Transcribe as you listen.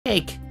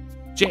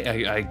Jake.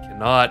 I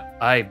cannot.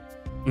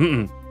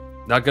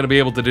 Not gonna be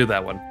able to do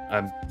that one.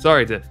 I'm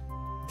sorry to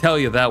tell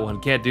you that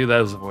one. Can't do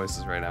those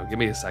voices right now. Give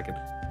me a second.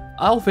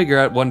 I'll figure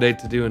out one day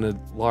to do an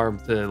alarm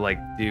to like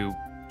do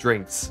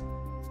drinks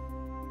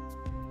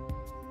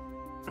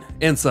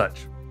and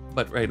such.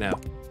 But right now,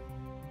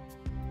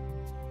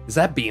 is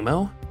that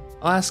BMO?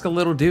 I'll ask a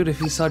little dude if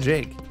he saw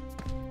Jake.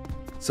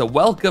 So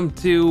welcome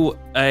to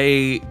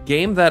a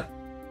game that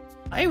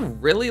I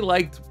really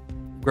liked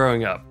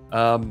growing up.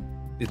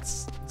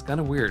 It's kind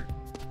of weird.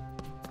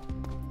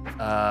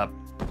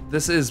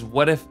 This is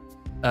what if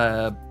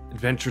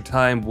Adventure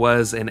Time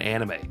was an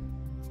anime.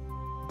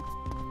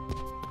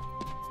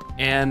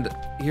 And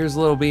here's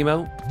little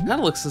BMO. Kind of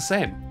looks the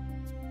same.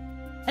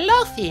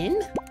 Hello,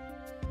 Finn.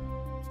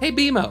 Hey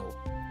BMO,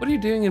 what are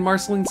you doing in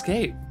Marceline's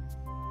cave?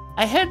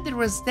 I heard there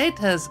was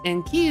datas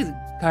and key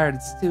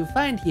cards to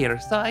find here,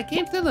 so I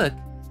came to look.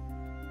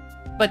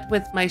 But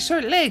with my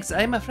short legs,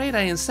 I'm afraid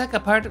I am stuck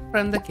apart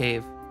from the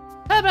cave.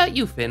 How about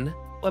you, Finn?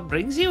 What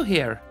brings you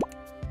here?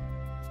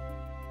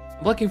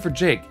 I'm looking for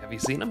Jake. Have you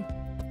seen him?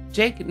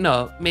 Jake?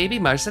 No, maybe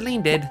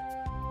Marceline did.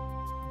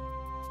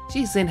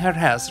 She's in her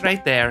house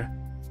right there.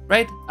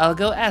 Right, I'll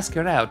go ask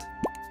her out.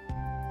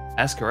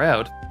 Ask her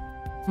out?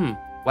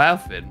 Wow,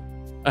 Finn.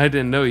 I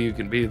didn't know you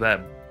can be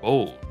that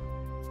bold.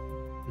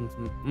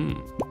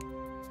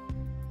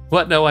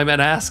 What? No, I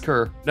meant ask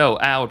her. No,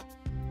 out.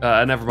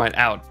 Never mind,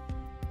 out.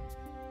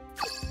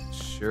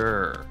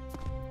 Sure.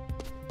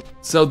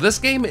 So this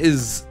game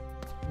is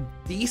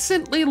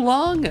decently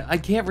long. I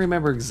can't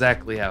remember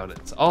exactly how it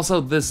is. Also,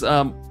 this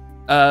I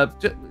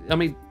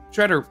mean,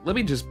 Shredder, let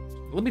me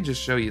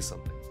just show you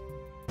something.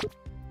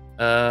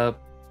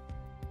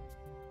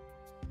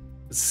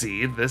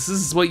 See, this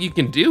is what you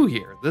can do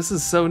here. This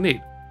is so neat.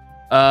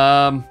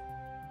 I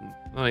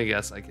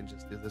guess I can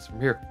just do this from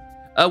here.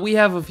 We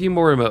have a few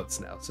more emotes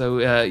now.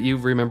 So you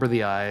remember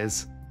the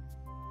eyes.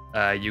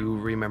 You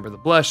remember the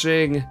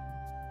blushing.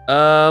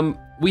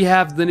 We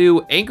have the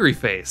new angry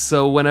face.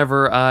 So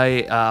whenever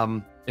I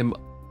am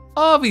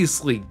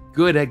obviously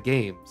good at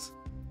games,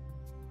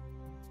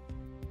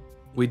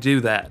 we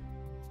do that.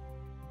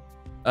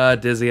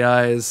 Dizzy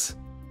eyes,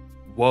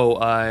 whoa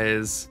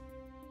eyes.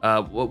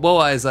 Whoa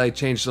eyes I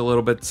changed a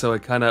little bit so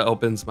it kind of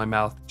opens my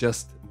mouth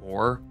just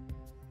more.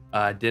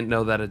 I didn't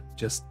know that it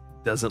just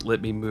doesn't let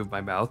me move my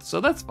mouth,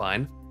 so that's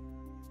fine.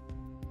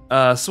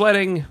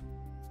 Sweating,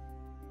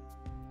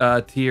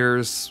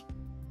 tears,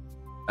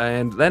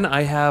 and then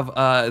I have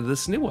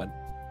this new one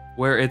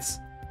where it's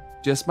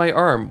just my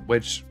arm,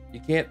 which you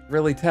can't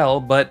really tell,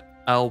 but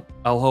I'll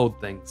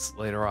hold things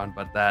later on,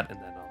 but that, and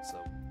then also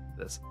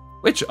this,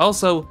 which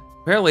also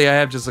apparently I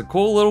have just a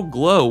cool little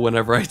glow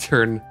whenever I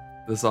turn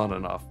this on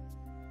and off.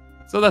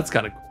 So that's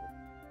kind of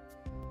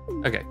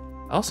cool. Okay.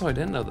 Also, I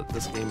didn't know that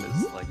this game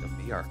is like a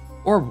VR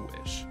or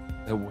Wish.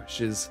 The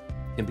wishes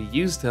can be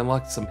used to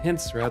unlock some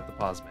hints throughout the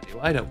pause menu.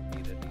 I don't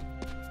need any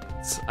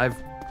hints.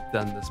 I've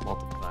done this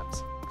multiple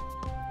times.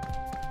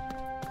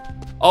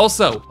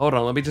 Also, hold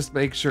on, let me just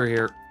make sure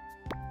here.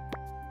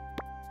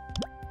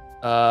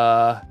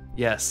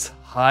 Yes,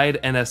 hide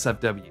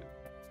NSFW.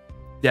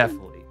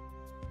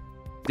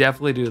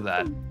 Definitely do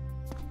that.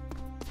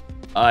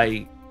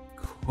 I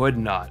could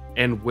not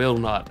and will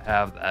not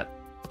have that.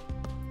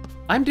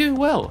 I'm doing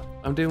well.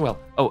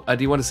 Oh,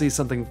 do you want to see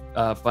something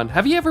fun?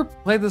 Have you ever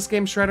played this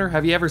game, Shredder?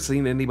 Have you ever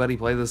seen anybody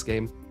play this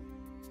game?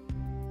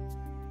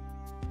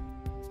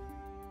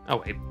 Oh,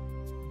 wait.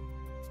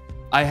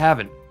 I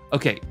haven't.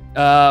 Okay,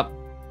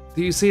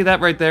 do you see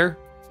that right there?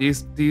 Do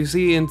you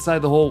see inside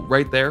the hole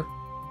right there?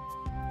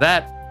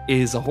 That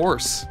is a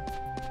horse.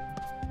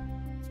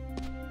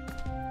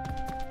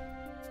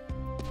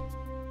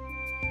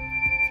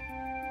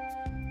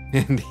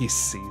 And he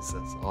sees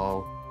us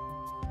all.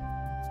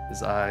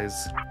 His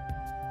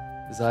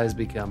eyes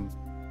become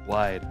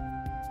wide.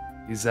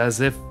 He's as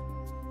if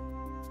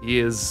he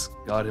is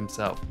God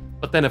himself.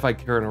 But then if I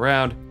turn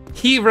around,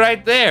 he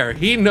right there.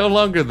 He no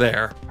longer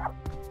there.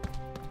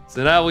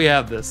 So now we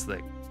have this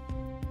thing.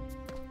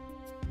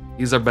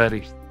 He's our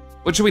buddy.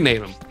 What should we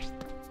name him?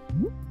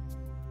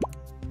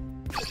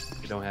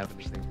 We don't have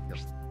anything to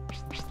kill.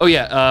 Oh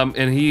yeah,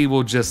 and he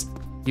will just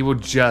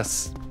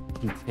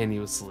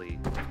continuously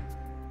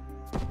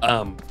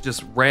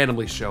just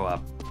randomly show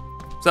up.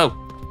 So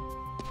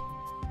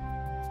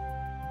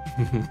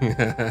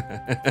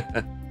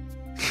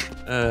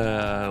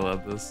I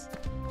love this.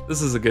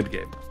 This is a good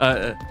game.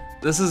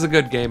 This is a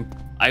good game.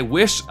 I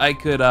wish I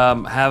could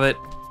have it.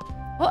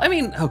 Well, I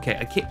mean, okay,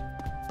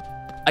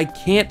 I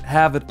can't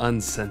have it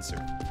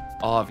uncensored,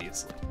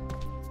 obviously.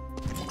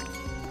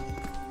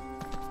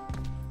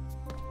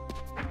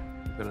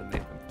 I'm gonna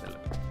name him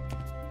Philip.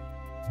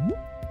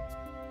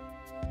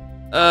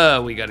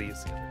 We gotta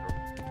use the other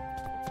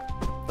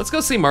girl. Let's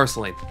go see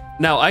Marceline.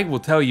 Now, I will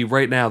tell you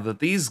right now that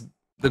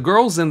the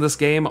girls in this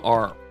game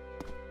are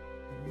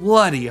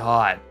bloody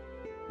hot.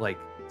 Like,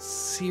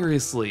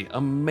 seriously,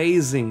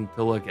 amazing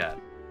to look at.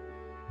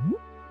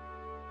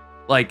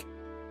 Like,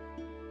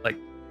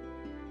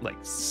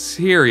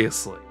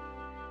 seriously.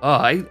 Oh,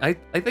 I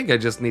think I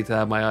just need to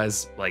have my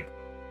eyes, like,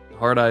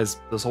 hard eyes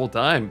this whole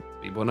time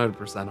to be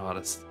 100%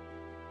 honest.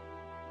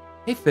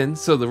 Hey Finn,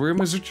 so the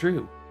rumors are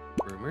true.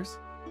 Rumors?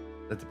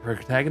 That the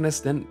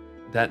protagonist didn't...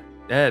 That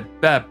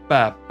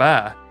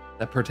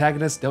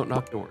protagonists don't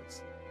knock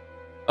doors.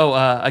 Oh,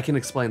 I can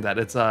explain that.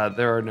 It's,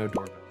 there are no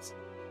doorbells.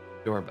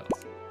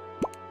 Doorbells.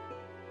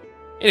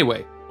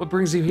 Anyway, what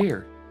brings you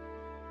here?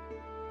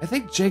 I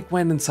think Jake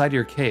went inside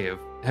your cave.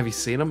 Have you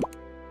seen him?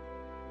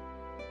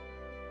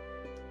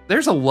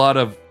 There's a lot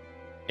of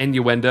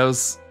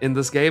innuendos in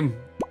this game.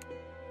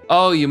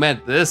 Oh, you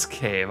meant this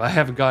cave. I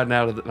haven't gotten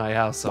out of my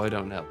house, so I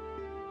don't know.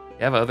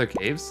 You have other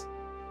caves?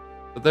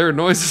 But there were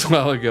noises a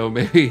while ago.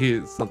 Maybe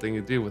it's something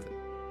to do with it.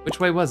 Which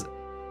way was it?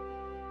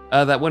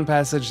 That one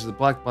passage is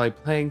blocked by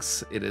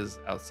planks. It is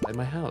outside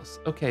my house.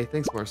 Okay,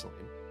 thanks, Marceline.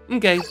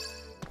 Okay.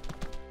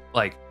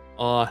 Like,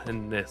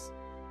 on this.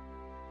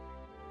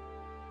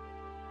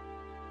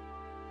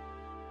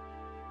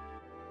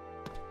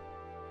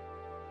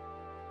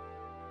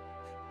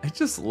 I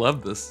just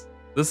love this.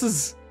 This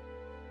is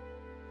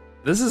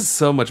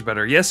so much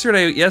better.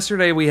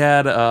 Yesterday we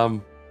had a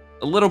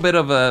little bit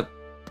of a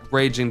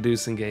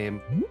rage-inducing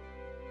game.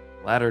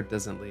 Ladder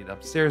doesn't lead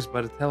upstairs,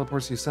 but it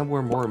teleports you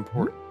somewhere more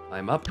important.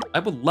 Climb up. I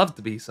would love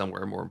to be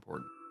somewhere more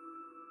important.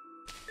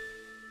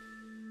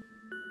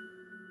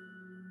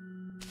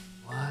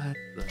 What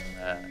the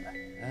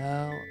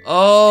hell?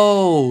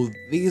 Oh,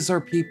 these are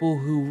people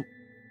who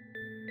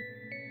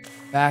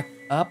backed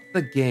up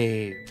the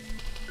game.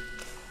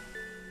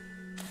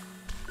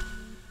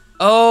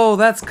 Oh,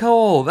 that's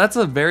cool. That's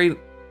a very...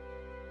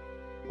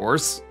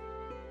 Horse.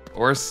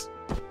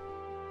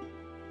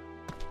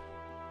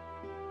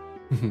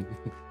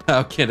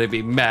 How can I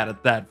be mad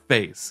at that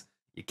face?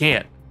 You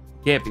can't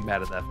be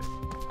mad at that face.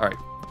 All right,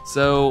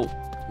 so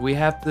we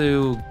have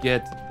to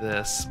get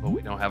this, but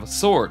we don't have a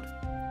sword.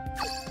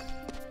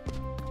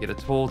 Get a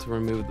tool to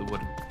remove the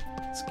wooden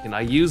planks. Can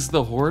I use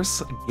the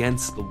horse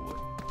against the wood?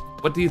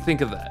 What do you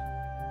think of that?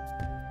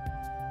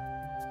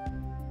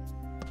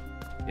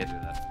 Can't do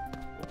that.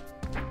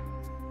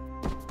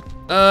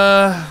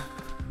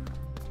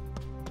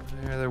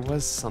 There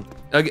was something.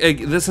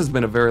 This has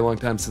been a very long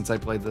time since I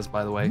played this,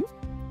 by the way.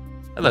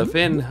 Hello,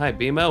 Finn. Hi,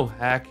 BMO.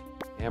 Hack.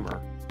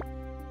 Hammer.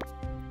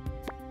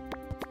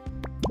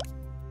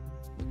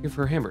 Looking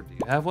for a hammer. Do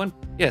you have one?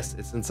 Yes,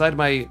 it's inside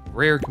my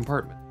rear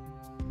compartment.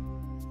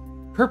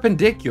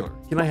 Perpendicular.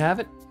 Can I have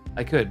it?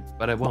 I could,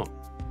 but I won't.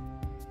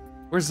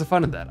 Where's the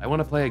fun of that? I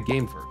want to play a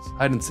game first.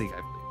 Hide and seek,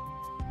 I believe.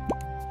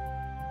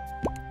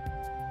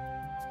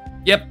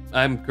 Yep,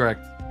 I'm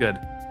correct. Good.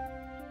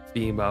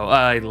 BMO.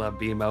 I love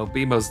BMO.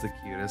 BMO's the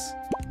cutest.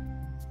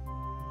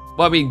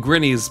 Well, I mean,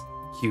 Grinny's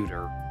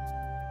cuter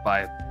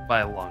by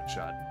a long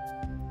shot.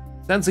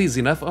 Sounds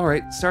easy enough. All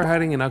right, start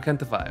hiding and I'll count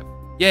to 5.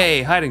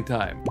 Yay, hiding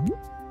time.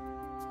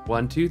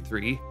 1, 2,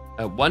 3.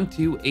 1,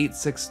 2, 8,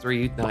 6,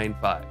 3, 9,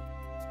 5.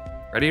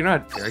 Ready or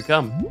not? Here I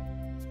come.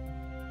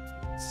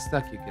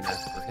 Stuck. You can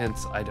ask for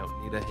hints. I don't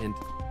need a hint.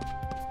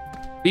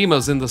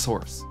 BMO's in this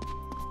horse.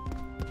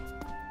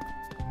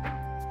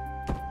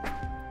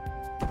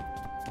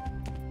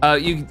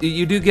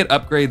 You do get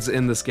upgrades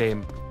in this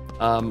game,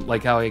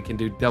 like how I can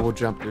do double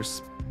jump.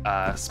 There's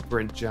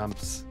sprint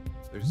jumps.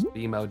 There's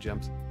BMO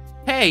jumps.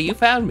 Hey, you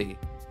found me.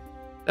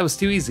 That was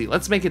too easy.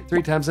 Let's make it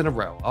 3 times in a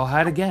row. I'll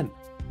hide again.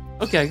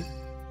 Okay.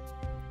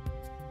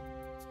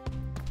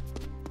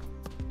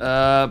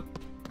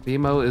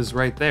 BMO is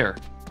right there.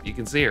 You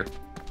can see her.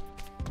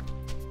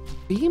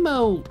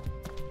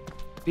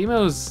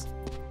 BMO's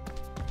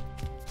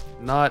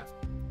not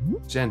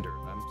gendered.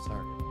 I'm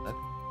sorry about that.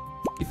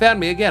 You found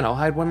me again. I'll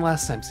hide one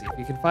last time. See if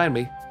you can find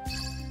me.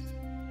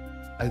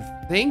 I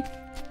think.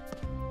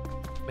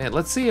 Man,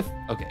 let's see if.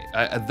 Okay,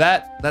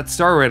 that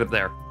star right up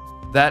there.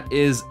 That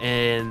is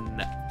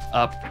an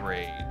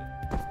upgrade.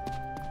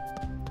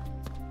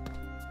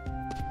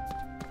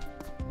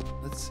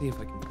 Let's see if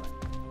I can find it.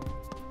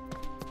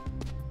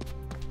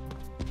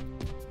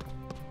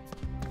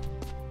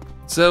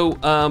 So,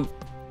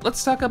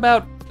 let's talk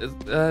about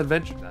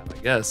Adventure Time, I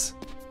guess.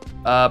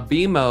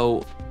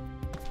 BMO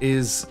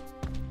is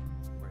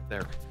right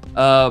there.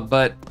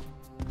 But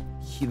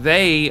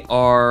they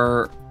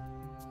are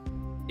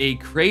a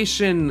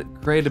creation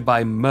created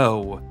by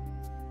Mo.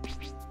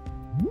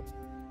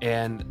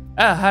 And,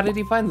 how did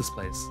he find this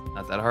place?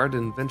 Not that hard,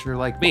 an adventurer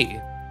like me.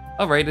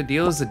 Alright, a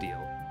deal is a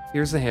deal.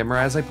 Here's the hammer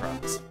as I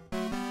promised.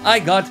 I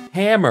got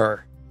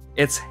hammer!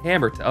 It's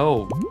hammer time.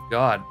 Oh,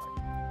 God.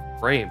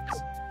 Frames.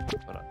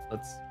 Hold on,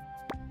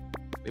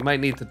 we might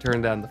need to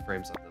turn down the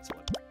frames on this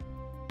one.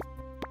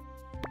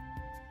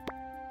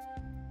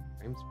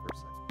 Frames per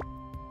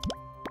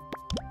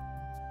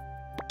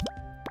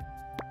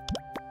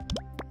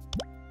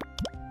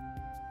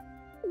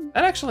second.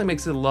 That actually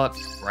makes it a lot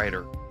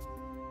brighter.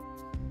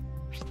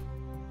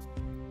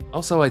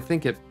 Also, I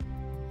think it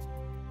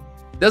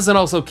doesn't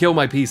also kill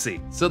my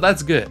PC, so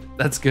that's good.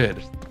 That's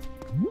good.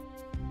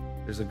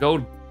 There's a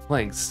gold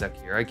plank stuck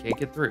here. I can't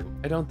get through.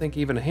 I don't think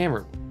even a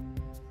hammer would.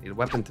 Need a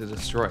weapon to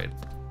destroy it.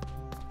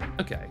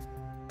 Okay.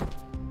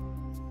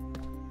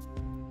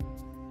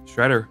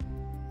 Shredder.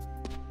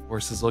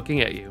 Horse is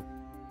looking at you.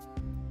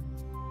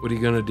 What are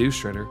you gonna do,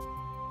 Shredder?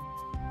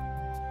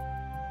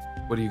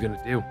 What are you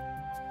gonna do?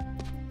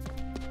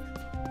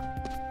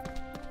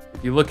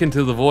 If you look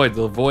into the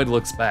void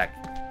looks back.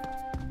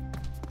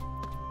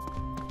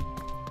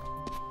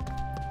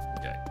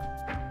 Okay.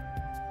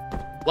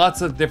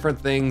 Lots of different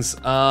things.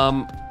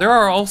 There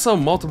are also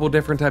multiple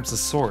different types of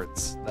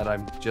swords that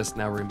I'm just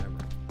now remembering.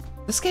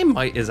 This game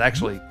is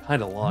actually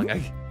kind of long.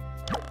 I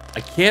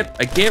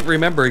can't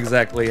remember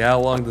exactly how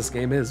long this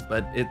game is,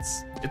 but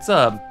it's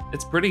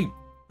pretty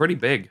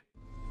big.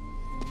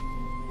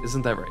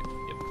 Isn't that right?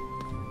 Yep.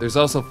 There's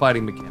also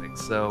fighting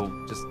mechanics, so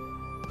just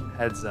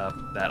heads up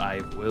that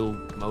I will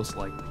most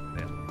likely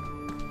fail.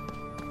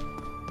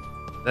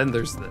 Then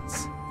there's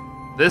this.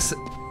 This,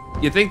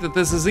 you think that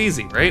this is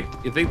easy, right?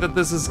 You think that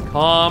this is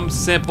calm,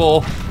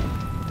 simple.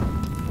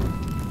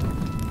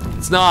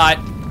 It's not.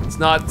 It's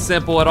not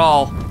simple at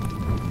all.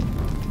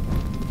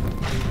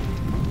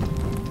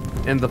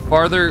 And the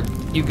farther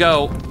you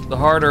go, the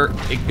harder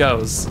it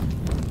goes.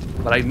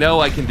 But I know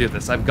I can do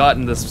this. I've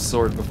gotten this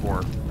sword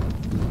before.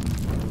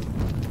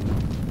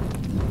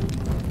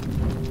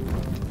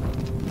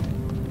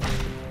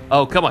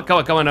 Oh, come on.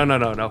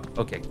 No.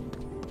 Okay.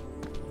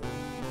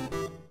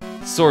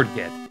 Sword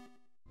get.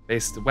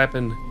 Basic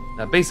weapon.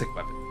 Basic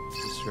weapon.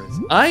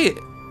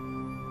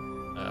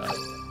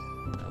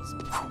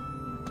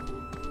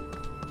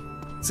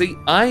 See,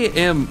 I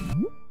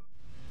am...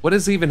 What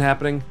is even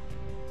happening?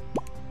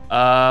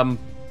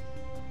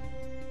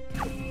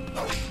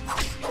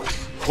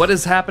 What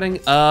is happening?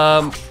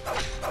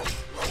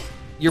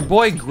 Your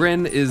boy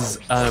Grinn is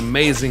an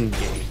amazing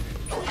game.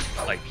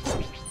 Like,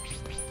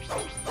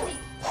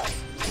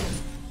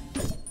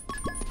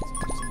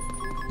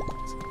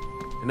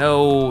 I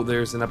know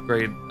there's an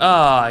upgrade.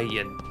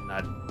 Yeah,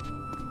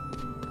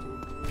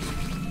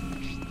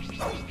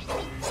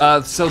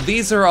 not. So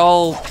these are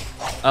all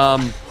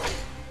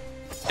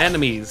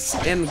enemies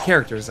and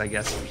characters, I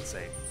guess I would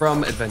say,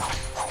 from Adventure.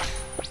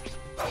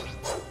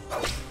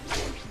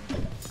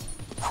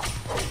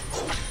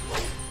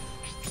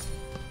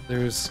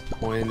 There's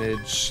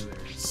coinage,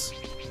 there's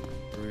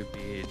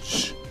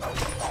rubiage.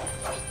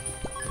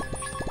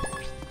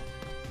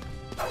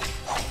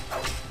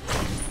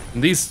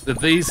 And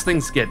these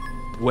things get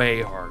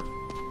way harder.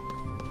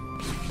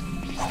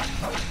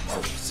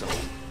 So,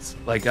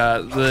 like,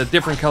 the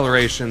different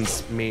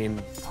colorations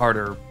mean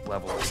harder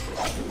levels.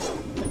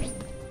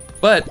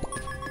 But,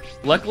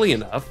 luckily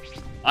enough,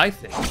 I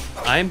think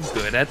I'm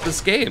good at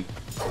this game.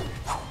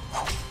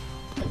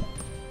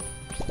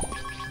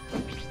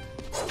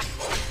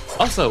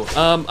 Also,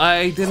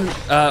 I didn't,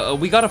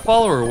 we got a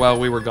follower while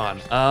we were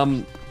gone.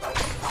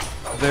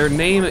 Their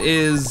name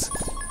is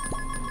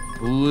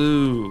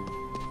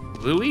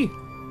Bluey,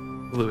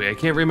 I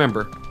can't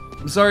remember.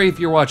 I'm sorry if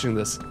you're watching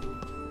this.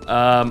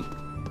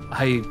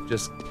 I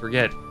just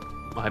forget,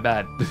 my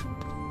bad.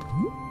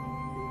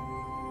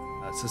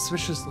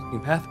 Suspicious looking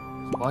path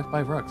blocked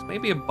by rocks.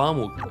 Maybe a bomb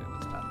will clear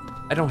this path.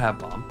 I don't have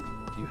bomb.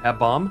 Do you have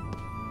bomb?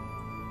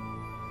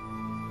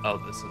 Oh,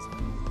 this is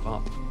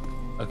bomb.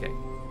 Okay.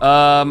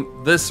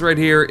 This right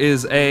here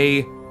is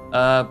a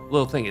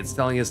little thing. It's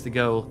telling us to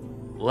go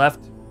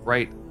left,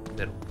 right,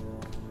 middle.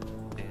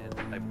 And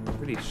I'm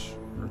pretty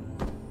sure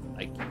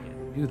I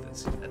can't do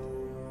this yet.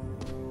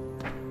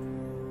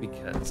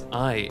 Because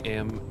I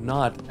am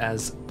not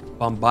as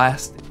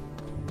bombastic.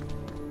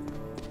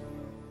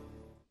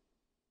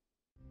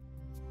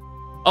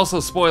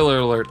 Also, spoiler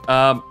alert,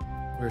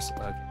 where's,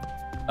 okay.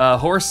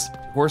 Horse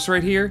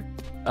right here,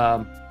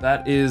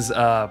 that is,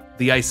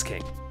 the Ice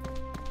King.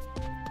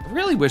 I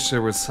really wish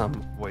there was some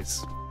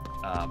voice,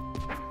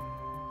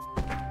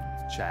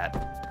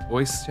 chat.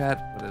 Voice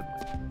chat? What is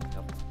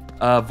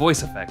it?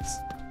 Voice effects.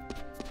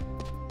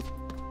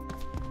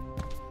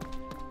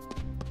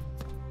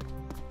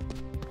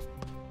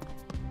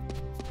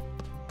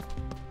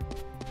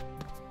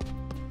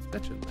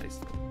 Such a nice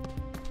thing.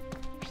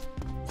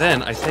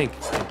 Then, I think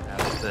I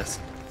have this.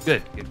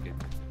 Good.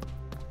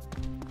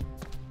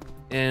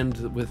 And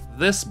with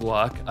this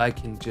block, I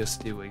can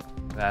just do a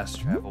fast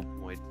travel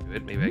point to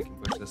it. Maybe I can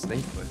push this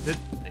thing, push it.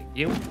 Thank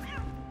you.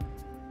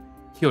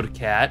 Killed a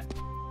cat.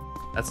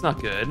 That's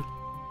not good.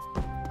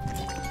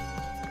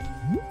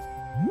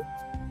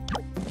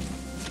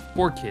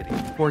 Poor kitty.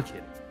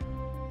 Okay.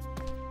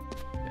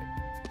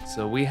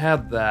 So we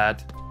have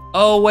that.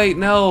 Oh, wait,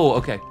 no.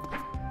 Okay.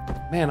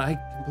 Man, I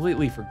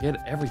completely forget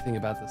everything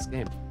about this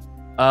game.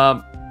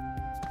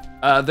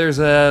 There's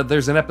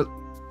an episode.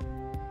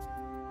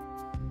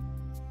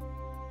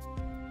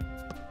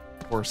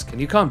 Horse, can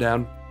you calm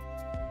down?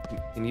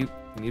 Can you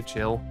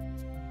chill?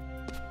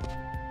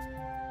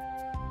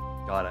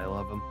 God, I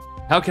love him.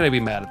 How can I be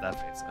mad at that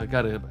face? I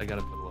gotta put a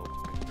little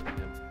picture of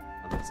him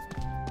on this.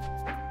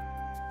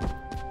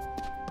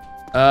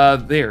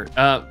 There.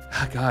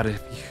 God,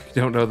 if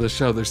you don't know the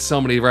show, there's so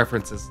many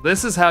references.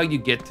 This is how you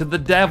get to the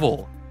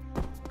devil.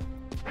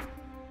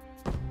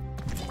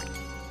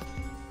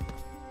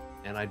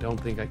 And I don't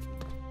think I can.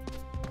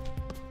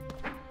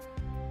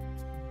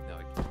 No,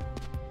 I can't.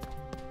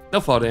 No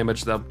fall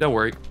damage though, don't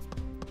worry.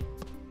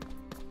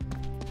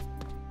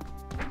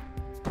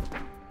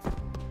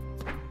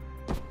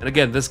 And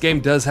again, this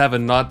game does have a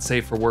not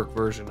safe for work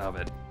version of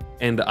it.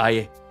 And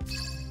I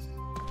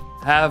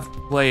have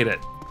played it.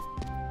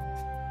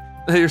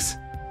 There's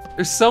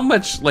so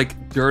much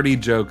like dirty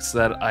jokes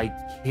that I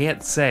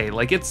can't say.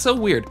 Like, it's so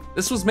weird.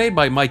 This was made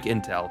by Mike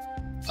Inel.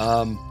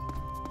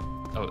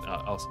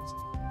 Also.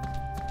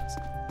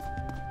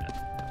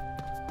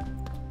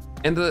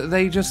 And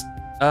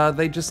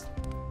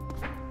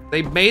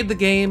they made the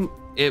game.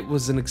 It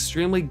was an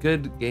extremely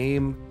good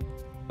game,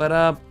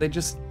 but they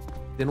just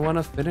didn't want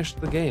to finish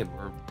the game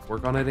or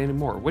work on it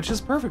anymore, which is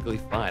perfectly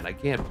fine. I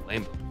can't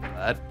blame them for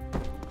that.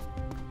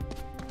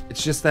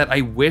 It's just that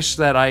I wish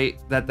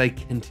that they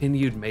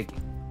continued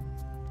making.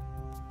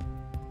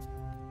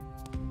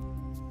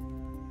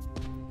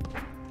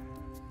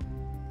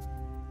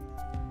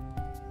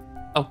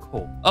 Oh,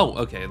 cool. Oh,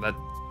 okay, that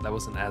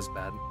wasn't as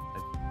bad.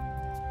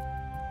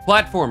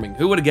 Platforming,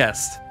 who would have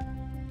guessed?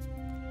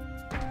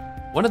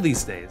 One of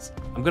these days,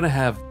 I'm gonna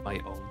have my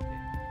own game.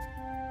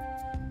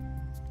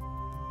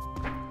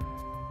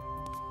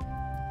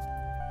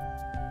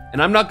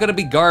 And I'm not gonna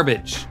be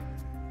garbage.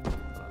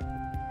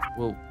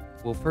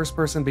 Will first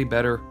person be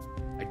better?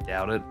 I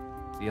doubt it,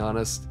 to be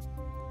honest.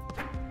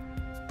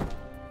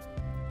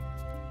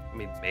 I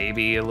mean,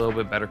 maybe a little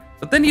bit better.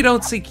 But then you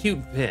don't see cute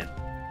Vin.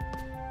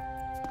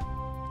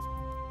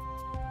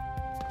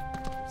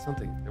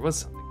 There was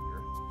something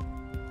here.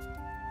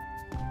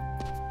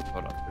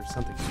 Hold on, there's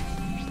something here.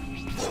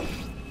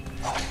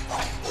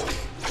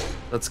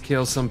 Let's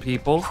kill some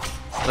people.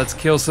 Let's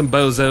kill some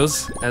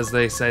bozos, as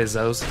they say,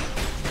 Zos.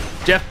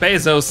 Jeff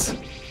Bezos!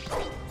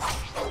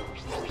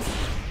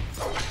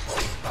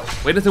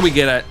 Wait until we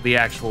get at the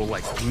actual,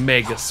 like,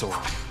 mega sword.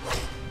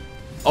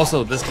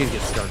 Also, this game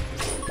gets dark.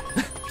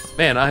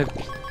 Man,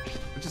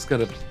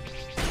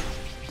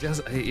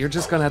 you're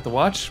just gonna have to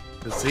watch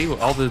to see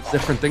all the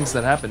different things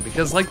that happen,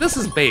 because like this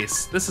is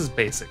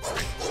basic.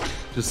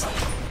 Just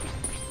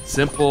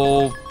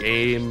simple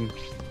game,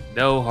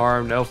 no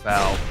harm, no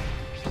foul.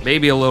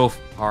 Maybe a little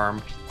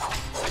harm.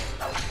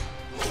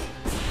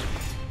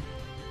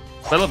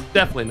 But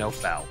definitely no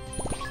foul.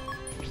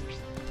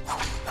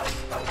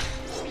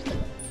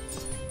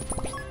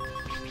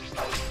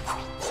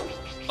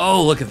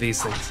 Oh, look at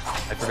these things.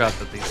 I forgot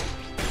that these.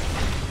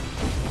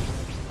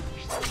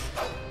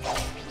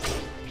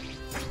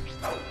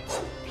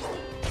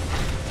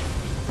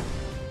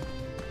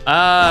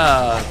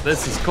 Ah,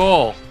 this is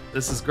cool.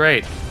 This is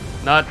great.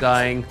 Not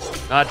dying,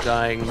 not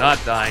dying,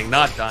 not dying,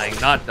 not dying,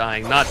 not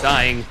dying, not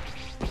dying.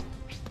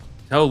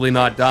 Totally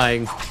not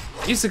dying.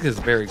 Music is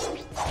very cool.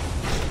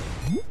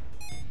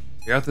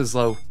 Your health is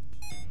low.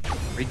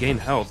 Regain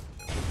health.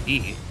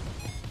 E.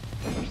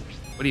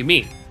 What do you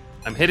mean?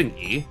 I'm hitting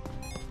E.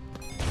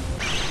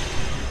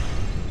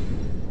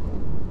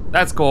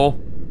 That's cool.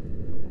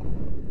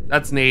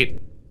 That's neat.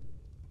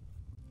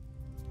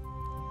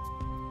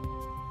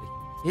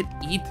 Hit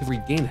E to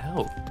regain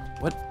health.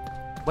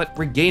 What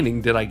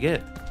regaining did I get,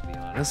 to be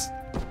honest?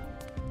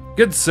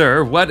 Good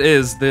sir, what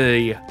is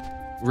the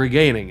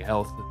regaining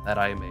health that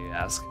I may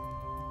ask?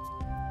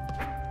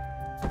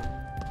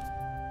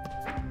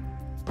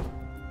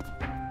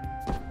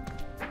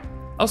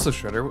 Also,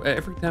 Shredder,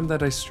 every time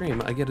that I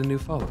stream, I get a new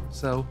follower,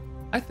 so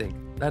I think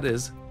that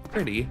is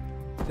pretty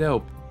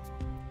dope.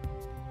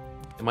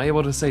 Am I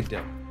able to say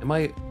dope? Am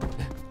I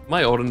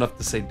old enough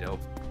to say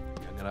dope?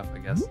 Young enough, I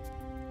guess.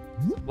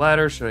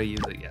 Ladder, should I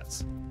use it?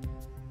 Yes.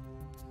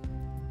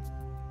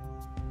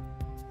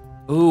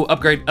 Ooh,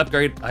 upgrade.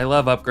 I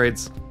love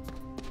upgrades.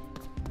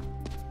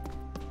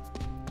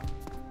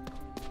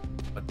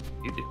 What do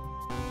you do?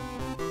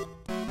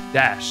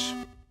 Dash.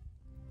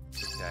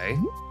 Okay.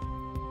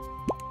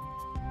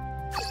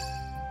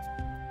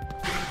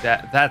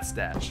 That's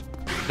dash.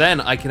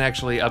 Then I can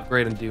actually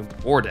upgrade and do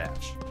more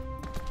dash.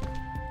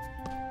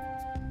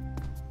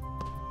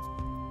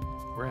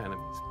 Where are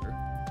enemies here?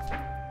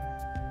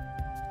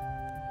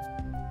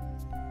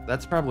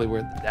 That's probably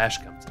where the dash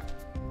comes in.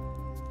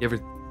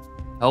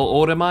 How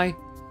old am I?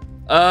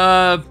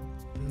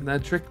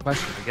 That trick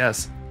question, I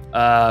guess.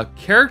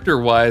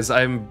 Character-wise,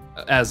 I'm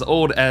as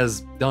old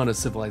as Dawn of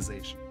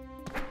Civilization.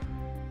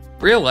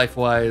 Real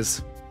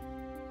life-wise,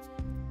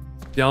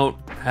 don't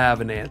have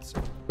an answer.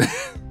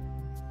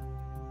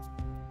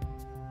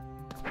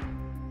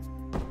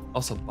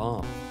 Also,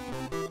 bomb.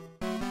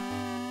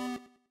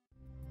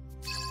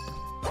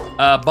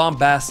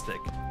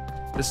 Bombastic.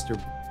 Mr.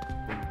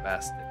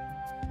 Bombastic.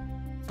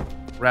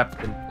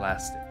 Wrapped in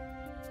plastic.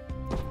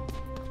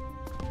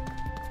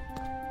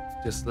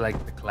 Just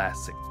like the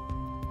classic.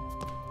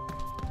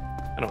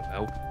 I don't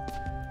know.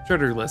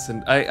 Shredder,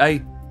 listen.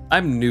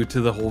 I'm new to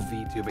the whole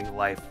VTubing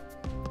life.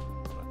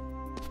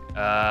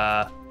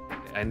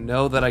 I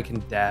know that I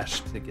can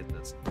dash to get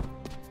this.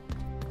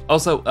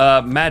 Also,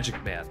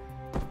 Magic Man.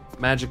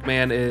 Magic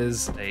Man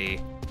is a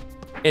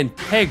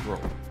integral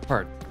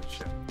part of the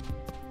show.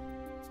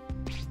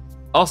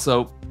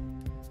 Also,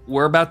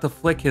 we're about to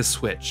flick his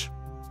switch.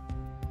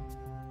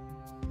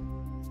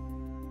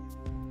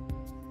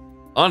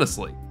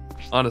 Honestly,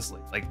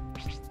 like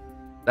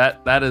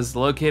that is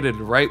located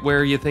right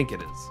where you think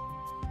it is.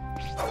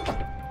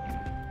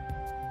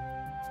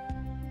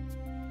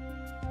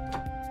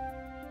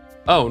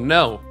 Oh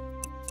no,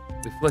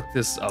 we flicked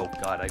this. Oh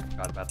god, I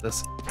forgot about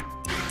this.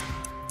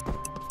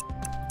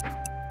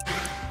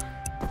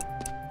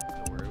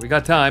 Don't worry, we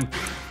got time.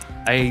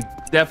 I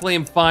definitely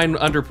am fine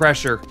under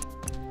pressure.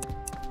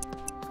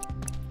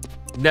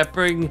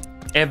 Nothing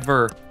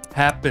ever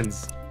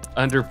happens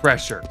under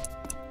pressure.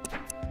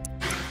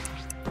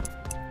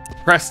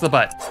 Press the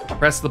button.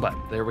 Press the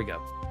button. There we go.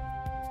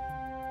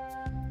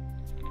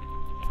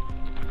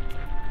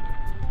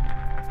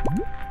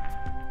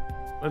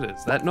 What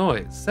is that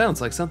noise?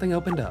 Sounds like something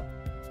opened up.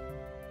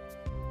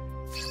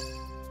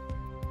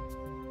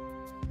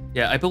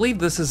 Yeah, I believe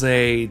this is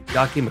a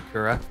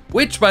Dakimakura,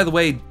 which, by the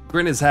way,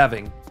 Grinn is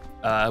having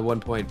at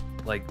one point.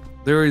 Like,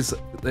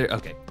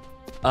 okay.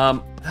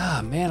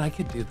 Man, I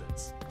could do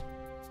this.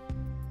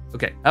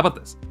 Okay, how about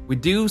this? We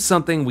do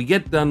something, we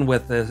get done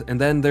with this, and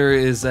then there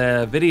is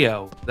a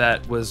video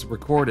that was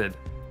recorded.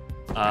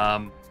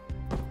 And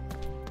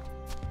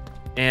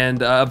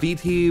a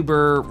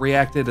VTuber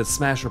reacted to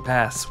Smash or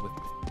Pass with me.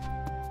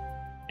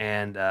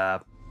 And, yeah.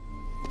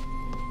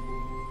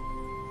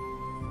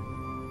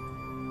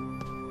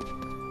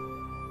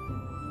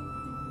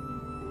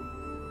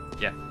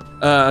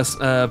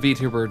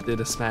 VTuber did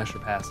a Smash or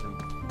Pass and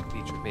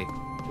featured me.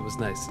 It was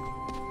nice.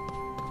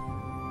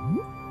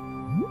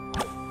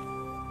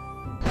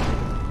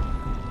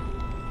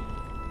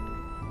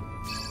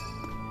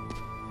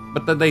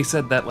 But then they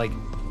said that, like,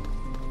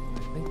 I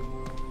think,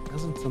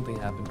 hasn't something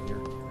happened here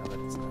now that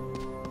it's not?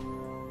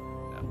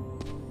 No.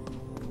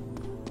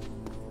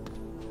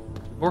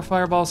 More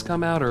fireballs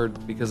come out, or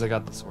because I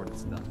got the sword,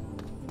 it's done?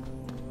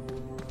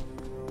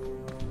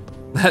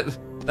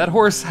 That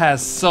horse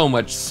has so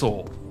much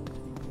soul.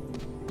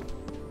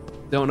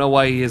 Don't know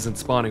why he isn't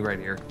spawning right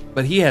here,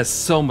 but he has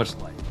so much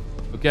life,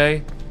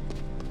 okay?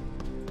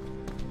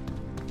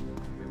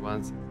 Wait,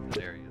 once,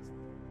 there he is.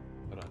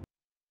 Hold on.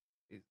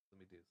 Let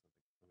me do something.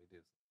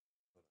 Hold on,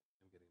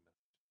 I'm getting a message.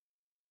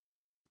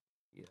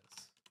 Yes.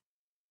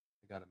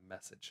 I got a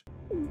message.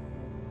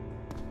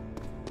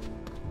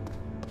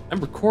 I'm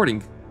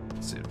recording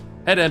soon.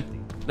 Head empty.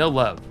 No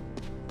love.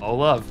 All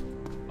love.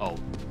 All.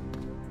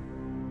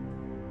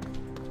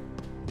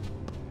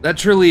 That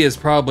truly is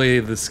probably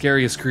the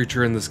scariest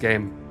creature in this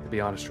game, to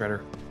be honest,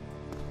 Shredder.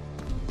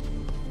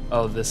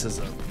 Oh, this is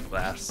a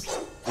fast.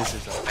 This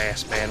is a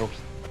fast battle.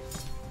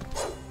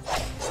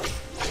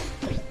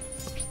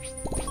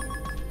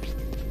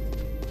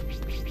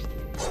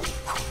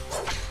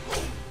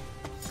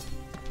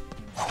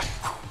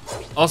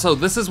 Also,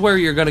 this is where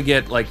you're gonna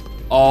get, like,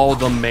 all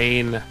the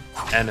main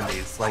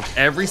enemies. Like,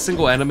 every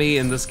single enemy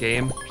in this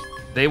game,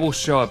 they will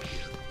show up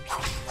here.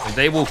 And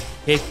they will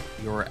kick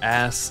your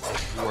ass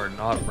if you are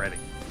not ready.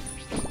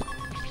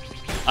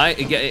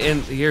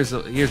 And here's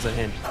a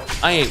hint.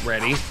 I ain't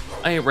ready.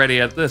 I ain't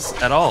ready at this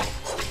at all.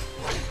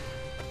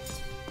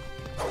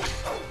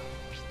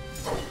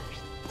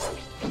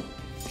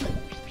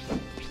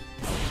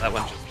 That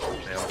one just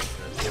failed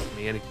to give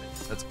me anything.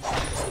 That's cool.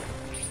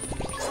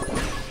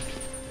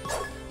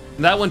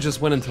 That one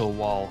just went into a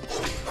wall.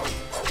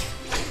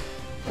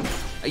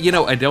 You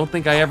know, I don't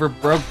think I ever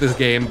broke this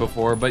game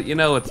before, but you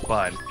know, it's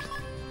fine.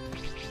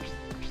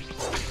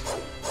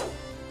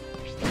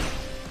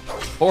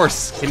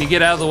 Horse, can you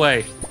get out of the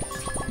way?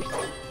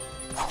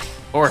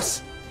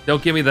 Horse,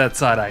 don't give me that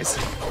side eyes.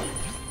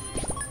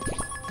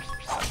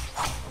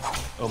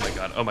 Oh my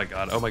god, oh my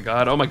god, oh my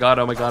god, oh my god,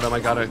 oh my god, oh my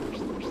god.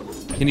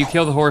 Can you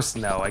kill the horse?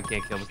 No, I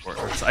can't kill the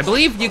horse. I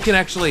believe you can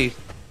actually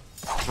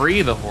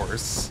free the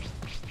horse.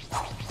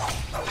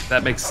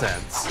 That makes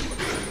sense.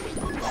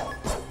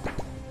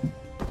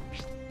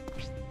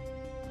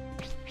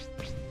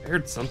 I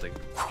heard something,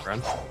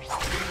 friend.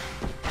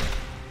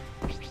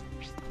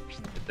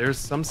 There's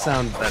some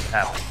sound that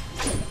happened.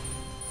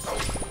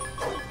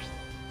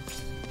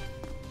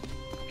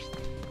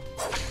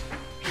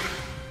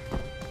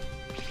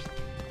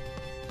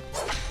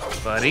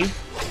 Buddy?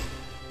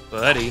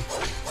 Buddy?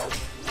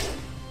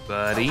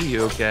 Buddy,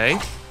 you okay?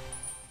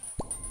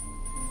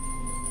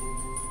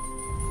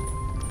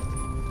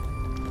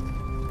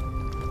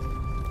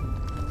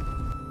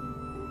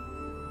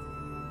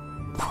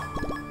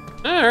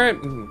 Alright.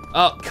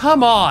 Oh,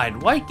 come on!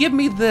 Why give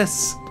me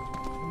this?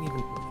 Don't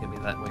even give me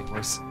that way,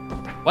 horse.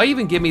 Why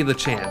even give me the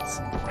chance?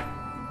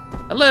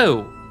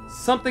 Hello!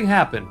 Something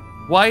happened.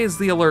 Why is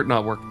the alert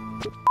not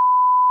working?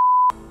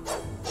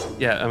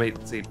 Yeah, I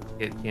mean, see,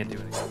 it can't do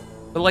anything.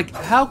 But, like,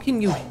 how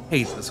can you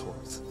hate this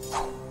horse?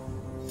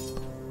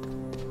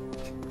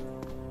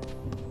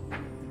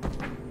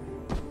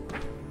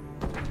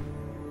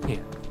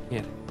 Can't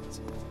hate this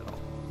horse at all.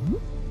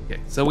 Okay,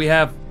 so we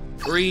have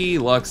 3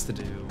 lucks to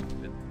do.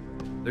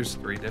 There's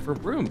 3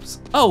 different rooms.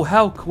 Oh,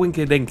 how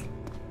quinkadink.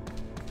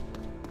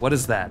 What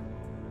is that?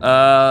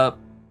 I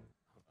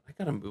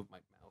gotta move my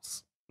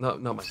mouse. No,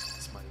 not my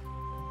mouse, my...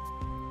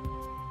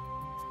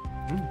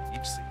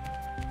 each seat.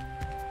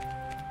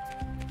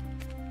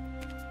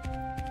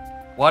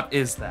 What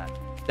is that?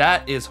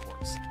 That is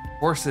horse.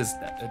 Horse is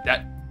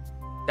that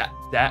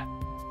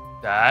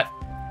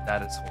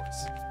is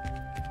horse.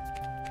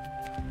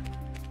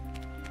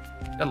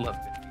 I love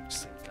good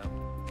sing though.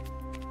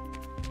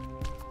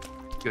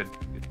 Good.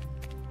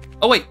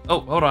 Oh wait.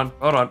 Oh, hold on.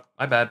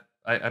 My bad.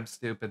 I'm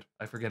stupid.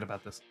 I forget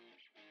about this.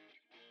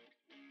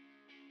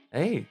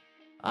 Hey.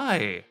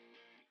 Hi.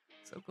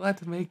 So glad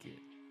to make it.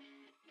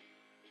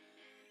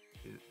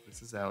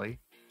 This is Ellie.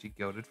 She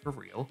goated for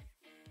real.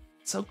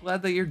 So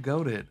glad that you're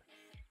goated.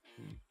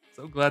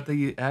 So glad that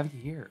you have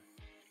you here.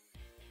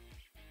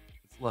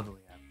 It's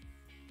lovely having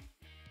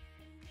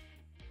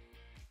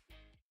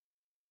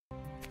you.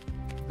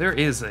 There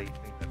is a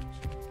thing that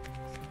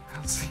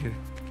we should.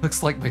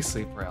 Looks like my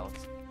sleep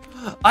paralysis.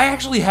 I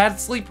actually had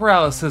sleep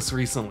paralysis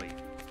recently.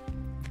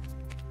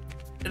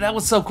 That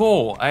was so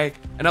cool. I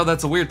know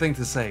that's a weird thing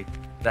to say.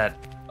 That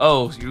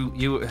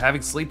you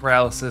having sleep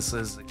paralysis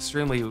is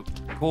extremely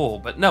cool,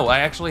 but no, I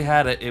actually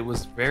had it. It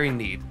was very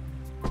neat.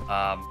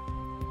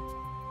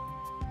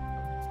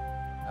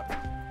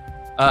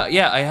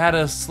 Yeah, I had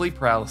a sleep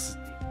paralysis,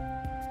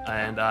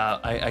 and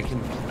I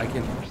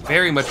can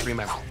very much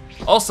remember.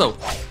 Also,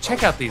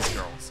 check out these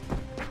girls.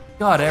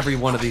 God, every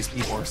one of these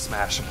people are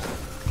smashable.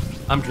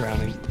 I'm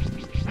drowning.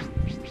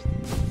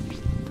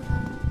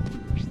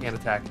 Can't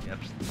attack yet.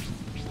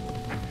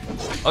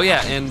 Oh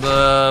yeah, and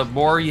the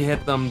more you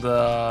hit them,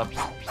 the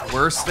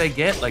worse they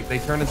get. Like, they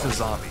turn into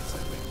zombies.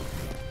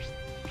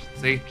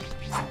 See?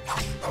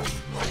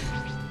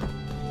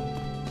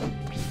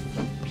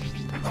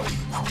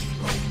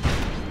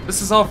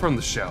 This is all from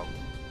the show.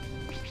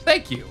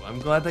 Thank you. I'm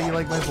glad that you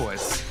like my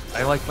voice.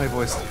 I like my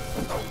voice too.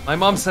 My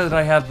mom said that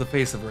I have the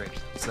face of radio,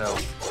 so.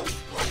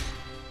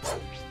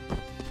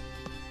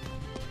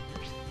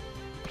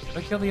 Did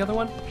I kill the other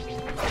one?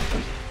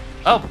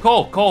 Oh,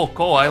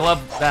 cool. I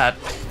love that.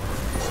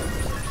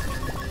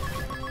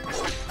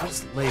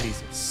 Those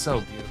ladies are so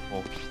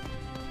beautiful.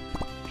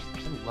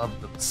 I love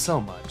them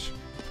so much.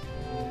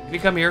 Can you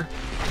come here?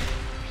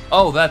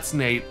 Oh, that's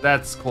Nate.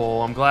 That's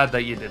cool. I'm glad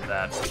that you did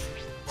that.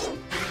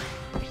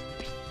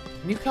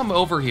 Can you come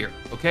over here,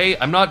 okay?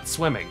 I'm not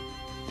swimming.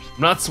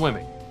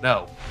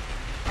 No.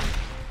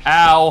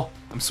 Ow!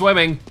 I'm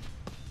swimming.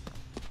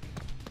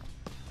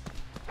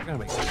 I gotta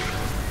make it.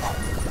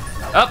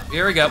 Oh,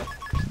 here we go.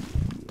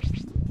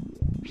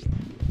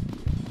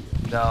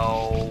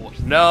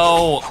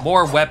 No,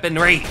 more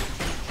weaponry.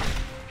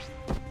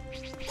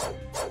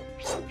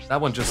 That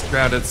one just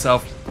drowned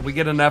itself. Did we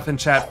get enough in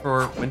chat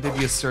for when did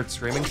you start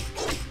streaming?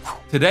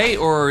 Today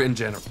or in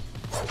general?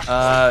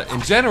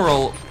 In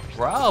general,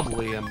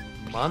 probably a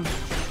month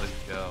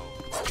ago.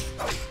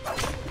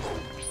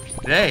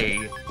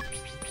 Today,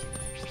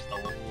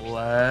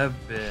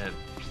 11,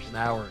 an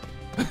hour.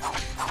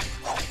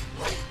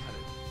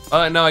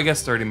 No, I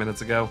guess 30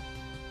 minutes ago.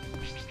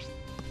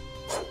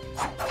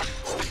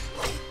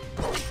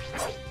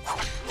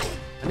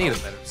 I need a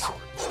better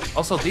sword.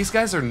 Also, these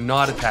guys are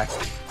not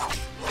attacking.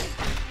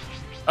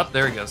 Oh,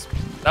 there he goes.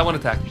 That one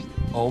attacked me.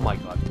 Oh my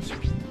god.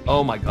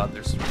 Oh my god,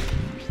 there's three.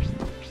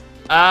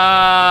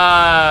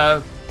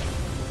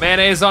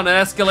 Mayonnaise on an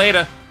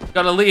escalator.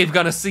 Gonna leave,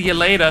 gonna see you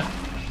later.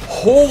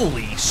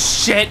 Holy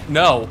shit,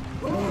 no.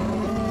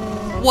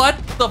 What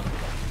the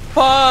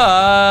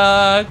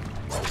fuck?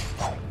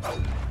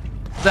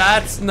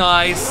 That's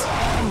nice.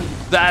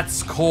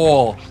 That's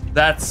cool.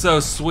 That's so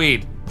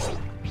sweet.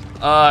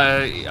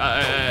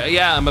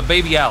 Yeah, I'm a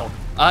baby owl.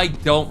 I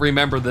don't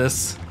remember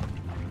this.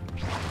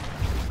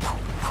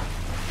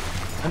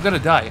 I'm gonna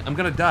die.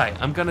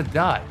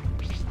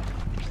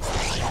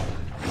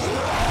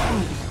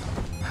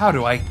 How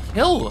do I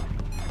kill?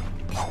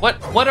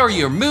 What are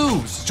your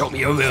moves? Show me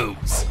your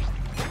moves.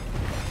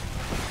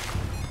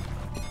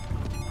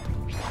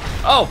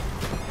 Oh,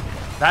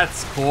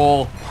 that's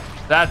cool.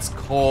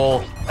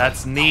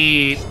 That's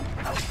neat.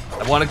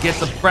 I want to get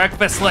the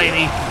breakfast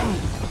lady.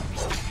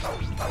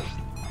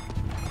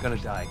 I'm gonna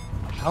die.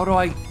 How do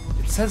I?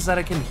 It says that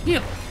I can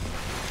heal.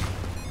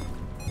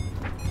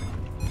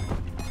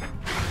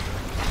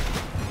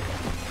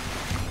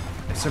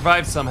 I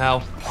survived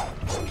somehow.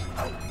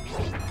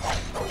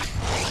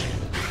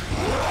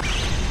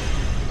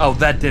 Oh,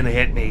 that didn't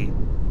hit me.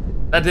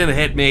 I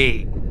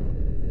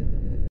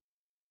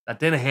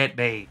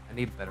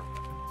need a better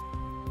weapon.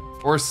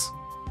 Horse.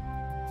 I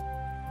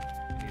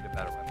need a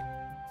better weapon.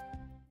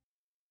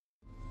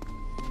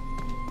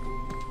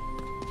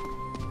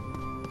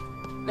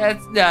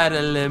 That's not a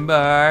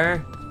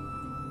limbar.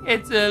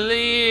 It's a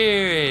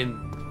Lyran.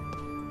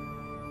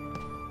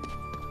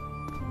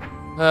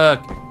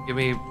 Okay, give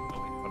me. Oh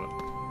wait, hold on.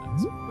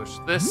 Let's push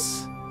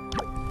this.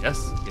 Yes,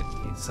 get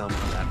me some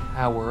of that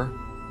power.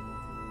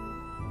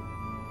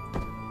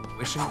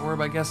 Wishing orb,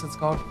 I guess it's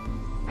called.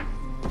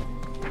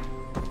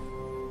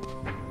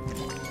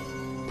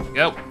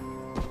 Go.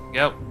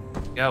 There's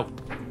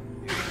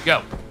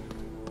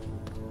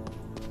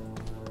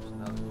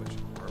another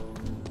wishing orb.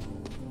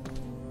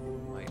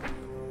 Might go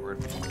forward.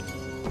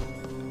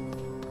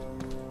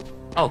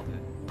 All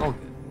good.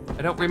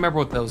 I don't remember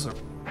what those are.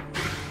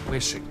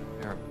 Wishing,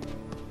 apparently.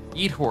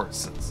 Eat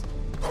horses.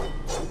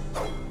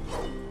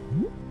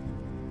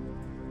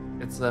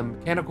 a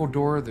mechanical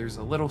door. There's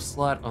a little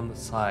slot on the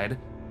side,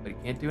 but you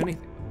can't do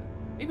anything with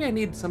it. Maybe I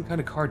need some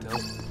kind of card to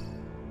open it.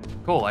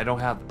 Cool, I don't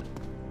have that.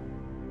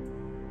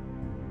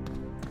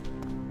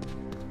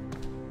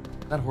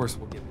 That horse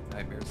will give me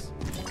nightmares.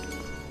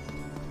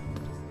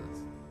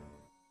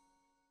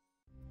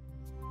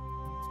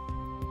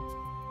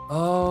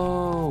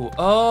 Oh,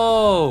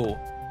 oh!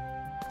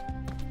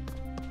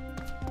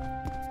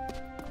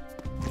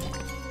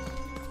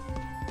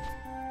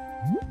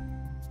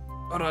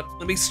 Hold on,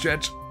 let me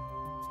stretch.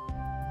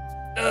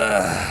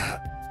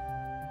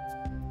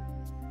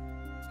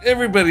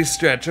 Everybody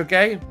stretch,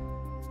 okay?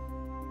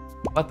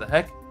 What the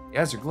heck? The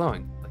eyes are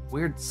glowing, like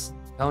weird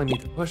telling me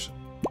to push them.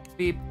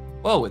 Beep.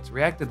 Whoa, it's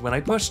reacted when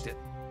I pushed it.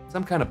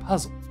 Some kind of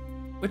puzzle.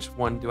 Which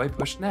one do I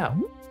push now?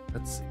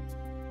 Let's see.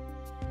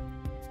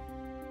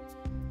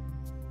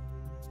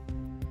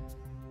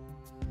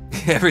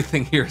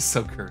 Everything here is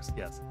so cursed,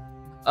 yes.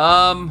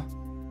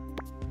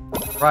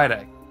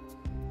 Friday.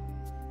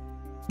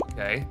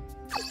 Okay.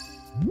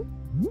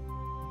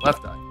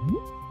 Left eye.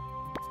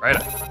 Right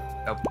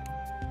eye. Nope.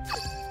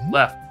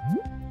 Left.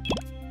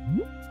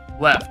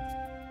 Left.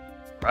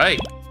 Right.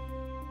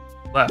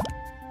 Left.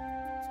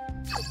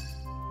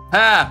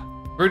 Ha!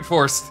 Brute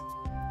forced.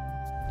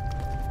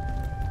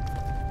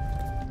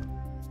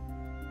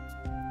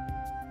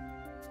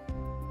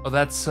 Oh,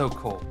 that's so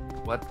cool.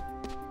 What?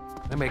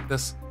 Can I make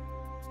this?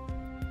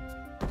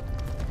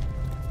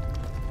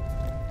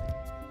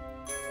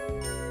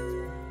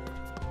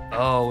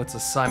 Oh, it's a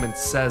Simon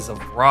Says of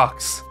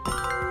rocks.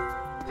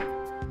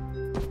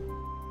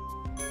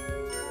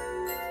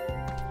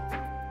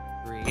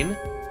 Green,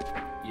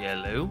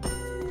 yellow,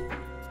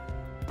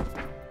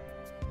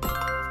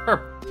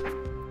 purple.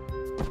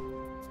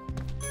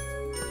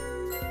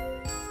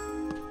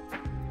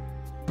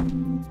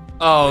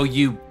 Oh,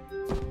 you.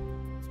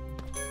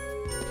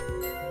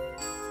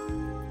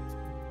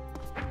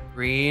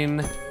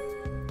 Green,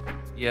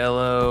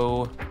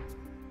 yellow.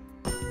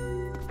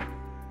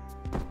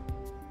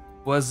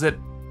 Was it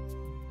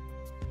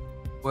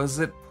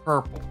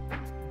purple?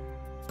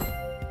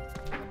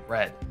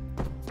 Red.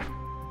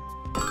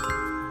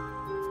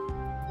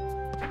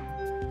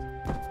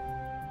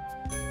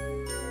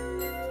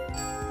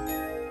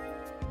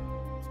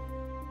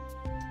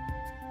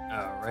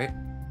 All right.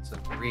 So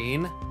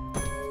green,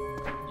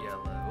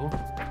 yellow,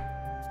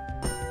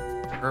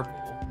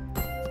 purple,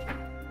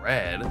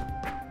 red,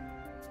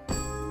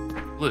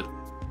 blue.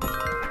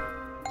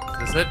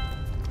 Is this it?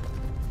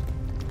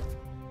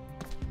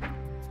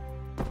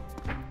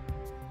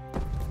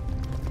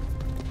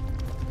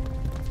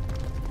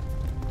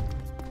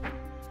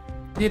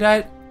 Did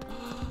I?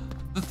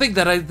 The thing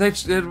that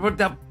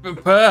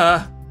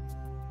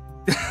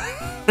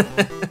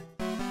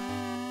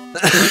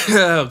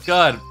oh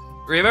God.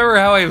 Remember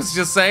how I was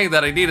just saying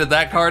that I needed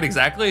that card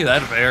exactly?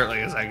 That apparently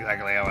is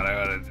exactly what I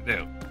wanted to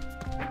do.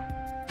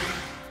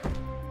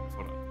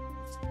 Hold on.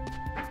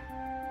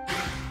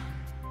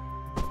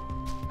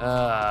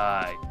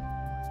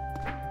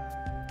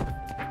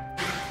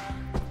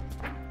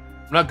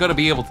 I'm not gonna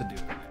be able to do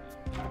it.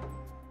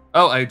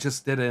 Oh, I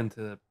just did it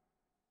into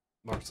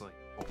Marceline.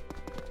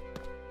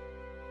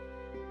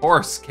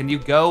 Horse, can you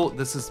go?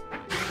 This is...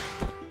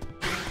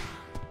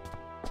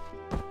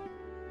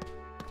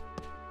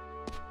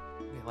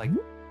 Like,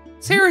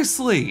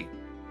 seriously!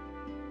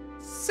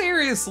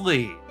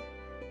 Seriously!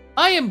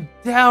 I am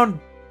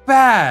down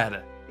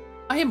bad!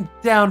 I am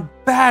down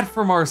bad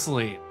for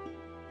Marceline!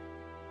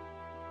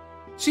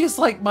 She is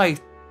like my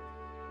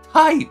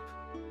type!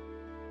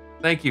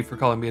 Thank you for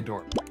calling me a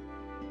dork.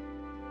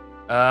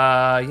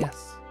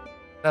 Yes.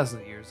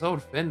 1,000 years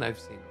old, Finn. I've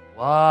seen a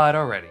lot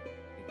already. I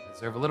think you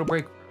deserve a little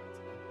break from it.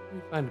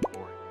 You find it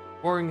boring.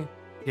 Boring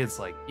kids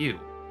like you.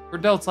 For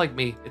adults like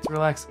me, it's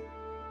relaxing.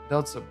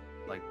 Adults are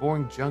like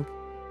boring junk.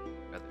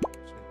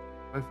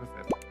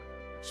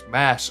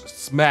 Smash,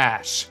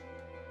 smash,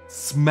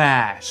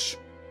 smash,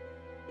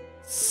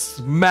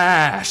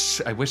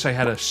 smash. I wish I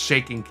had a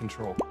shaking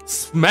control.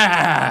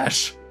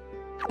 Smash!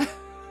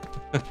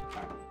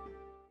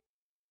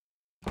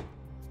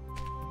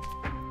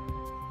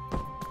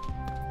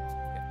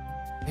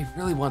 I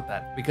really want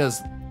that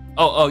because,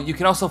 oh, you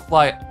can also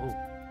fly. Oh.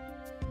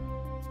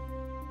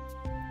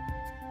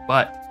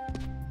 But,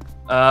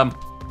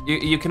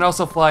 you can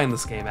also fly in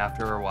this game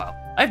after a while.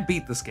 I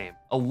beat this game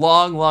a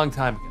long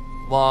time ago.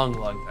 Long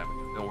time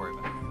ago. Don't worry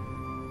about it.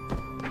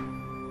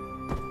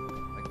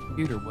 My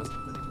computer wasn't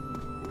ready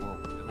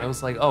forward, and I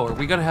was like, oh, are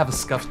we gonna have a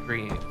scuffed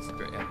screen?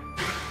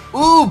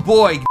 Ooh,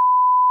 boy!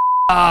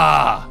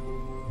 Ah!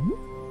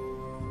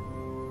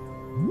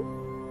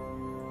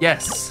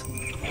 Yes.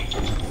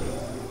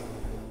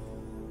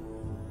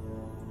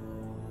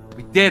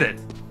 We did it.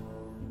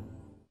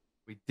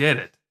 We did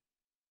it.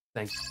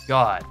 Thank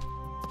God.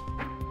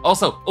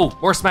 Also, oh,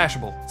 more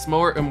smashable. It's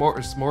more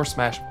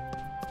smashable.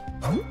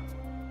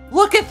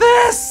 Look at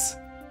this!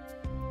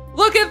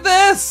 Look at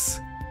this!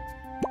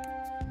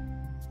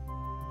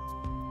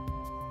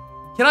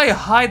 Can I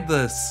hide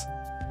this?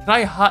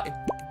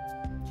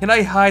 Can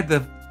I hide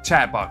the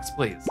chat box,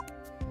 please?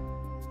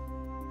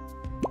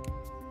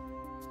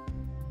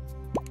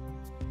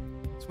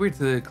 It's weird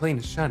to clean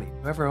is shiny.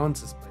 Whoever owns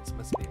this place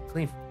must be a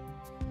clean freak.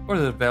 Or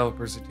the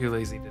developers are too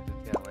lazy to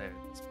detail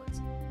this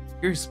place.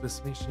 Here's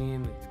this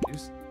machine that can do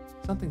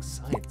something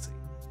sciencey.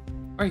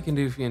 Or you can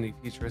do any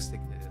futuristic,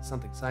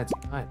 something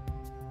sciencey behind it.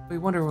 But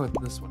you wonder what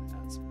this one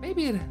has.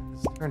 Maybe it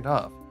is turned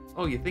off.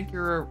 Oh, you think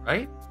you're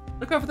right?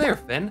 Look over there,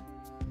 Finn.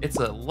 It's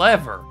a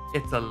lever.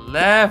 It's a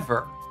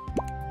lever.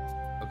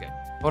 Okay,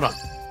 hold on.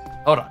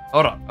 Hold on,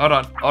 hold on, hold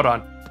on,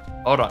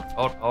 hold on.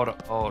 Hold on,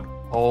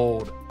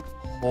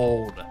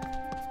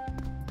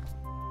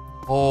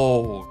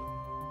 hold.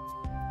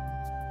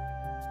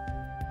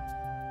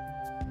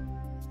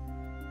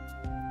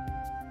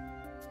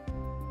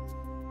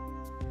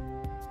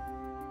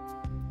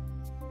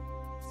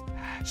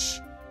 Smash.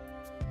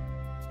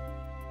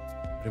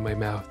 Put it in my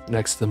mouth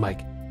next to the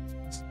mic.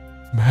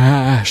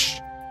 Smash.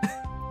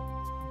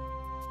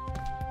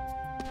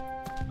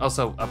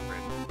 Also, upgrade.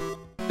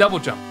 Double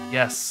jump.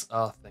 Yes.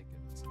 Oh, thank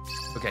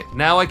goodness. Okay,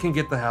 now I can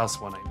get the house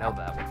one. I know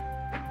that one.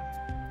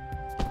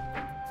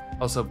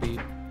 Also,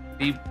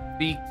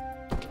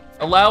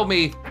 allow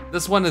me.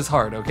 This one is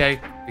hard, okay?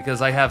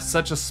 Because I have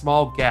such a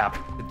small gap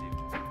to do.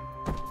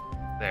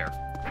 There.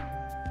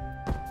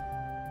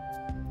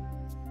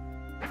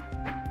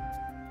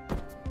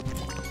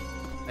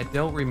 I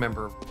don't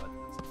remember what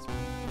this is.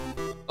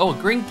 Oh, a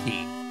green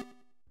key.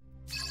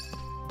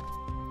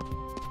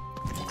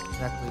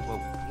 Exactly what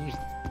we need.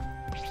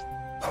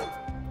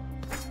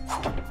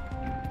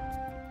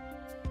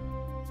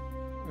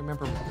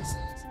 Remember what this is.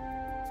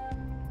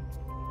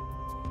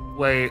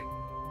 Wait,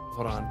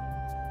 hold on.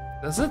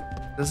 Does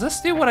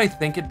this do what I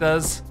think it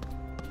does?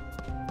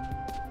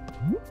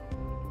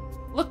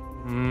 Look.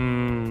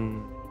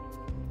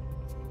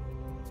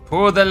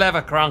 Pull the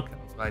lever, Kronk.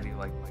 Why do you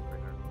like my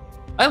Grinn art?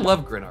 I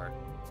love Grinn art.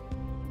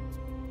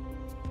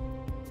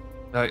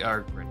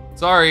 Grinn.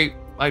 Sorry,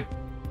 I'm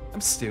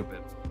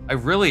stupid. I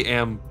really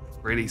am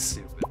pretty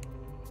stupid.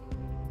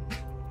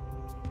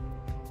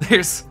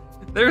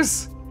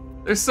 There's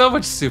so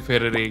much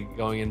stupidity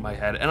going in my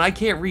head, and I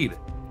can't read it.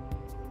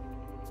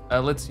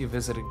 Lets you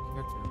visit a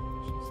character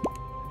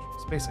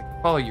space. I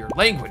can follow your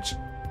language.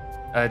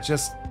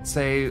 Just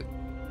say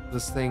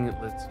this thing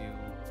lets you.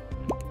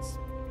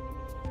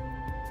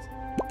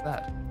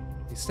 That.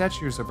 These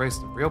statues are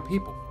based on real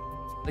people,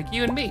 like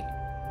you and me.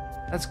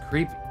 That's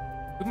creepy.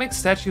 Who makes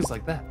statues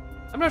like that?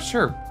 I'm not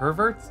sure.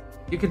 Perverts?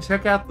 You can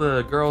check out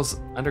the girls'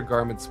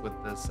 undergarments with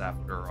this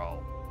after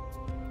all.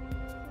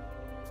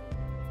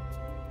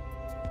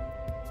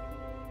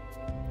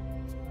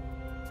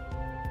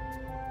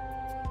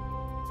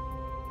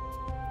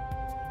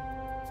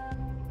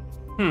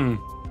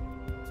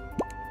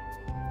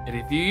 And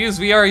if you use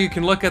VR, you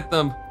can look at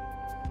them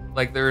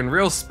like they're in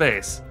real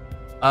space.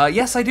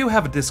 Yes, I do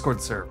have a Discord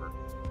server.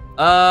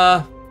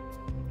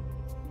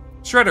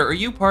 Shredder, are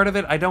you part of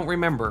it? I don't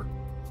remember.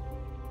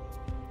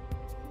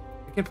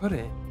 I can put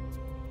it in.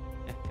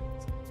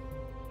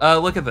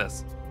 Look at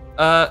this.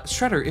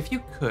 Shredder, if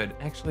you could,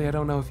 actually, I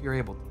don't know if you're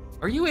able to.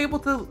 Are you able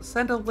to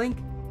send a link?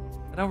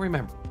 I don't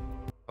remember.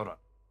 Hold on.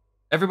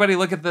 Everybody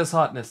look at this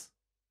hotness.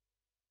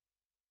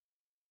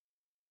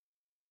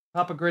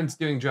 Papa Grinn's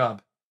doing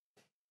job.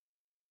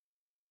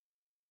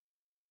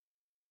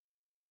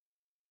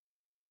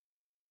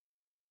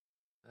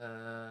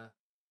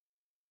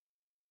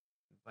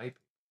 Invite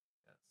people.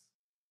 Yes.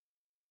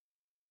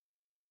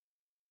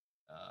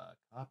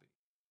 Copy.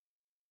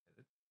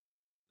 Edit.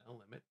 No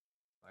limit.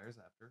 Fires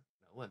after.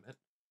 No limit.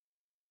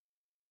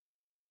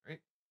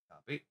 Right.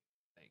 Copy.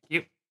 Thank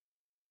you.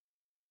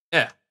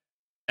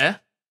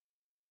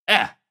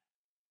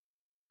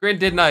 Grinn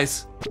did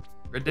nice.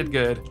 Grinn did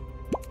good.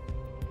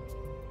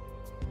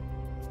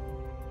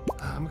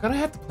 I'm gonna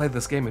have to play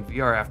this game in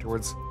VR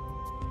afterwards.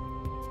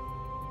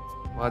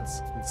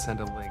 VODs can send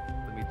a link.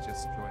 Let me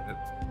just join it.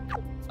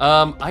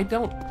 I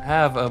don't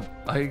have a.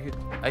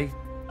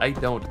 I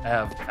don't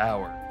have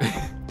power.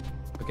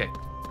 Okay.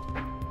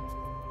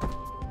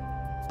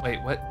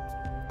 Wait, what?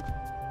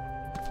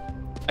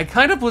 I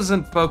kind of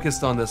wasn't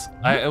focused on this.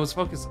 I was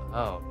focused.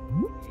 Oh.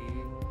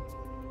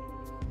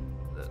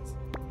 This.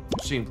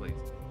 Machine, please.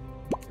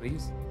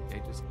 Please.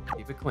 Okay, just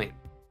keep it clean.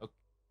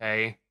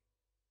 Okay.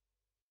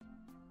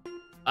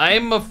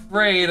 I'm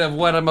afraid of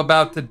what I'm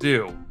about to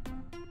do.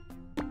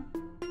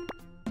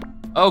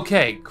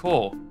 Okay,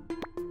 cool.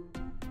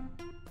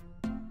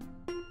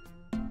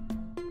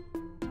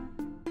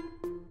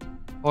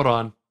 Hold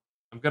on.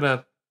 I'm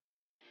gonna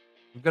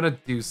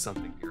do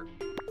something here.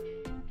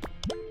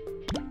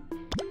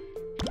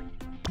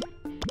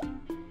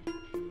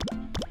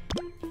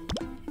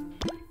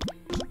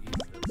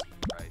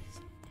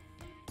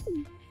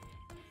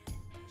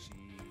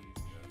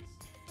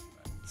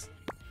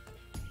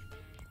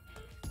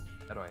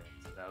 How do I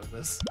exit out of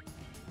this?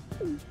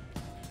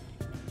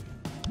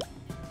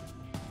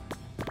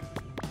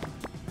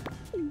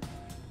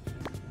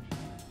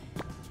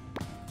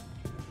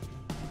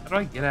 How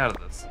do I get out of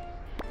this?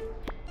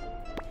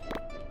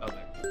 Oh,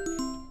 there.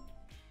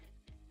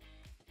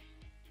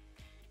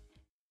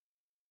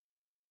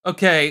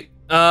 Okay,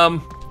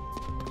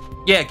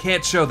 yeah,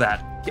 can't show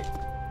that.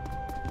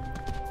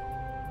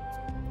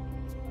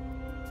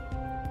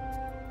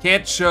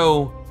 Can't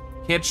show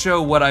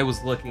what I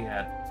was looking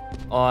at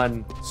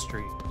on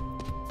stream.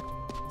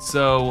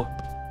 So,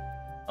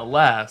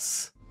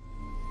 alas,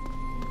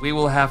 we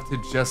will have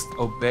to just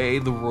obey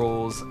the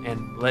rules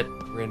and let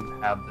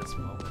Grinn have this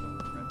moment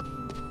of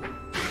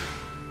credit.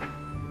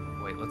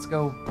 Wait, let's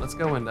go and this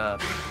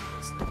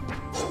thing.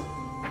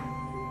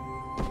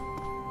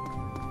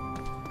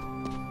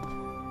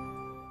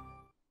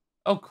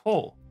 Oh,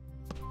 cool.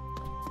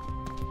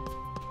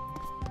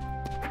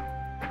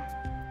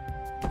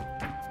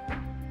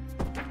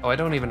 Oh, I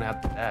don't even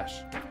have to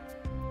dash.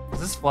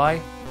 Does this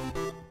fly?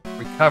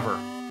 Recover.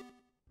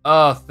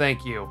 Oh,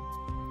 thank you.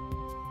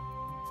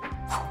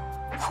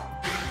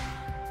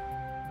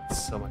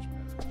 That's so much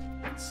better.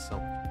 That's so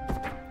much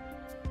better.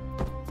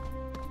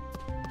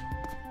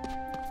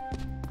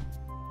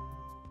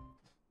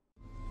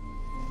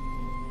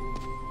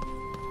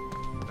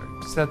 Sorry,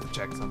 just have to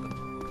check something.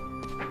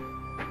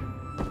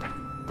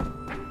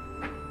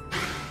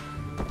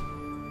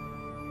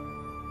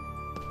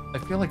 I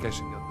feel like I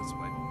should go this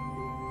way.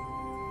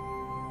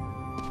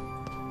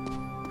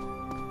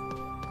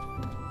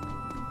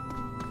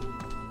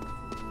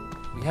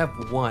 We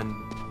have one.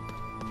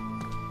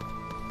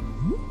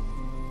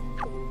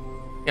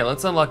 Yeah,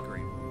 let's unlock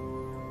green.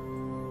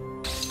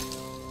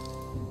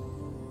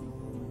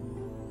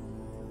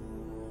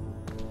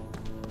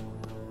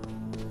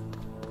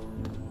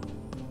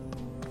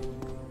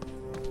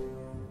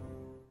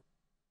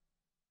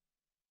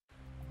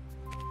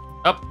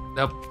 Oh,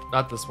 nope,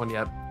 not this one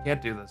yet.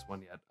 Can't do this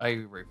one yet.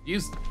 I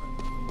refuse to try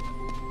this one.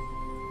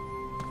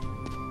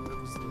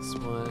 Oops, this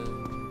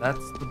one.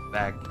 That's the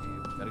back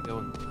cave. Gotta go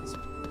in this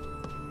one.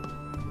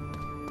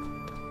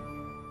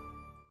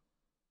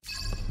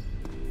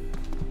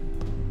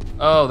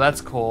 Oh, that's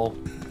cool.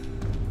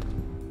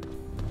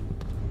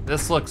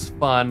 This looks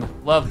fun.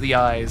 Love the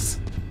eyes.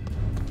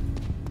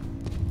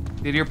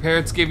 Did your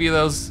parents give you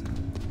those?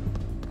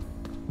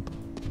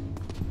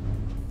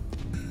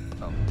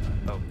 Oh,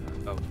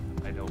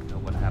 I don't know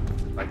what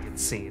happens if I get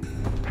seen.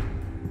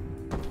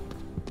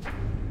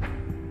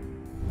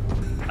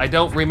 I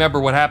don't remember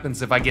what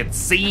happens if I get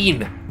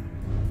seen.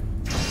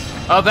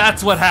 Oh,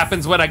 that's what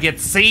happens when I get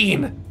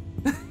seen.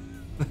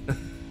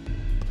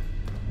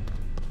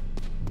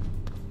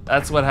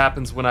 That's what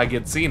happens when I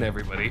get seen,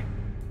 everybody.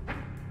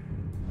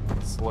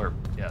 Slurp,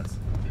 yes.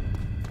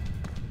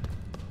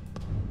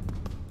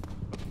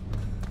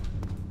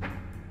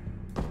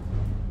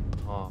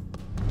 Oh.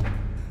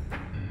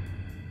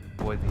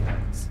 Avoid the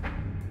eyes.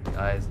 The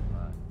eyes and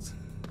eyes.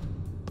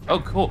 Oh,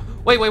 cool.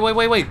 Wait.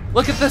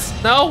 Look at this.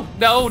 No.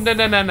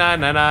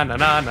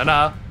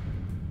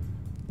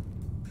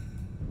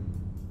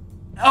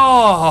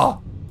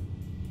 Oh!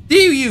 Do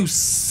you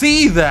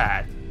see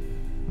that?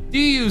 Do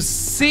you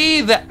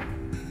see that?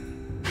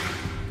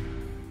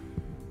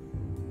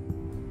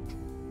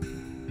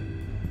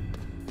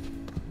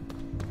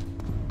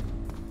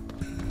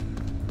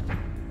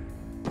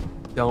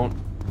 Don't.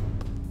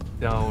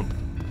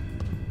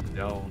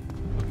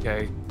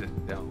 Okay,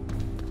 don't.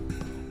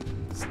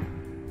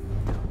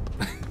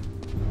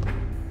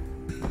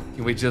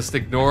 Can we just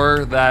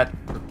ignore that,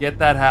 forget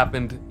that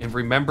happened, and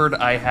remembered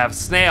I have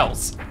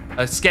scales.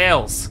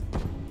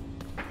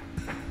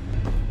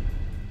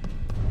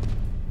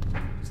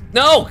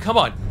 No, come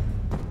on.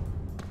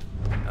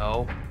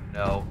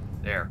 No,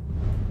 there.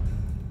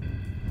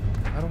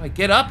 How do I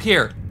get up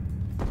here?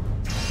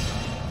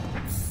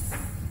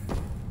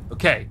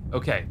 Okay.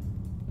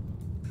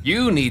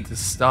 You need to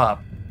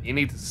stop. You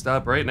need to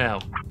stop right now.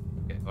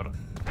 Okay, hold on.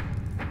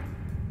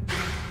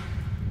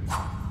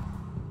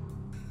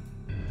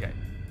 Okay,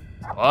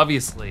 so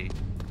obviously,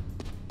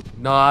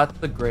 not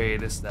the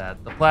greatest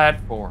at the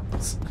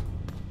platforms.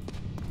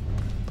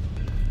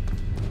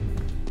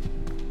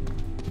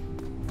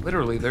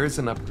 Literally, there's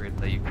an upgrade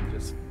that you can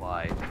just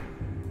fly.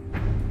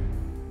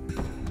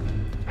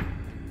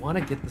 I want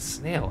to get the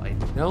snail. I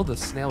know the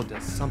snail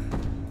does something.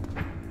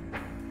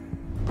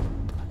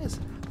 What is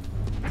it?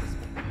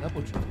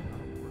 Double jump.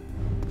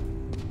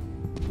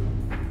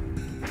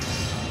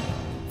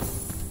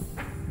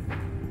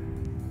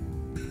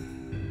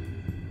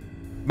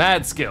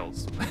 Mad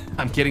skills.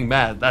 I'm getting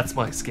mad. That's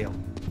my skill.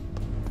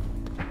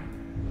 Is there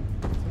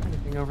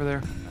anything over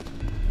there?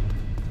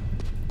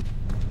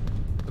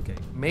 Okay,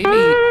 maybe.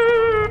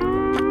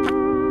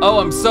 Oh,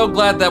 I'm so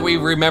glad that we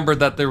remembered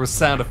that there was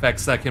sound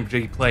effects that can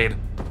be played.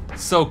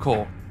 So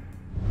cool.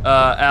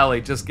 Allie,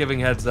 just giving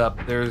heads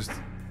up, there's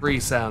free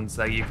sounds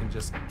that you can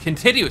just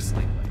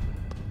continuously play.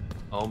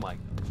 Oh my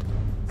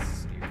gosh.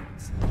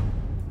 Seriously.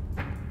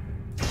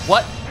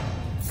 What?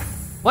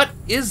 What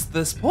is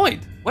this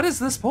point? What is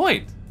this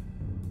point?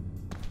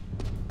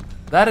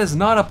 That is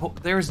not a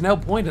there is no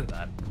point in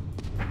that.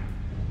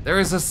 There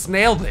is a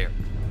snail there.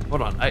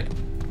 Hold on,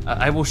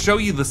 I will show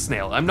you the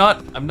snail. I'm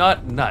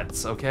not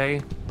nuts,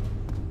 okay?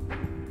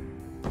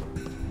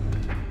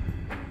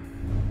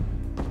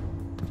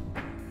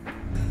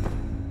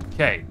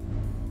 Okay.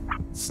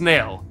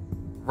 Snail.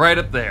 Right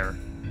up there.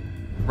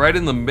 Right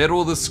in the middle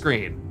of the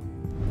screen.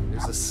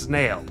 There's a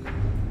snail.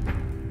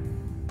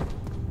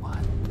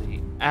 What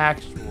the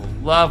actual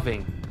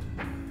loving.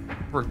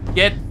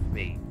 Forget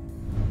me.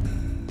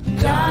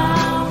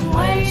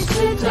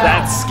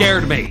 That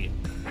scared me.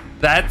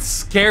 That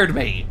scared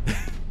me.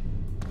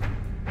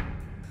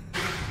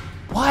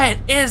 What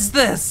is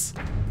this?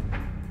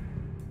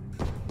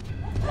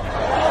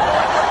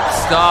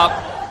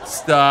 Stop.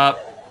 Stop.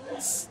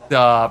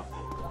 Stop.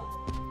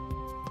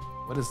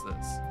 What is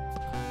this?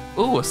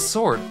 Ooh, a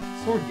sword.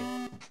 Sword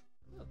game.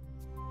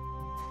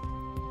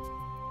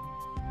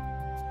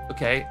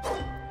 Okay.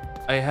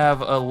 I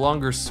have a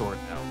longer sword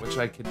now, which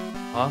I could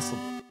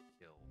possibly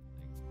kill.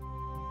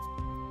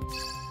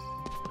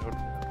 I don't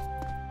know.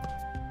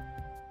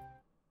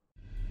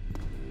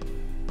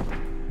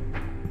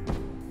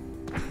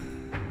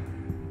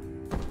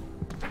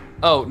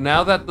 Oh,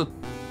 now that the...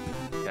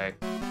 Okay.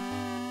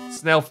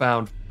 Snail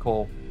found.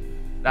 Cool.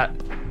 That...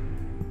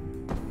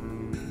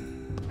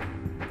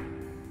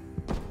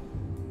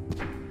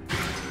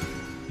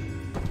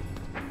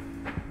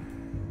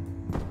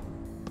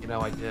 You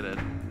know, I did it.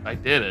 I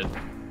did it.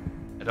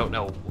 I don't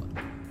know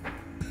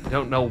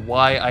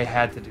why I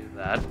had to do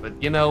that,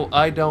 but you know,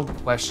 I don't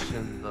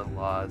question the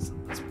laws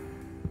of this.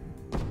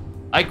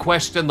 I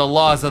question the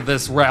laws of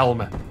this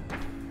realm.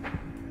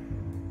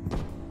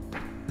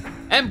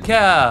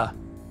 MK!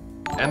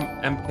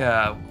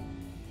 MK.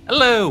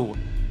 Hello!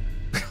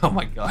 Oh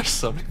my gosh,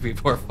 so many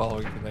people are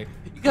following today.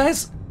 You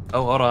guys,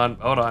 oh hold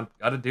on.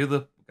 Gotta do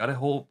the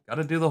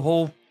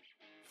whole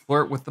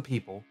flirt with the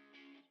people.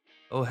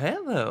 Oh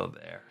hello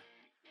there.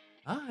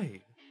 Hi.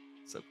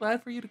 So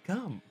glad for you to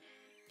come.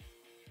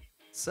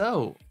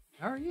 So,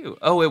 how are you?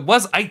 Oh,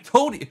 I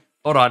told you.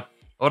 Hold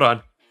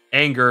on.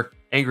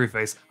 Angry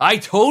face. I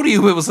told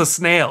you it was a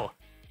snail.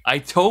 I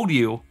told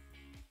you.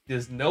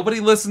 Does nobody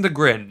listen to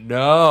Grinn?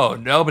 No,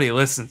 nobody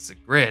listens to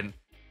Grinn.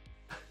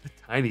 A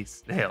tiny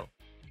snail.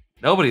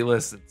 Nobody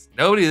listens.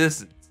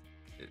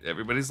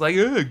 Everybody's like,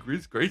 oh,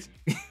 Grinn's crazy.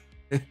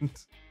 And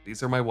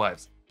these are my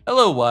wives.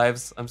 Hello,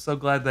 wives. I'm so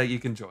glad that you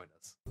can join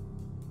us.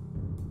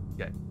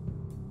 Okay.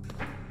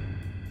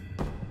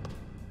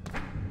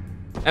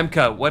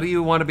 MK, what do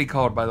you want to be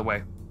called, by the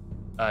way?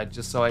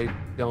 Just so I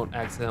don't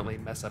accidentally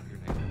mess up your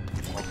name.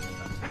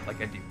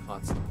 Like I do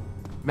constantly.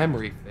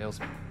 Memory fails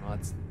me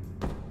constantly.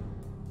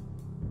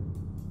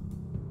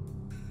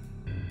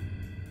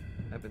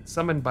 I've been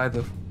summoned by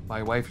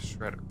my wife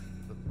Shredder,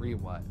 the 3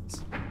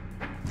 wives.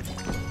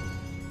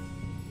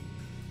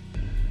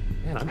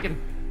 Man, I'm getting...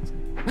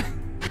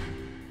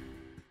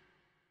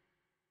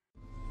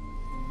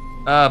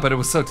 but it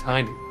was so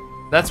tiny.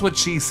 That's what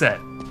she said.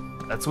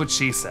 That's what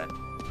she said.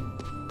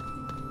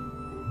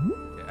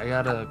 I'm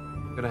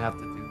gonna have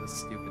to do this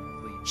stupid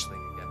bleach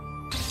thing again.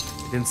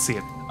 I didn't see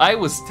it. I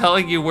was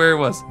telling you where it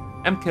was.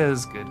 MK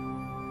is good.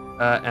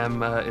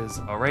 M is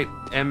alright.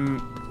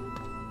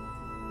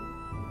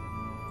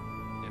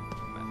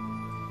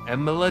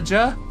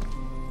 Emilijah?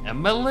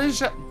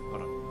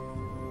 Hold on.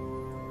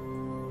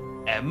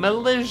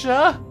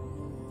 Emilijah?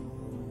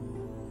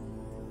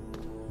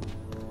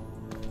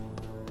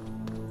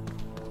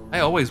 I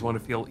always want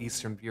to feel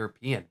Eastern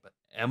European, but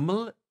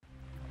Emilijah.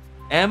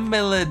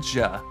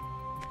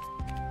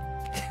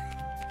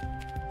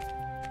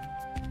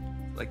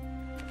 Like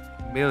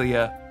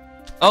Amelia.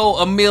 Oh,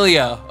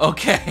 Amelia.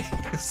 Okay.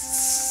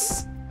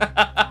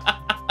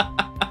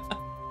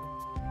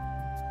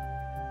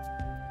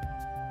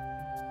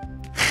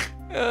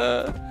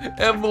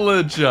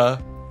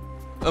 Emilijah.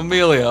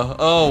 Amelia.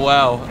 Oh,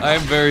 wow.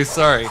 I'm very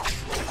sorry.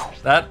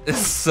 That is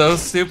so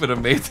stupid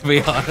of me, to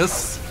be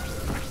honest.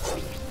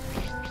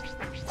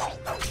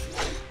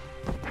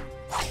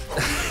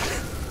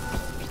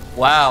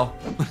 Wow.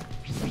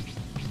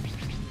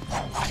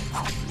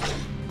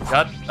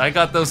 I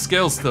got those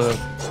skills to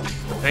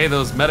pay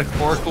those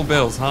metaphorical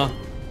bills, huh?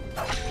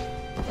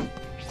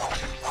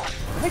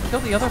 Did I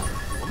kill the other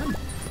woman?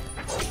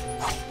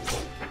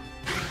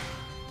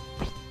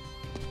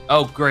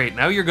 Oh, great.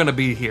 Now you're gonna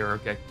be here.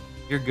 Okay.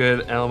 You're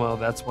good, Elmo.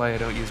 That's why I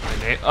don't use my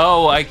name.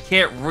 Oh, I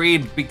can't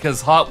read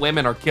because hot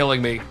women are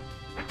killing me.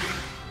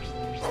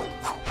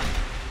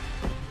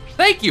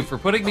 Thank you for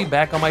putting me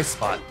back on my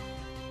spot.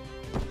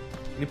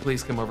 Can you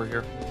please come over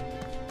here?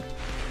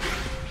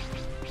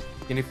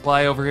 Can you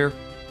fly over here?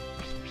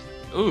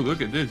 Oh,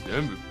 look at this.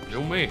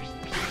 No me.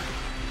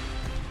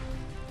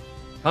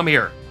 Come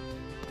here.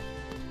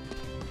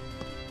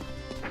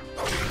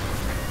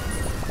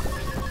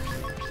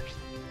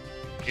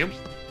 Yep.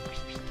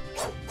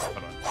 Hold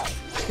on. I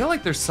feel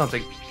like there's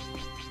something.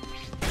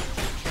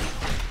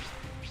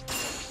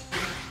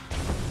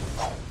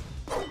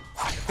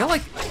 I feel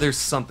like there's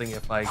something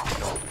if I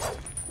kill.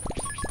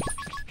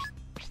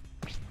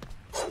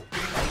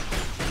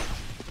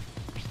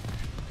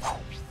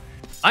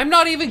 I'm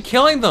not even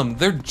killing them.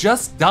 They're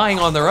just dying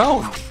on their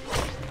own.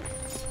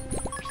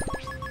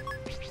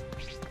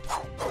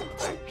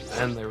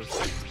 And there was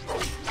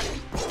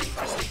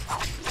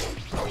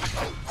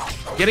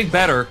getting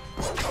better.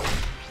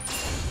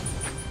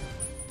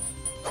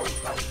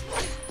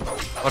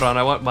 Hold on,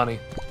 I want money.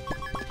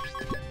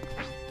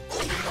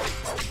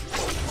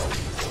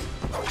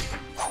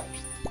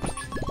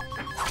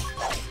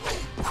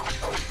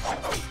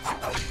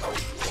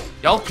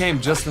 Y'all came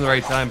just in the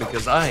right time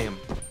because I am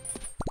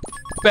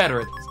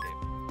better at this game.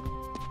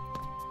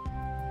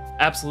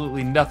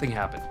 Absolutely nothing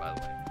happened, by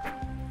the way.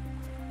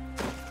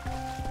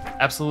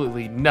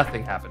 Absolutely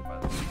nothing happened, by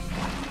the way.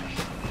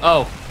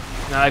 Oh,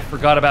 I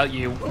forgot about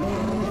you.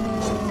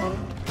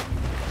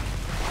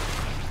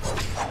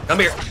 Come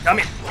here, come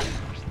here.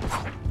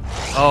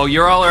 Oh,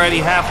 you're already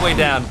halfway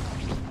down.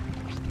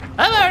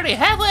 I'm already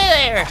halfway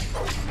there.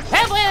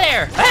 Halfway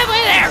there.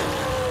 Halfway there.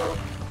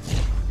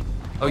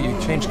 Oh, you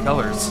changed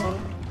colors.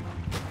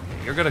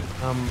 Okay, you're gonna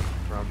come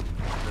from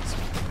this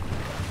way.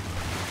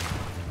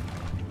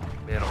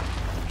 Middle.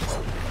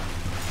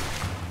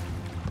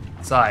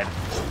 Side.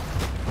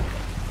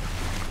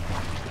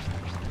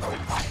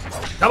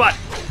 Come on.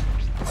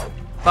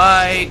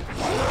 Bye.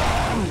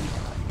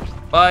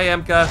 Bye,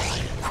 Emka.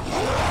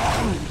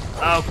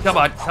 Oh, come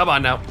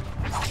on now.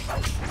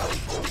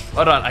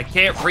 Hold on, I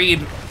can't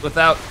read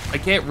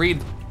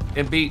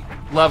and be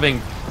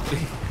loving.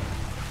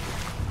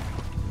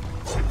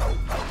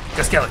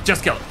 Just kill it,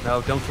 just kill it.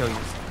 No, don't kill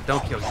yourself,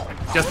 don't kill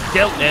yourself. Just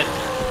kill it.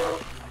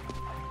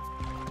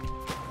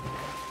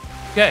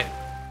 Okay.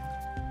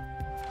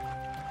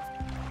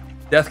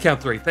 Death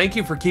count 3. Thank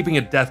you for keeping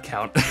a death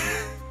count.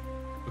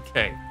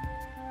 Okay.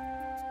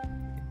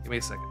 Give me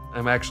a second.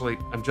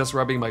 I'm just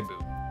rubbing my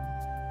boob.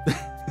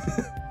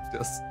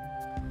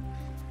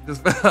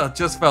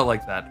 just felt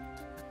like that.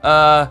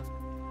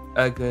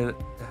 Good.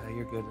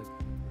 You're good.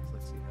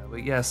 Let's see.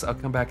 But yes, I'll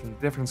come back in a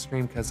different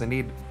stream because I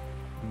need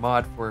a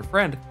mod for a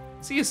friend.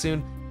 See you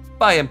soon.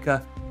 Bye,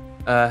 Emka.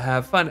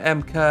 Have fun,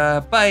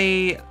 Emka.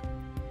 Bye.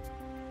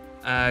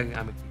 I'm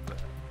gonna keep with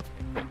that.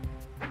 Cool.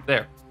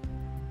 There.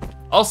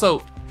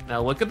 Also,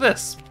 now look at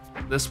this.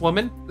 This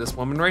woman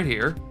right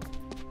here.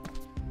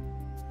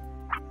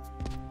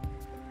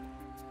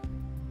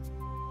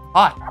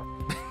 Hot.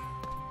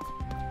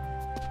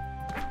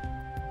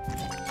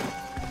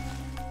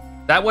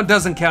 That one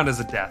doesn't count as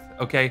a death,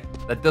 okay?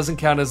 That doesn't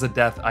count as a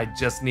death. I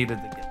just needed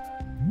to get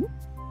that.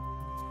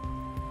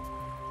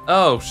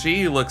 Oh,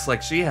 she looks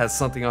like she has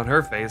something on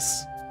her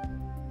face.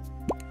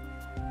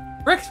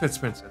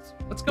 Breakfast Princess,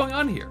 what's going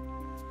on here?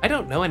 I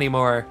don't know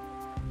anymore.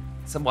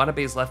 Some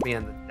wannabes left me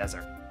in the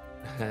desert.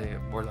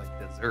 More like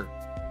dessert.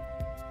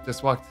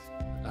 Just walked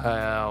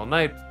all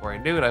night. Before I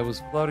knew it, I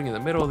was floating in the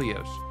middle of the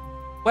ocean.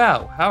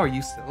 Wow, how are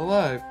you still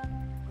alive?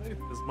 Why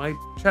does my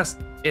chest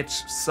itch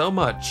so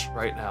much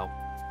right now?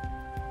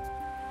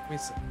 Let me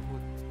see.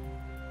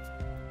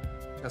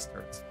 Chest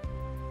hurts.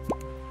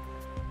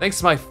 Thanks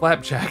to my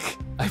flapjack,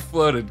 I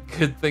floated.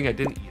 Good thing I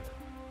didn't eat it.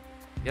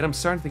 Yet I'm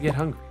starting to get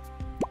hungry.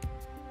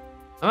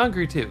 I'm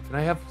hungry too. Can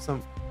I have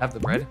the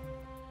bread?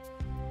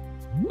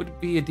 Would it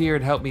be a dear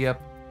and help me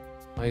up,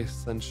 my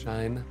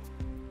sunshine?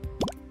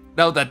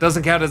 No, that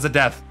doesn't count as a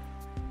death.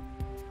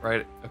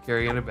 Right, I'm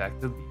carrying it back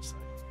to the beach side.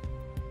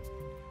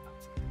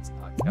 It's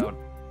not count.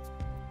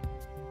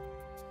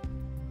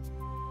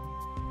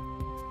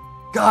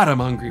 God, I'm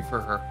hungry for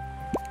her.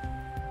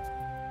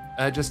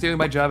 Just doing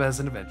my job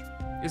as an adventurer.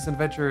 Is an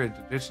adventurer in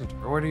addition to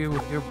reward you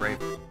with your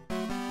bravery.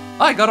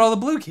 I got all the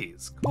blue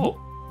keys. Cool.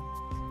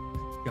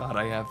 God,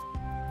 I have.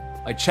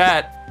 My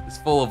chat is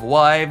full of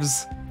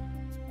wives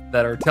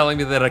that are telling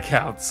me that it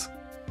counts.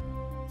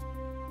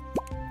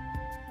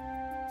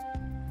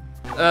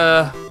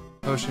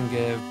 Potion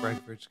give,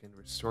 breakfast can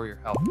restore your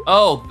health.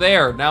 Oh,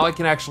 there, now I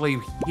can actually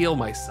heal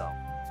myself.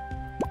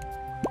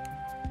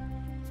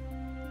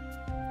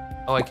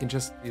 Oh, I can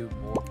just do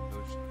more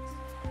potions.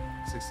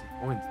 60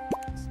 coins.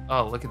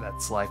 Oh, look at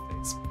that sly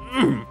face.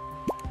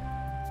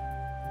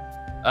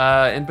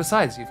 And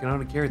besides, you can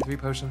only carry 3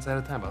 potions at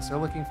a time. I'll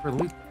start looking for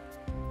loot.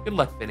 Good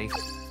luck, Vinny.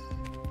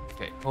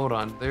 Okay, hold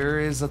on. There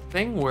is a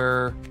thing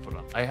where, hold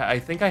on. I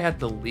think I had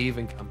to leave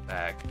and come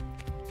back.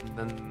 And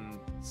then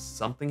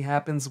something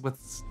happens with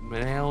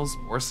snails,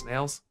 more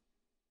snails.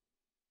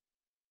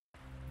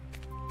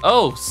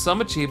 Oh,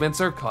 some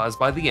achievements are caused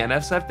by the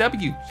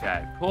NSFW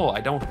chat. Cool, I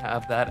don't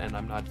have that and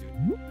I'm not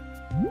doing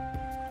it.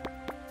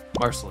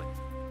 Marceline.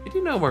 Did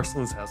you know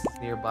Marceline's house is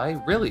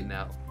nearby? Really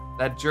now?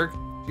 That jerk,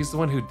 she's the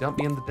one who dumped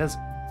me in the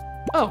desert.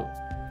 Oh,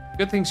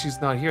 good thing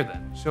she's not here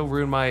then. She'll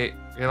ruin my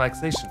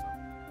relaxation.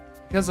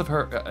 Because of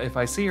her, if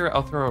I see her,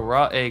 I'll throw a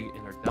raw egg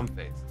in her dumb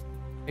face.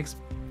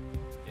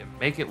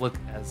 Make it look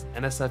as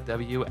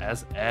NSFW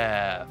as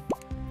F.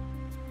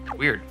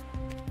 Weird.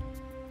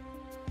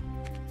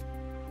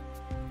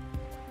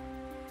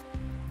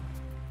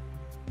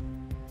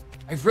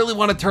 I really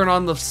want to turn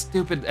on the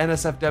stupid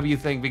NSFW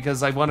thing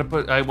because I want to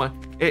put, how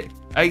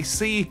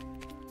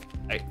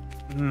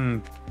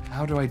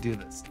do I do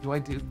this?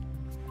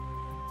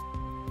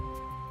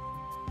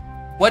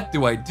 What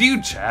do I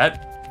do,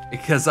 chat?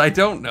 Because I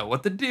don't know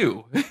what to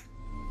do.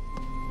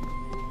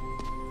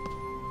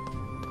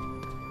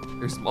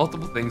 There's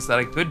multiple things that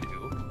I could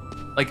do.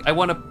 Like I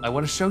want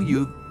to show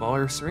you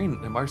Marceline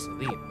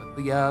with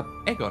the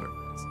egg on her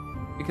face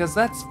because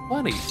that's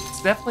funny.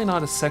 It's definitely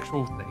not a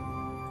sexual thing.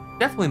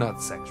 Definitely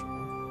not sexual.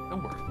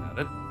 Don't worry about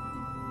it.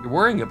 You're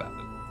worrying about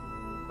it.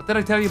 What did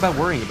I tell you about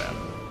worrying about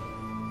it?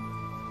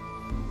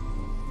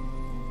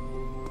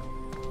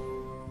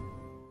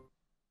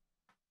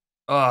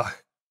 Ugh.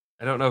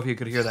 I don't know if you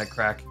could hear that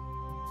crack.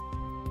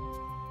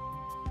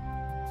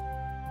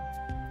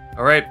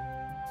 All right,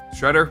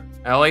 Shredder,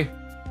 Allie,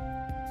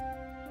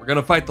 we're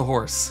gonna fight the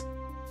horse.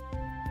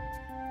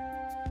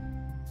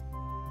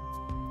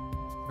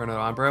 Turn it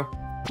on, bro.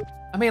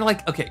 I mean,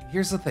 like, okay,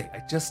 here's the thing.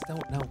 I just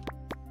don't know.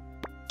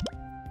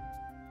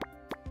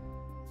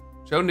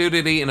 Show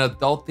nudity in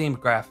adult-themed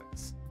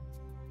graphics.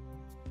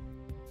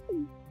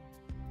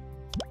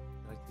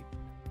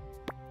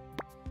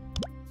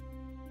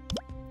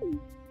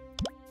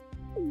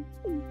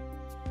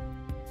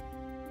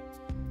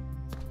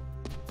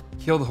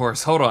 Kill the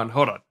horse. Hold on.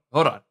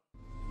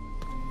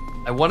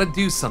 I want to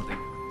do something.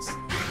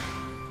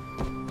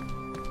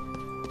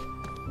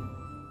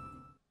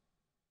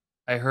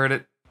 I heard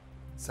it.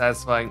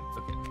 Satisfying.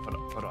 Okay, hold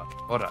on.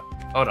 Okay,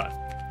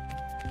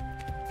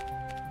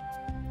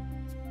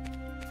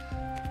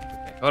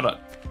 hold on.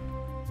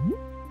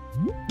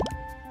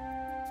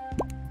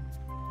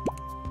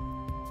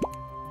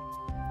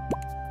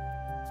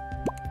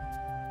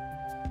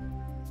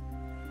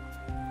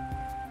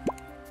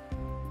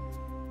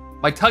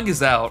 My tongue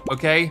is out,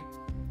 okay?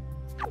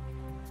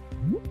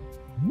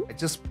 I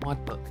just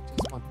want the egg.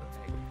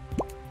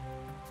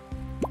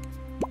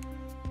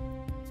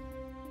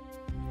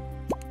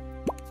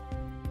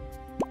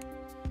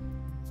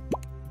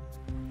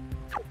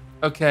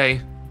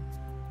 Okay.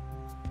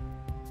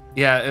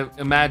 Yeah,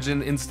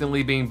 imagine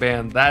instantly being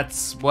banned.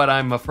 That's what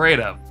I'm afraid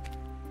of.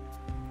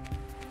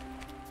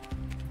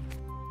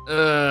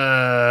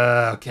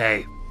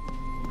 Okay.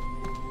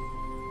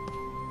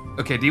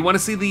 Okay, do you want to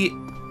see the...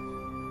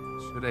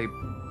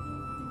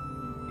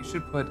 You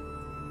should put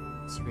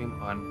stream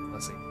on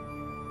 +18.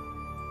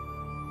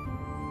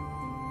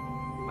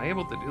 Am I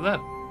able to do that?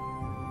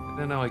 I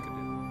didn't know I could do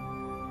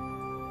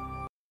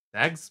that.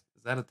 Tags?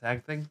 Is that a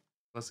tag thing?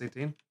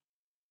 +18?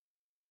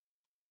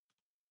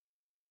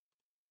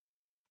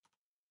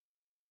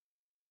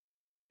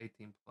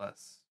 +18.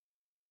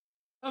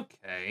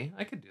 Okay,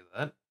 I could do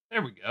that.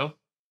 There we go.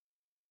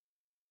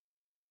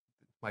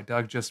 My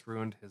dog just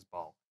ruined his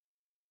ball.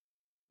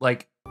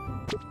 Like,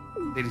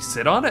 did he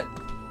sit on it?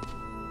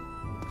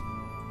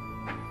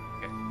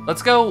 Okay,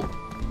 let's go.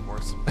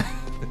 Horse.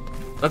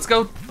 Let's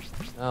go.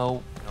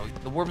 No,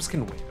 the Warbs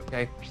can wait,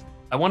 okay?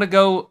 I want to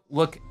go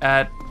look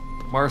at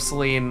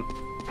Marceline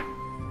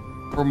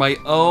for my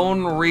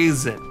own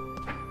reason.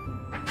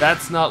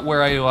 That's not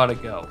where I ought to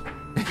go.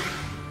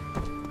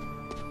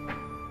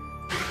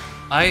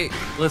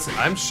 Listen,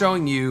 I'm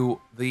showing you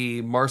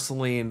the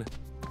Marceline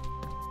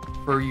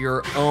for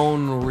your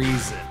own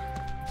reason.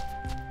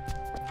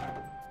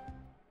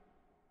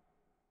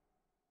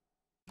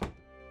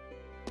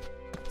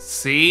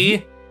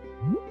 See?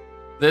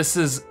 This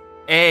is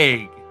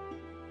egg.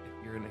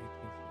 If you're an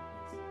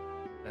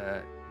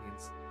 18,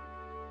 means.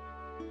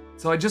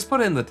 So I just put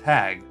in the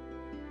tag.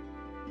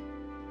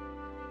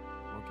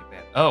 Won't get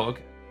banned. Oh,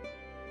 okay.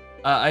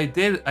 I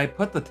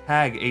put the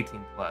tag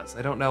 18+.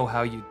 I don't know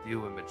how you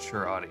do a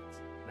mature audience.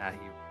 Nah,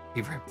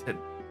 he ripped it.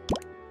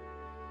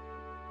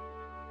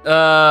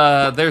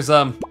 There's,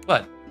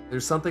 what?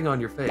 There's something on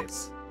your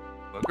face.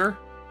 Booger?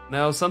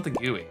 No, something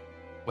gooey.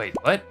 Wait,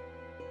 what?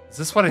 Is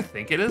this what I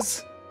think it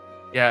is?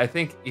 Yeah, I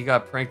think you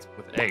got pranked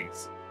with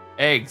eggs.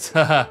 Eggs,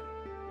 haha.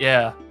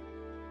 Yeah.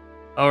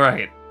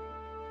 Alright.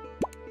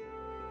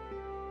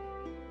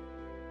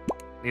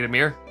 Need a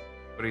mirror?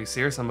 What, are you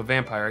serious? I'm a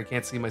vampire. I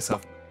can't see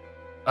myself.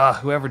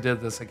 Whoever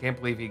did this, I can't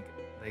believe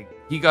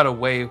he got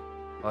away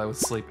while I was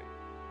sleeping.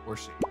 Or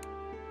she.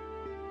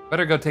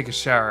 Better go take a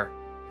shower.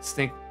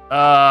 Stink.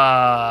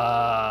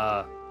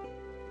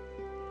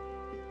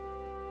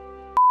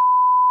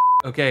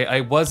 Okay, I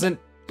wasn't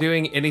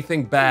doing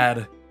anything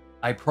bad.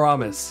 I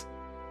promise.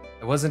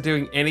 I wasn't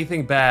doing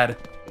anything bad.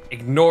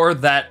 Ignore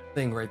that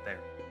thing right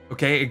there.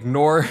 Okay,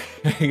 ignore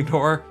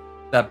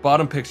that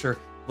bottom picture.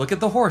 Look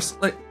at the horse.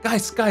 Like,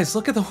 guys,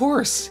 look at the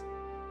horse.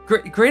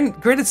 Grinn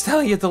is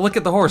telling you to look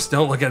at the horse.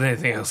 Don't look at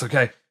anything else,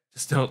 okay?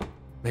 Just don't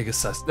make a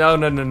sus. No.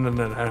 No.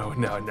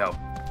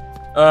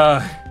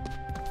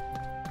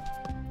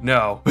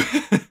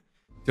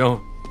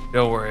 Don't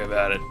worry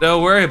about it.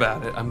 Don't worry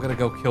about it. I'm gonna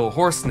go kill a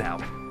horse now.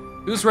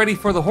 Who's ready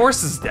for the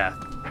horse's death?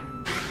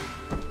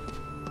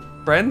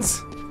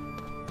 Friends?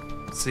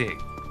 See.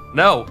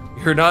 No,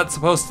 you're not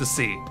supposed to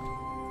see.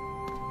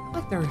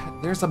 I feel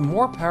like there's a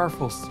more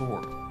powerful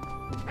sword.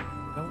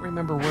 I don't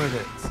remember where it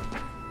is.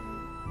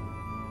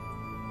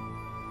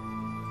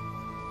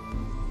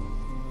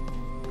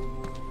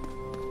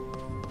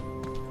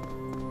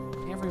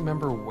 I can't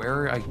remember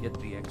where I get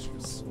the extra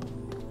sword.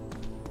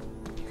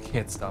 You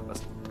can't stop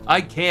us.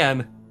 I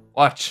can.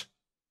 Watch.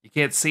 You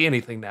can't see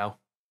anything now.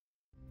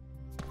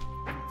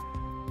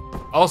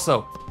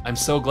 Also, I'm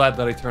so glad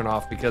that I turned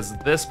off because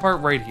this part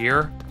right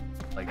here,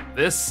 like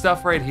this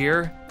stuff right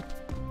here,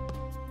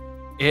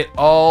 it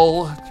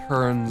all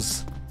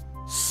turns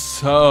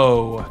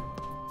so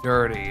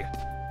dirty.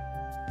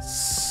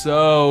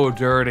 So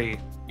dirty.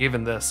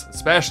 Even this,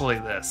 especially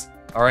this.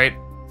 All right.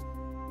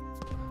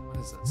 What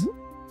is this?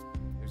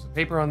 There's a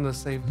paper on the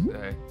safe.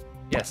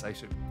 Yes, I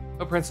should.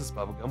 Oh, Princess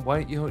Bubblegum,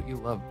 why don't you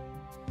love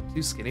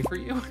Too skinny for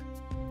you?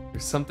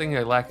 There's something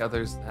I lack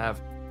others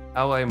have.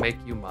 How will I make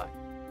you mine?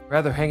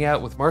 Rather hang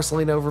out with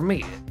Marceline over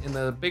me, in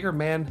the bigger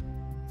man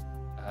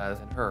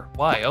than her.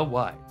 Why? Oh,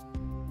 why?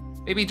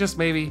 Maybe, just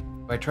maybe,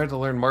 if I try to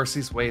learn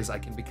Marcy's ways, I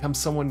can become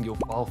someone you'll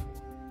fall for.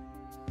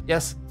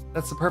 Yes,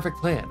 that's the perfect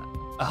plan.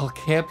 I'll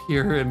camp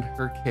here in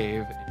her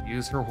cave and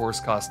use her horse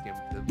costume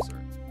to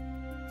observe.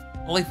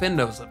 Only Finn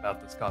knows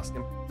about this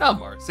costume, not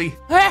Marcy.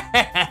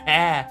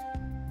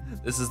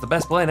 This is the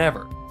best plan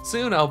ever.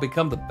 Soon I'll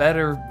become the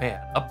better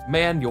man, a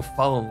man you'll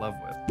fall in love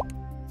with.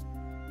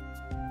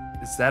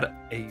 Is that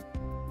a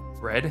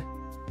bread?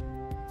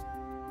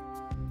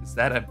 Is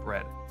that a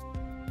bread?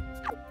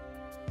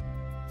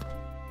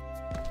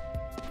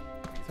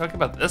 You talking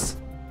about this?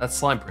 That's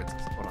Slime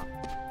Princess. Hold on.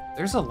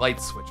 There's a light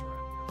switch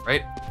around here,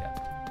 right? Yeah.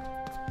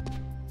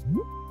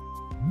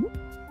 Okay.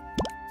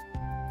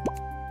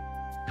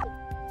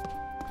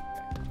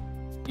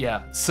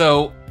 Yeah,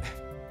 so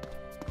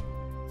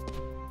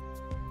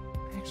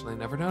I actually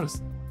never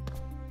noticed that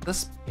one.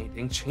 This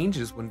painting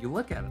changes when you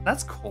look at it.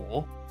 That's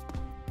cool.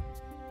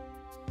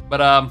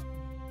 But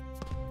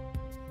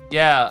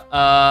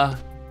yeah,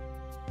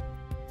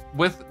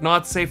 with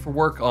not safe for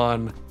work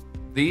on,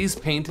 these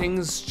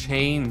paintings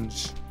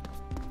change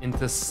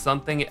into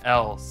something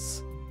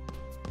else.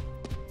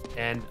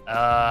 And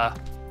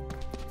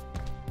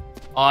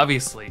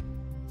obviously.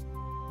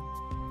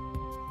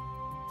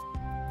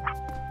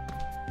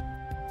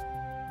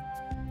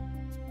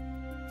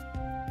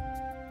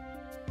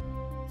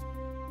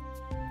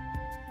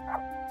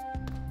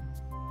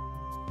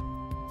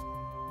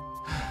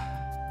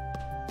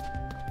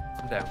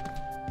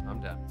 I'm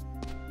down.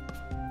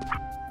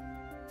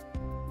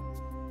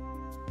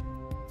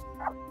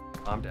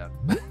 I'm down.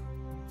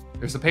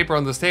 There's a paper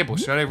on this table.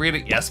 Should I read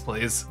it? Yes,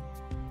 please.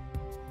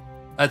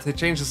 To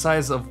change the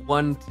size of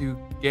one to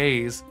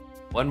gaze,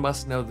 one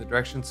must know the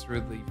directions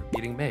through the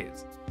repeating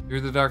maze.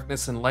 Through the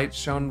darkness and light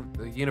shown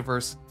the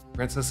universe,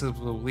 princesses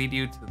will lead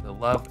you to the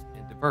love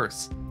and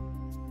diverse.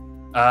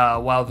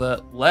 While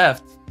the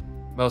left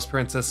most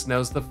princess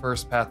knows the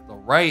first path, the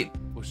right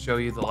will show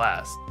you the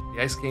last.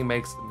 The Ice King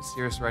makes the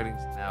mysterious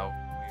writings now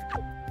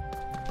weird.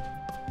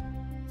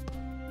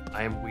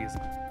 I am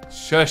wheezing.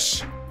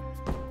 Shush.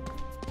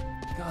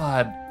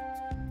 God.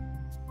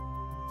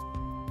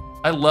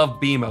 I love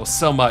BMO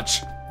so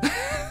much.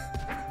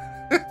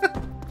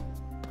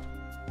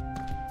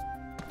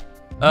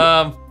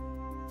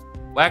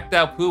 Whacked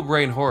out poo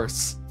brain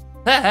horse.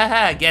 Ha ha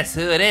ha, guess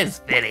who it is,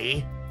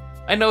 Fitty?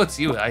 I know it's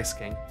you, Ice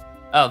King.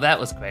 Oh, that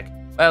was quick.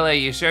 Well, are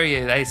you sure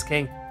you're Ice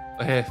King?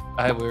 If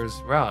I was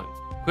wrong.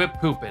 Quit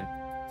pooping.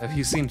 Have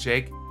you seen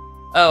Jake?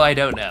 Oh, I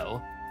don't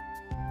know.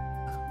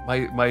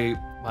 My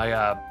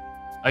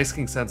Ice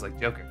King sounds like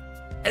Joker.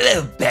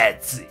 Hello,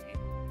 Betsy.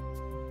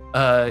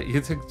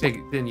 You took Jake,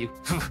 didn't you?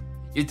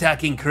 You're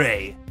talking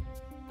cray.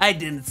 I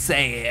didn't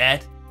say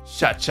it.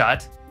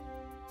 Shut.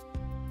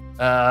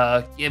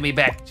 Give me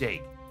back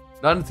Jake.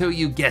 Not until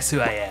you guess who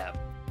I am.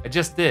 I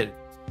just did.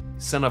 You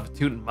son of a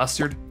tootin'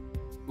 mustard.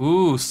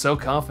 Ooh, so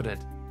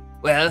confident.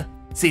 Well,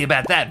 see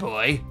about that,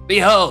 boy.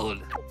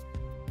 Behold.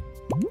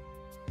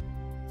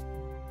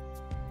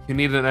 You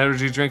need an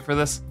energy drink for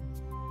this?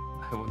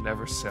 I will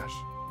never sesh.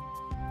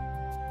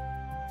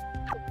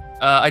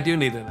 I do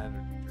need an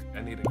energy drink.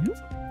 I need to get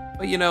something.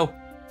 But you know,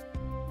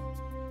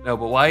 no,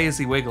 but why is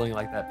he wiggling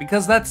like that?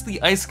 Because that's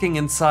the Ice King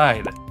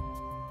inside.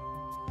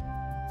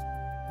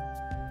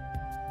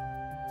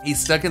 He's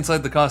stuck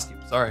inside the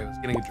costume. Sorry, I was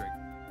getting a drink.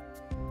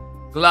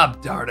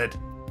 Glob darn it.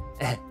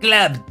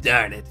 Glob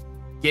darn it.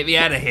 Get me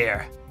out of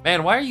here.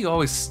 Man, why are you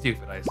always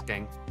stupid, Ice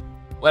King?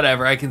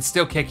 Whatever, I can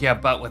still kick your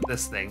butt with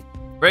this thing.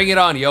 Bring it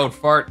on, you old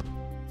fart.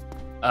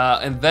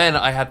 And then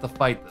I had to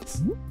fight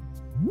this.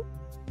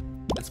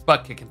 It's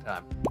butt kicking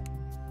time.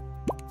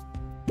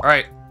 All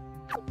right,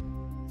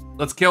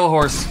 let's kill a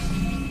horse.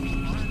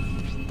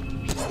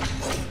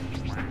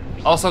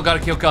 Also gotta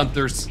kill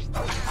Gunthers.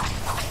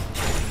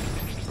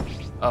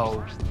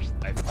 Oh,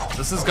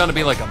 this is gonna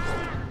be like a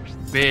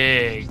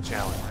big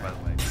challenge, by the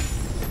way.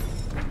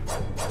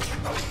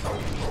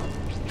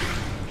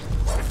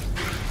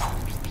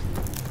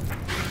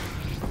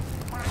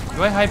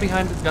 Do I hide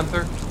behind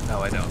Gunther?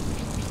 No, I don't.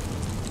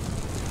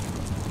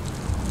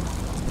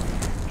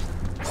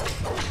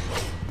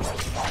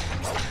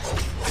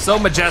 So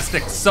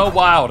majestic, so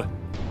wild.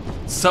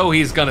 So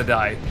he's gonna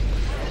die.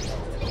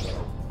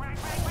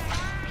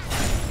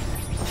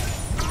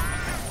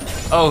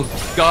 Oh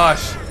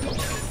gosh.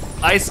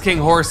 Ice King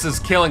horse is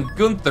killing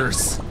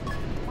Gunthers.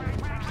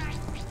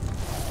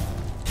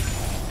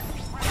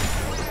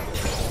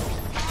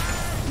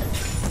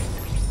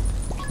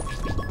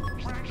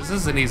 This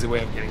is an easy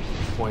way of getting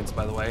points,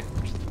 by the way.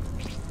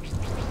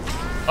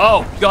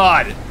 Oh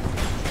God.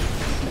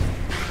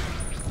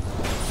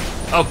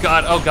 Oh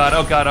God, oh God,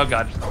 oh God, oh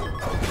God.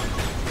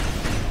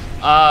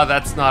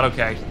 That's not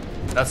okay.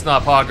 That's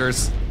not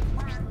poggers.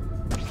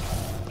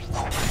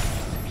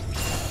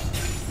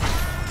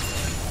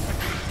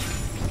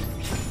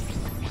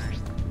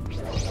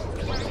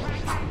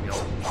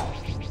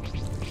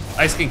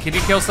 Ice King, can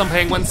you kill some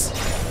penguins?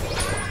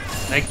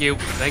 Thank you.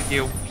 Thank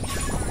you.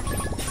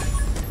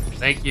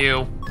 Thank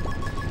you.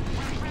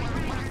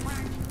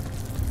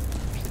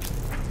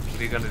 What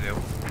are you gonna do?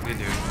 What do you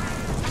do?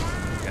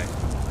 Okay.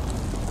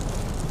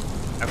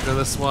 After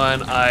this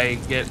one, I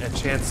get a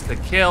chance to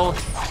kill.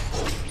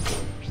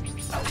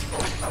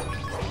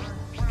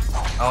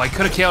 Oh, I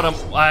could have killed him.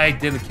 I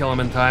didn't kill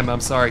him in time.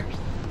 I'm sorry.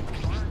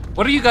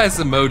 What are you guys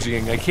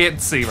emojiing? I can't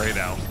see right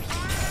now.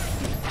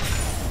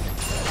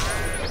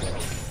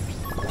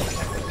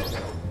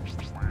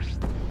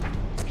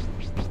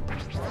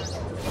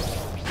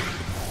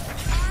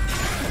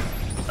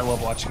 I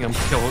love watching him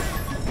kill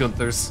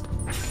Gunthers.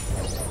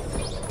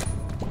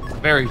 It's a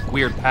very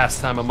weird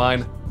pastime of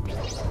mine.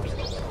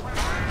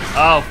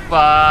 Oh,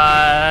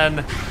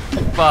 fun.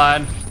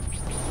 Fun.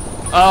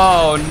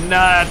 Oh,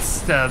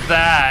 nuts to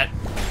that.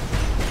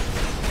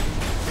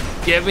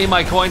 Give me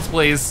my coins,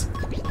 please.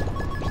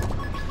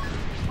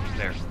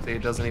 There, see,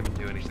 it doesn't even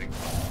do anything.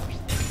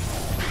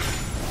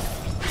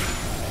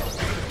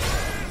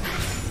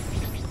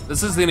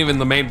 This isn't even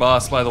the main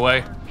boss, by the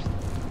way.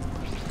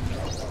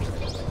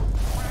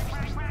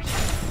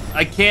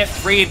 I can't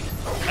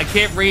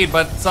read,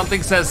 but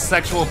something says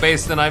sexual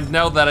based, and I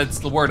know that it's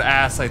the word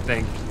ass, I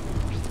think.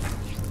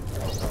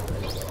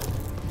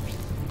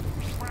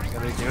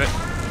 Gonna do it.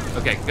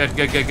 Okay,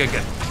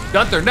 good.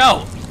 Gunther,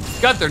 no!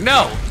 Gunther,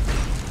 no!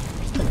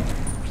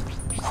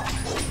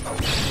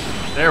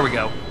 There we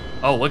go.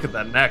 Oh, look at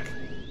that neck.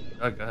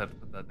 Oh, go ahead,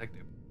 put that neck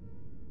down.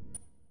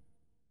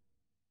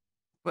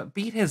 But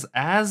beat his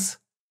ass?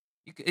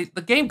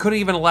 The game couldn't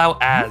even allow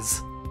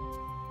ass.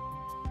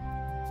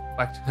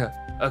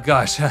 Oh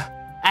gosh,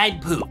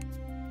 I'd poop.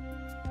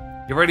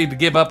 You ready to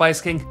give up, Ice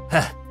King?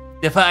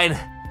 Define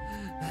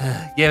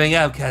giving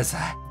up, cause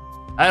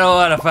I don't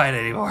want to fight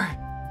anymore.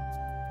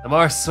 The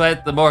more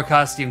sweat, the more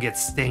costume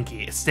gets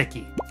sticky.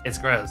 It's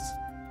gross.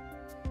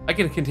 I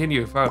can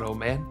continue if I don't,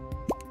 man.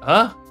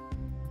 Huh?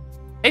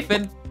 Hey,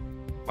 Finn.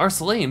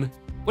 Marceline,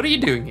 what are you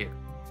doing here?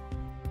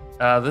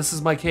 This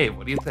is my cave.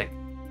 What do you think?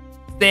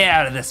 Stay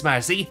out of this,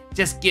 Marcy.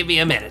 Just give me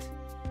a minute.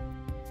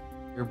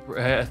 Your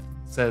breath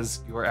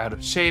says you are out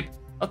of shape.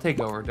 I'll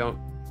take over, don't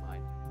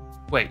mind.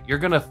 Wait, you're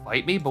gonna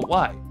fight me? But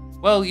why?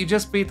 Well, you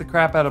just beat the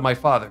crap out of my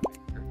father.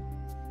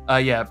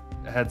 Yeah,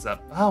 heads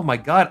up. Oh my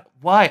god,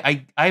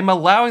 why? I'm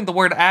allowing the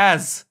word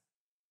as.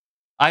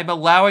 I'm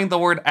allowing the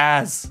word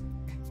as.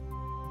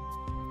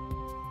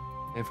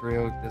 If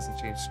Rio doesn't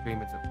change stream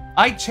into...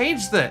 I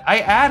changed it! I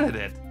added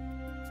it!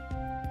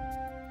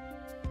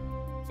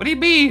 What do you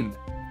mean?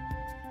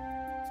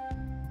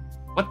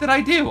 What did I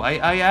do?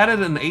 I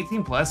added an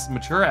 18 plus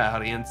mature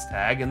audience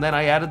tag, and then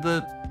I added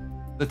the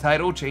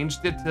title,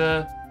 changed it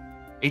to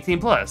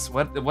 18 plus.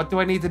 What do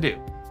I need to do?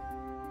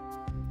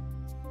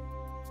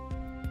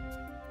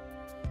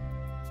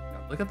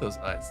 God, look at those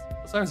eyes.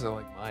 Those eyes are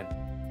like mine.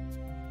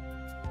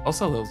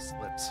 Also those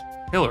lips.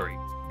 Hillary.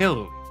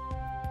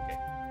 Okay,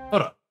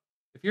 hold on.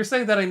 If you're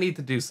saying that I need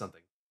to do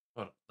something,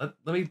 hold on.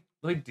 Let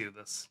me do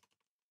this.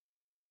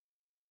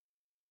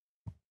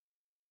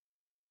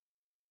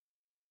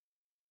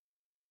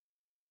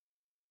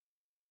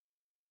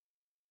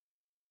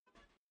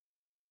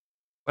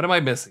 What am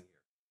I missing here?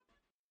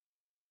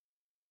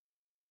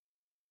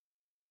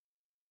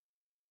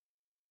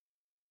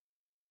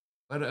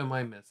 What am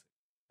I missing?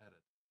 Edit.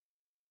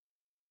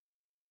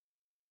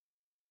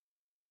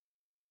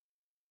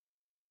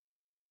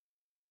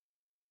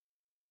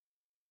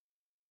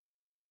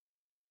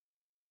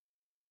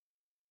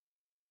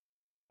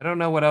 I don't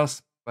know what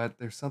else, but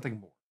there's something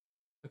more.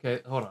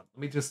 Okay, hold on.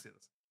 Let me just do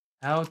this.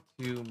 How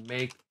to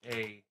make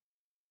a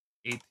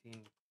 18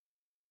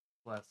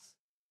 plus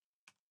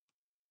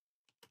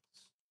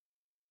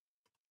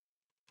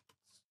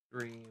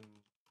stream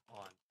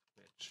on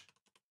Twitch.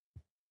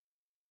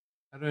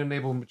 How to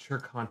enable mature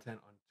content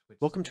on Twitch.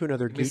 Welcome to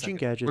another Gauging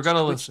Gadgets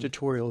Twitch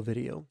tutorial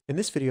video. In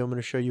this video, I'm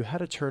going to show you how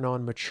to turn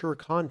on mature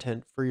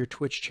content for your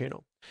Twitch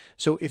channel.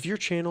 So if your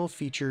channel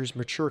features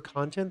mature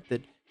content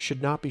that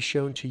should not be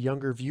shown to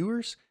younger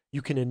viewers,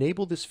 you can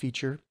enable this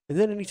feature, and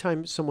then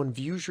anytime someone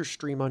views your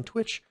stream on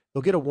Twitch,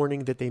 they'll get a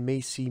warning that they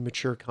may see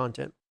mature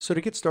content. So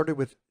to get started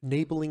with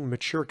enabling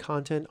mature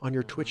content on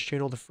your Twitch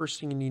channel, the first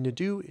thing you need to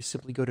do is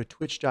simply go to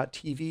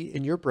twitch.tv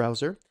in your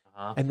browser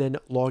and then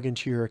log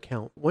into your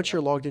account. Once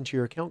you're logged into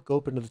your account, go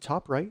open to the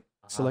top right,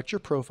 select your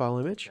profile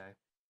image,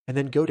 and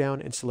then go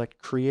down and select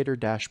Creator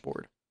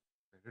Dashboard.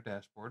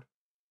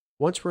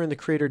 Once we're in the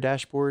Creator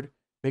Dashboard,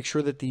 make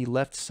sure that the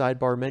left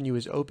sidebar menu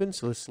is open,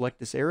 so let's select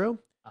this arrow,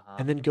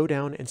 and then go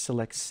down and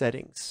select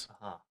Settings.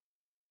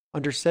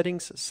 Under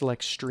Settings,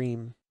 select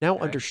Stream. Now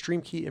under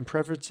Stream Key and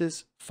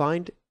Preferences,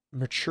 find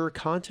Mature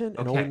Content,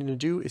 and all you need to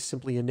do is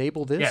simply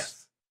enable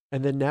this.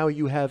 And then now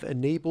you have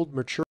enabled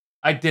mature...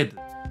 I did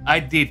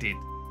it.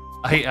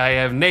 I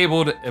have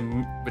enabled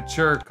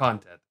mature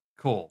content.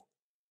 Cool.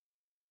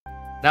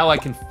 Now I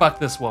can fuck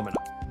this woman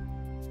up.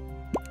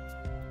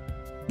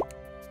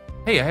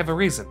 Hey, I have a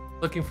reason.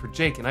 Looking for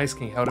Jake and Ice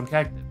King held him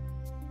captive.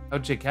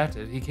 How'd Jake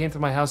captive? He came to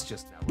my house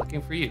just now,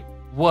 looking for you.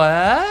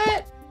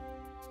 What?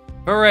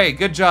 Hooray,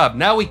 good job.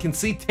 Now we can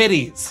see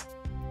titties.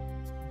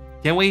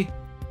 Can we?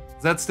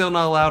 Is that still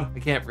not allowed? I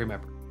can't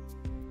remember.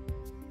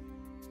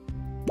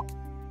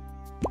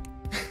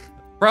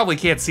 Probably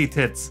can't see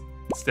tits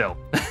still.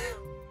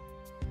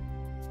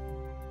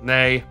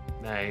 Nay.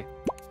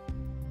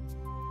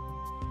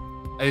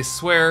 I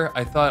swear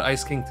I thought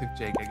Ice King took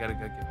Jake. I gotta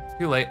go get it.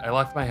 Too late. I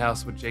locked my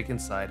house with Jake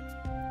inside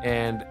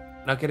and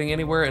not getting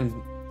anywhere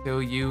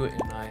until you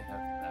and I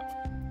have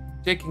that one.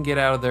 Jake can get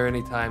out of there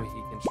anytime he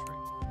can shrink.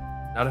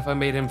 Not if I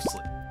made him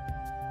sleep.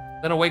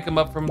 Then I'll wake him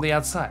up from the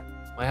outside.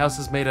 My house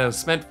is made out of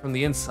cement from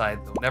the inside,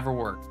 though never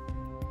work.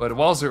 But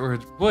walls are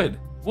wood.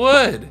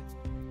 Wood!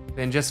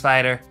 Then just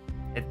fight her.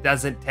 It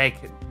doesn't take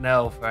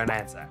no for an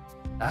answer.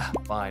 Ah,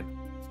 fine.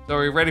 So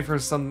are we ready for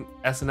some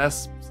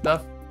SNS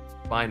stuff?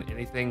 Fine,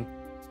 anything.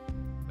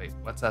 Wait,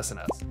 what's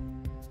SNS?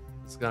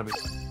 It's gonna be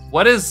fun.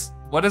 What is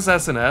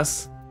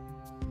SNS?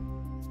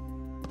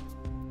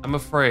 I'm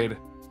afraid.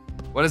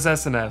 What is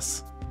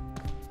SNS?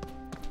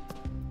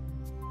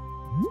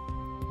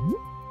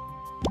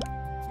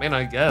 I mean,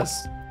 I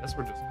guess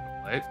we're just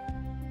gonna play it.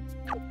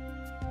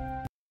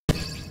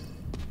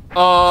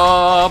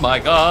 Oh my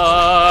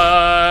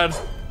god!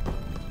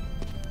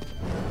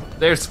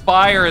 There's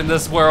fire in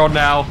this world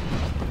now.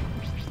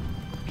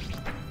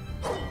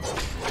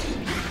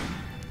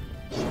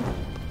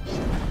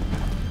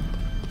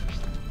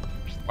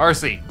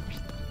 Marcy,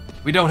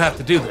 we don't have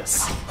to do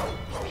this.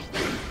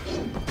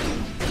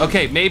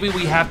 Okay, maybe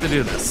we have to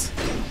do this.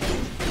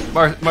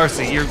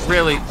 Marcy, you're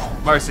really...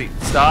 Marcy,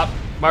 stop.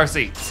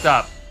 Marcy,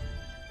 stop.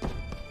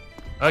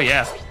 Oh,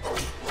 yeah.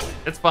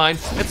 It's fine.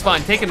 It's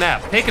fine. Take a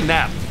nap. Take a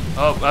nap.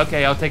 Oh,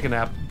 okay, I'll take a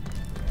nap.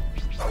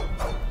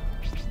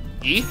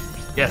 E?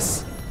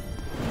 Yes.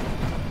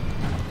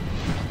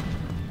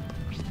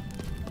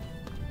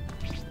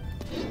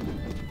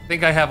 I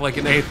think I have like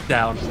an 8th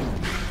down.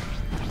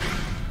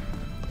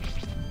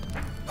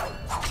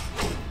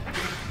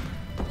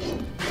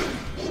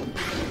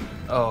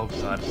 Oh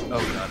god, oh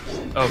god,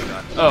 oh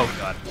god, oh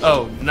god,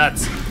 oh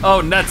nuts,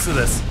 oh nuts to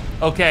this.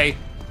 Okay.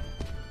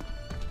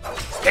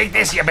 Take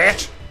this, you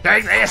bitch!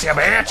 Take this, you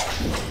bitch!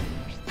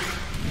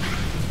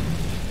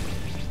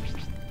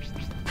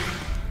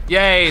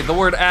 Yay, the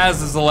word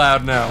as is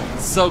allowed now.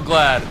 So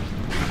glad.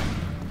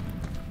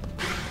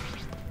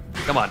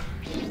 Come on.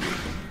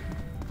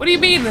 What do you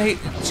mean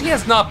she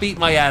has not beat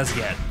my ass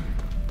yet?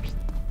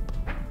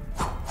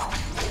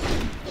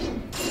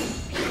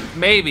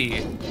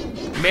 Maybe.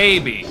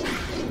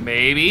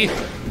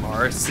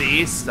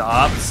 Marcy,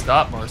 stop,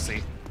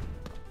 Marcy.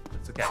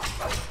 It's okay.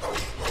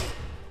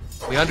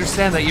 We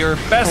understand that you're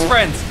best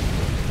friends.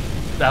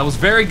 That was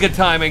very good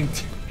timing.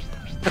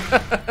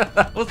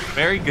 That was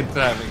very good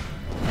timing.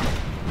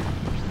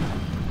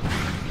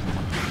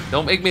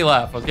 Don't make me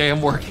laugh, okay?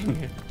 I'm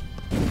working.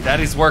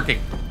 Daddy's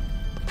working.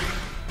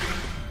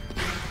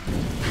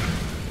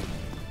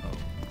 Oh,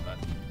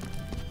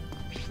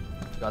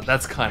 God,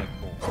 that's kind of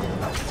cool.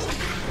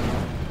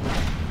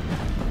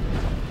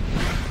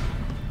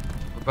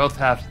 We're both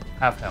half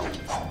health.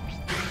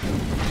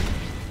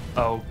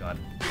 Oh, God.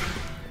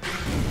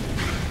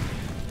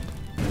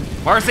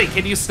 Marcy,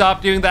 can you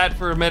stop doing that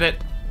for a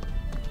minute?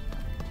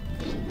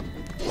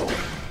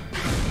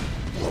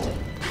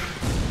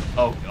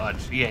 Oh, God,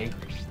 she angry.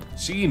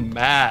 She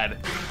mad.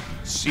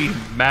 She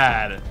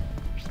mad.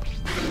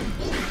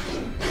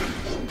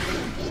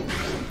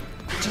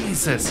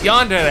 Jesus,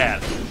 yonder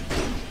that.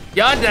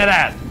 Yonder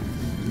that.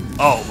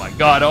 Oh my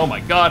god, oh my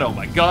god, oh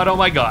my god, oh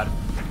my god.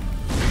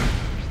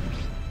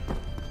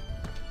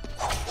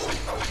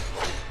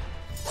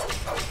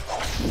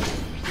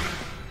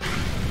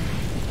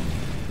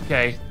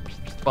 Okay,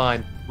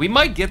 fine. We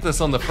might get this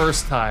on the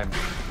first time,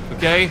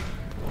 okay?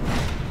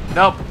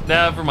 Nope,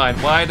 never mind.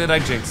 Why did I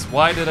jinx?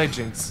 Why did I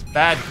jinx?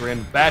 Bad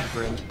Grinn, bad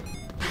Grinn.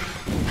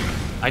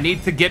 I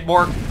need to get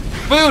more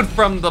food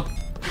from the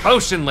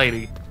potion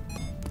lady.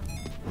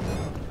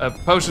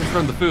 Potions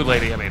from the food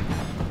lady, I mean.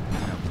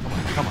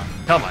 Come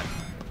on.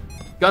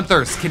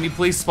 Gunthirst, can you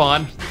please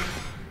spawn?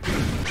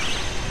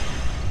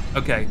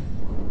 Okay.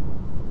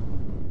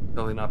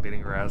 Totally not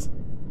beating her ass.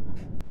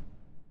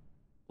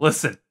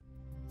 Listen.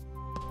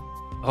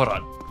 Hold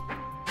on.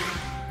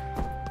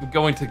 I'm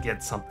going to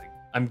get something.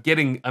 I'm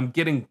getting,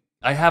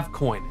 I have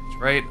coinage,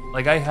 right?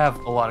 Like, I have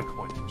a lot of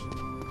coinage.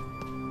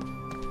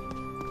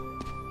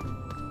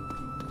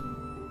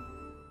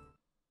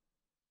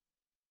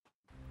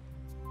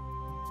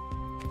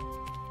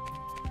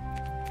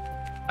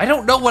 I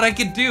don't know what I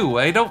could do.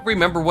 I don't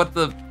remember what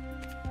the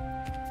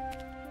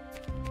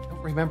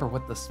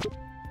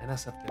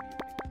NSFW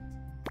thing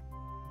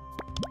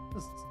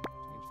is.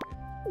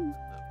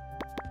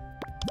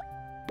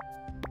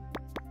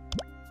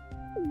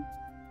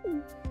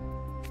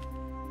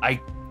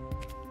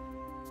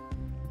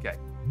 Okay.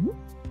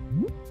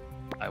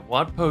 I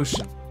want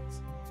potion,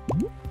 please.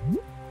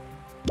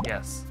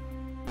 Yes.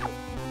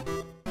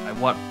 I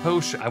want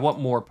potion. I want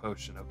more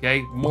potion,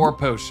 okay? More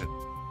potion.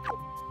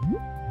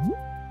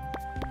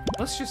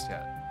 Let's just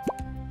chat.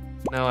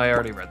 No, I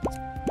already read this.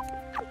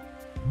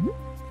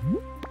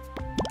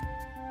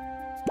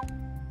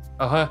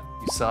 Uh-huh.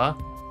 You saw?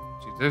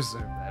 She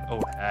deserved that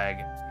old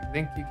hag.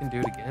 think you can do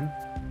it again?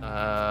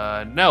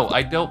 No,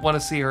 I don't want to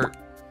see her.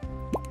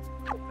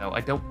 No,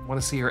 I don't want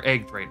to see her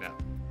egged right now.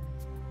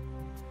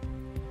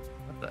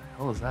 What the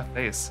hell is that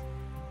face?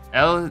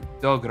 El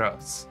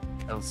Dogros.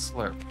 El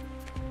Slurp.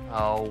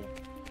 Oh,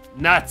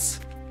 nuts!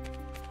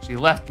 She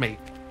left me.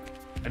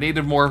 I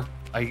needed more.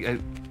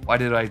 Why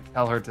did I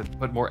tell her to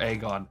put more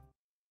egg on?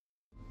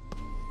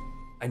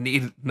 I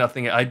need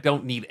nothing. I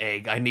don't need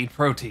egg. I need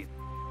protein.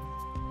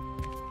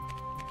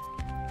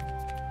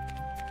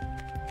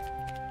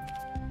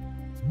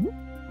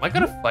 Am I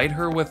gonna fight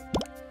her with...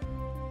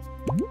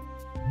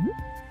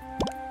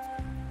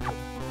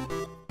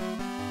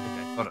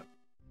 Okay, hold on.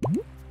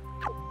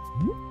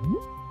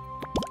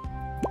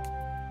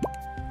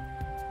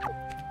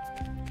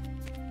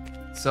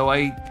 So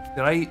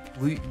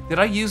did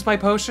I use my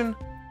potion?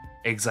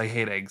 Eggs, I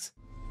hate eggs.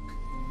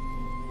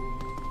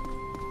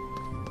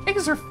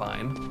 Eggs are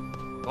fine.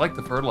 I like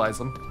to fertilize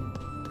them.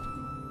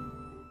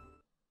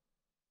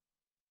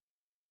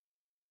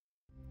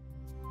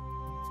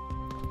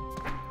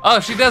 Oh,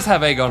 she does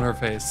have egg on her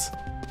face.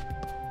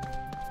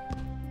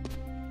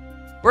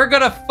 We're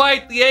gonna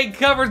fight the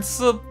egg-covered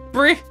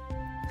Sabri.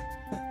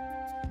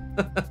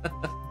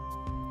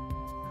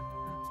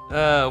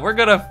 We're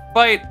gonna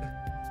fight.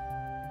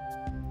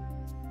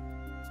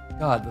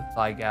 God, the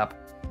thigh gap.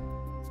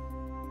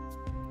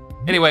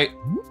 Anyway,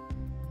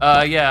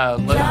 yeah.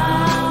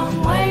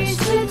 Dumb ways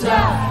to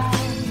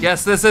die.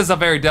 Yes, this is a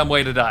very dumb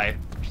way to die.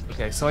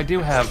 Okay, so I do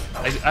have,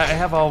 I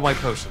have all my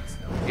potions,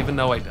 even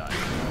though I died.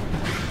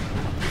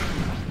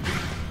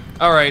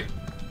 All right,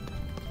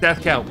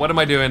 death count. What am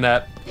I doing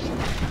at?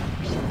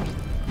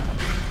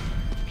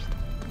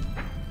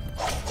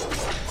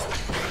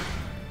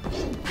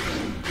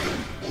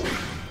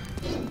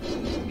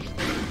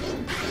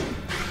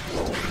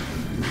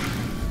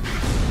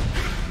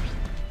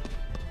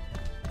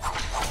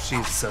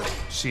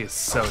 She is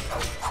so dead.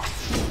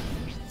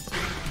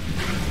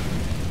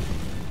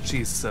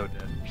 She's so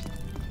dead.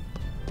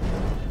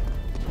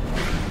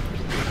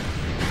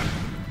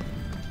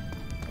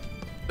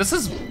 This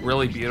is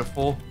really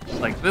beautiful.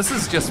 Like, this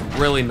is just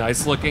really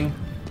nice looking.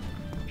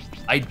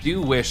 I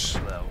do wish,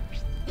 though,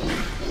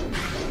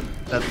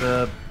 that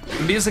the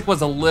music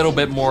was a little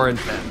bit more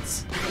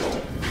intense.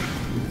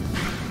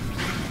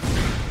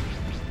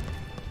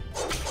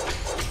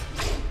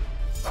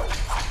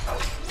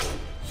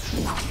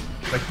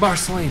 Like,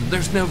 Marceline,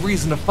 there's no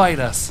reason to fight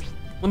us.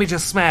 Let me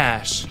just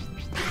smash.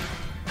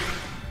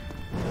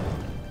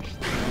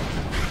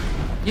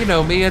 You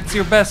know me, it's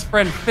your best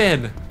friend,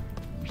 Finn.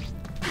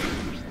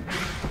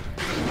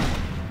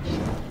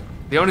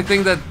 The only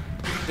thing that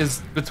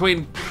is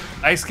between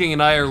Ice King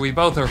and I are we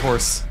both are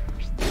horse.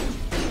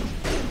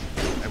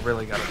 I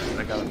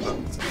gotta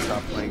focus and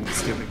stop playing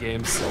stupid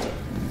games.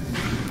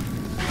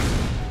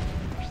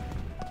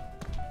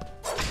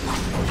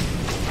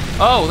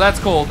 Oh, that's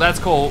cool, that's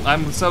cool.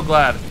 I'm so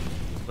glad.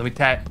 Let me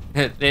tap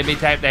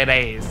that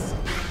ace.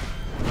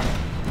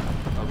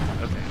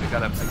 Okay, I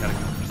gotta go.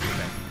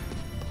 Okay.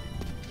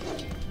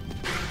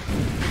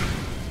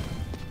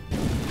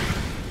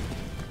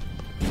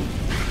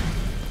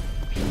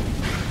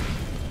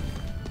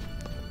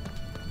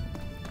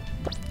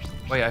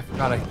 Wait, I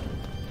forgot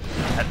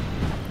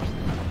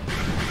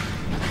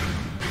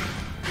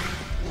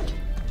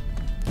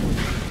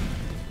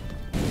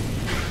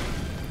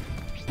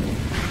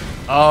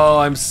Oh,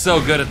 I'm so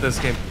good at this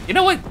game. You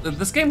know what?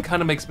 This game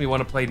kind of makes me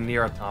want to play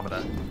Nier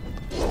Automata.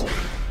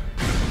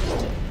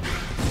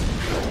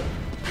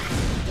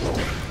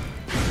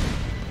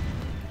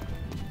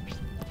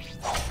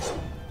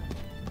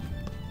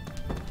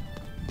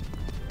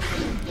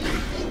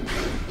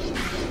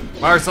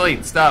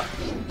 Marceline, stop.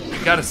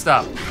 You gotta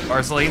stop.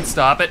 Marceline,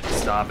 stop it.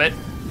 Stop it.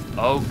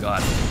 Oh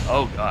god.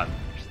 Oh god.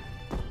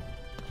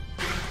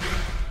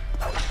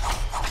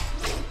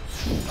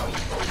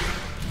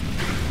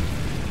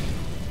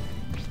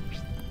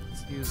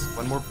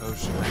 One more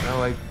potion. I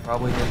know I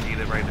probably didn't need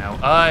it right now.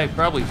 I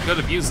probably could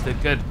have used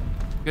it. Good.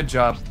 Good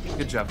job.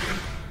 Good job, Grinn.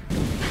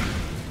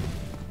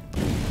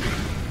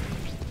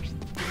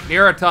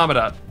 Nier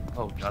Automata.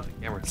 Oh god, the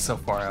camera is so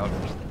far out.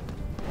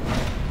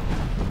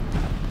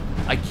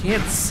 I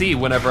can't see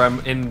whenever I'm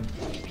in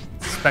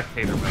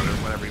spectator mode or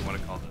whatever you want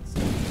to call this.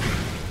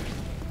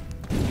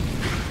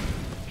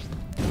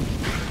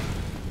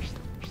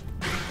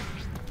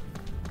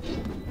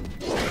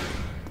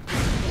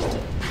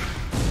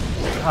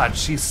 God,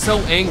 she's so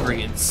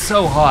angry and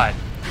so hot.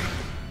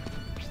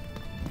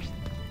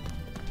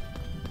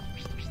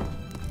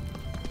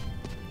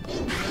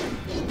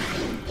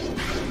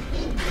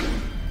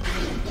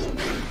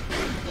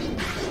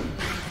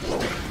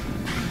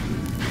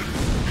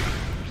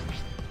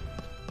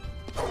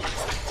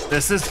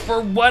 This is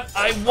for what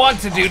I want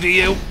to do to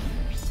you.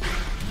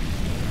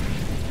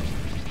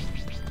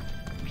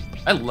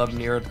 I love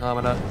Nier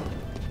Automata.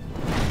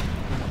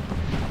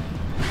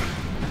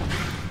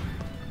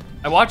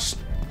 I watched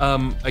a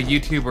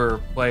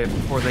YouTuber play it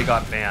before they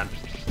got banned.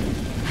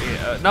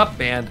 Not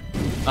banned,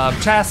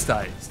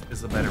 chastised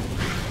is the better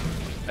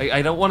word.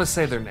 I don't want to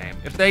say their name.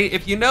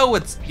 If you know,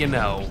 it's you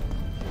know.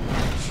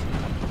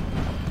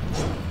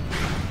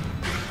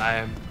 I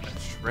am a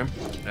shrimp?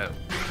 No.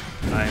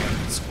 I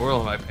am a squirrel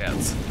in my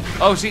pants.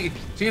 Oh,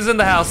 she's in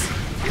the house.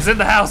 She's in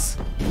the house.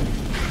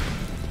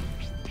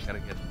 Gotta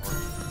get more.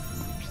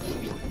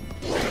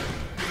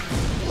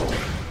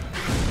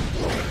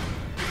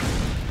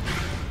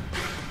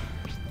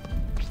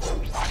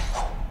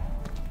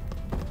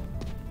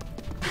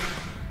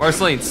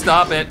 Marceline,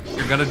 stop it.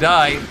 You're gonna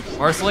die.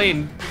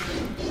 Marceline.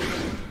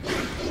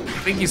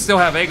 I think you still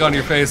have egg on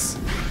your face.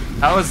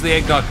 How is the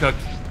egg not cooked?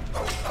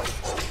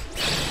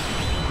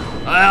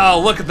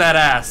 Oh, look at that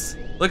ass.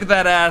 Look at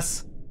that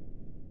ass.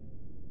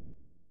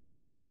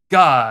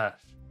 Gosh.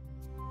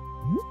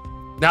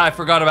 Now I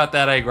forgot about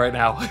that egg right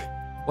now.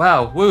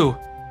 Wow, woo.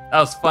 That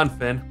was fun,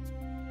 Finn.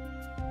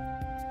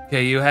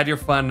 Okay, you had your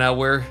fun. Now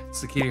where's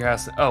the key to your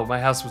house? Oh, my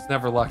house was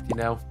never locked, you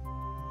know.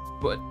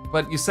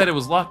 But you said it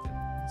was locked.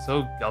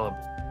 So gullible.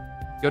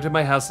 Go to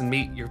my house and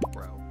meet your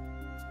bro.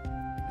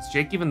 Is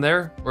Jake even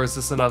there? Or is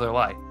this another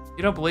lie?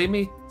 You don't believe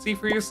me? See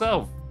for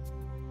yourself.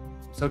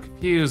 I'm so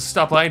confused.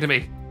 Stop lying to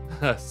me.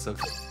 So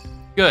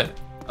good.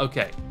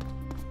 Okay.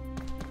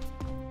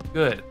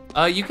 Good.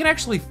 You can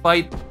actually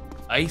fight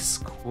Ice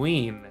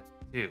Queen,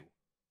 too.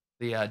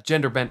 The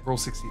gender bent Rule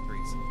 63s.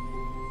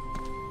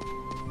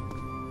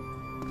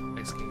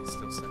 Ice King is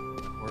still second,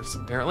 of course,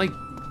 apparently.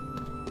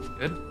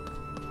 Good.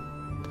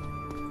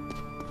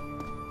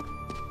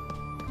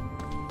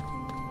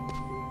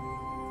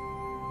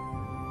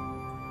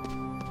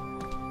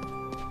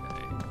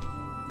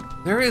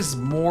 There is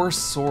more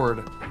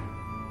sword.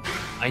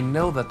 I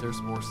know that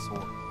there's more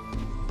sword.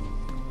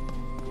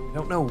 I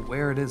don't know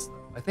where it is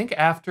though. I think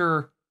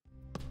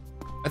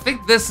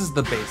this is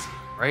the base game,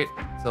 right?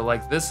 So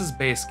like this is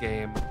base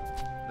game.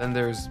 Then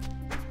there's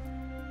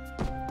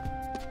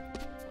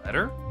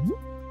letter.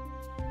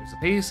 There's a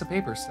piece of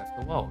paper stuck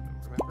to the wall.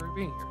 Don't remember it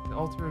being here. The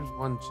altar is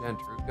one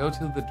gender. Go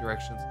to the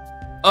directions.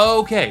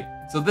 Okay,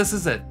 so this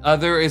is it.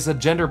 There is a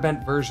gender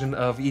bent version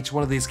of each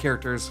one of these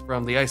characters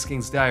from the Ice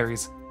King's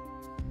Diaries.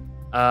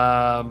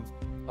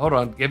 Hold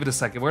on, give it a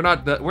second. We're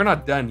not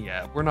done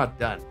yet. We're not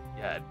done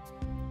yet.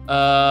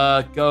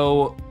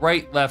 Go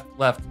right, left,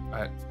 left,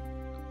 right.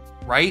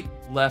 Right,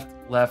 left,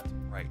 left,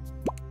 right.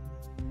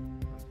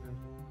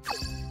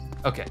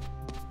 Okay.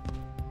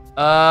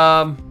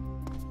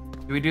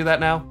 Do we do that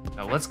now?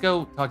 No, let's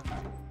go talk.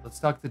 Let's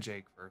talk to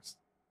Jake first.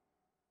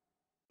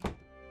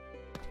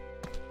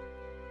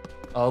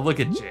 Oh,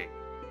 look at Jake.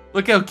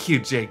 Look how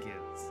cute Jake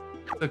is.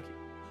 So cute.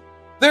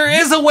 There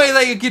is a way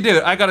that you can do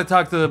it. I gotta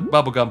talk to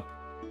Bubblegum.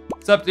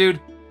 Sup, dude?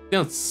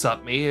 Don't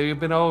sup me. You've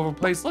been all over the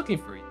place looking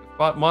for you.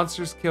 Fought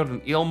monsters, killed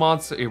an eel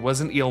monster. It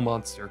was an eel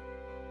monster.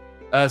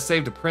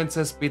 Saved a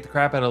princess, beat the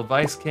crap out of the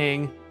Vice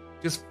King.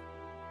 Just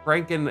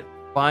frankin'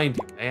 find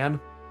you, man.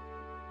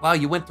 Wow,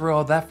 you went through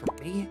all that for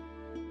me?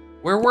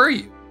 Where were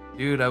you?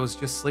 Dude, I was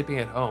just sleeping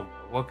at home.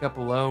 I woke up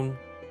alone,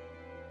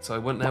 so I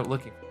went out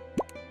looking for you.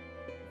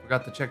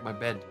 Forgot to check my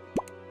bed.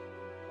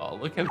 Oh,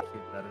 look how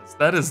cute that is.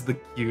 That is the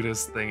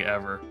cutest thing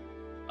ever.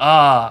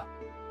 Ah,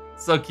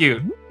 so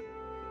cute.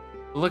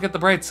 Look at the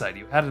bright side.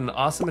 You had an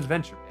awesome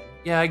adventure, man.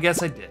 Yeah, I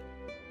guess I did.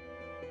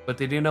 But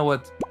did you know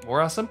what's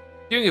more awesome?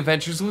 Doing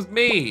adventures with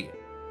me.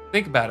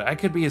 Think about it. I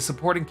could be a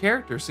supporting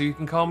character, so you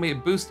can call me a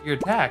boost to your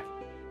attack.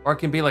 Or I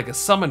can be like a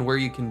summon where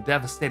you can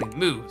devastating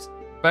moves.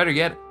 Better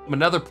yet, I'm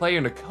another player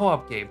in a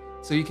co-op game,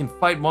 so you can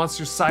fight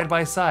monsters side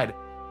by side.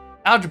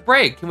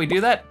 Algebraic, can we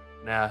do that?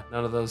 Nah,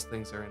 none of those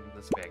things are in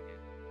this bad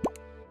game.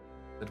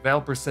 The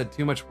developer said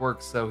too much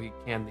work, so he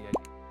canned the idea.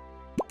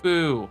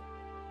 Boo.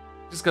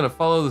 Just gonna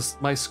follow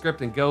my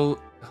script and go.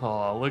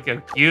 Oh, look how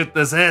cute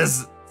this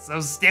is. It's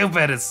so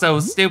stupid. It's so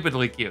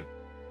stupidly cute.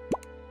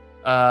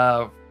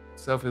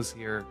 Sofas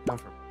here.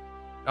 Comfort.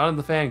 Not in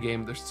the fan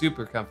game. They're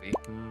super comfy.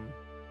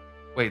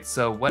 Wait,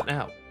 so what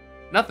now?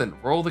 Nothing.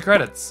 Roll the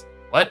credits.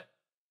 What?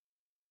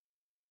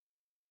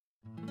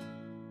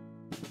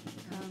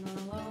 Come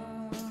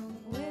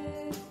along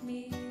with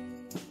me,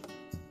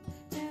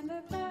 and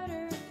the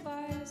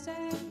butterflies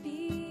and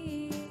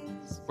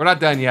bees. We're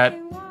not done yet.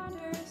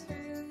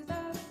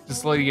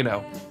 Just to let you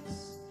know.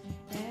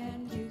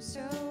 And do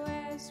so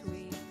as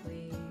we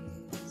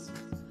please.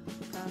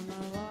 Come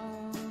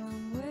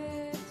along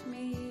with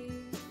me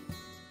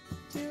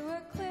to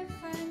a cliff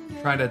and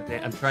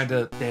I'm trying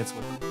to dance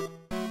with them.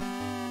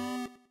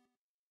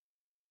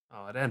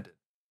 Oh, it ended.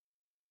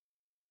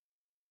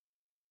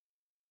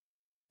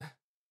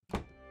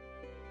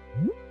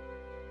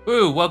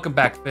 Woo, welcome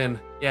back, Finn.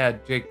 Yeah,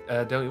 Jake,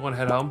 don't you want to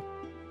head home?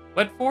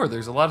 What for?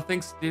 There's a lot of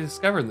things to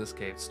discover in this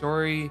cave.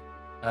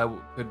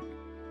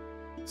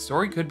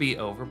 Story could be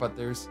over, but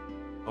there's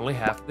only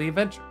half of the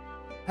adventure.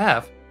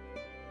 Half?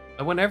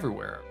 I went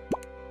everywhere.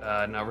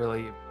 Not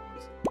really at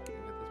this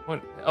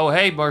point. Oh,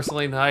 hey,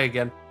 Marceline, hi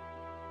again.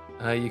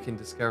 You can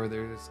discover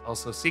there's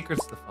also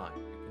secrets to find.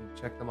 You can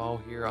check them all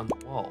here on the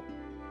wall.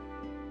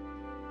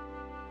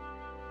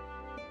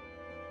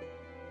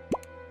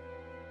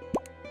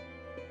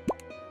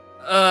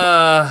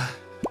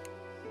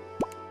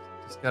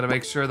 Just gotta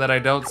make sure that I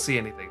don't see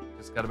anything.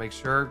 Just gotta make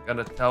sure.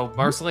 Gonna tell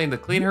Marceline to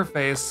clean her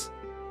face.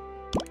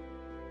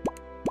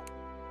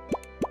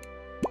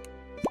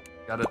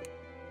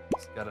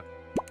 Just gotta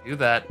do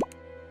that.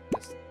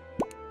 Just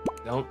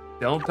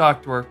don't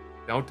talk to her.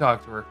 Don't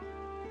talk to her.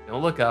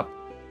 Don't look up.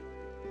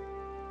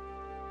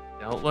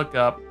 Don't look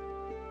up.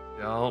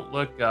 Don't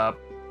look up.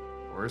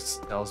 Horse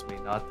tells me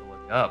not to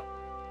look up.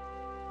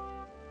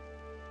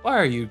 Why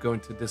are you going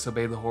to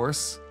disobey the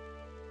horse?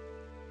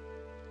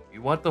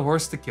 You want the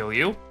horse to kill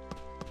you?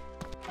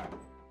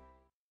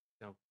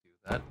 Don't do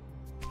that.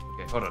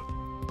 Okay, hold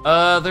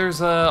on.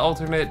 There's a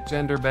alternate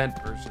gender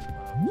bent version of,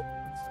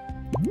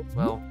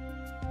 well,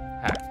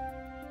 hack.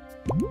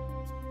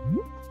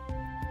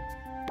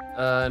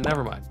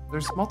 Never mind.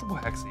 There's multiple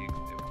hacks that you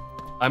can do.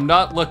 I'm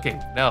not looking.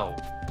 No.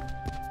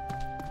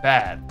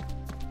 Bad.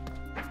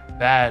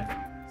 Bad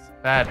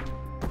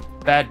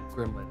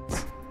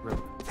gremlins.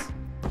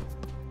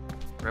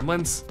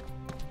 Gremlins?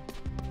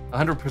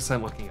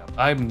 100% looking up.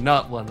 I'm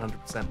not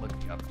 100%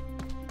 looking up.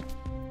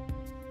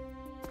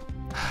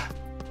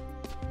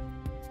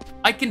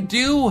 I can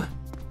do...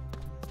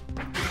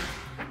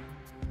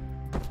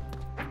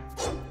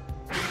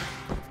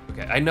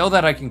 Okay, I know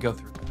that I can go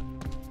through that.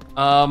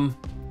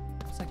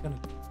 What's that gonna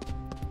do?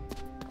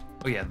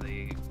 Oh yeah,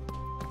 the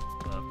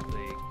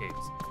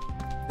caves.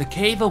 The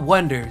Cave of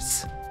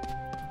Wonders.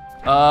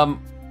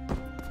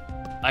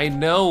 I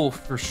know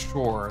for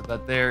sure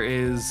that there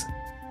is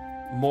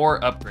more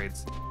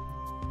upgrades.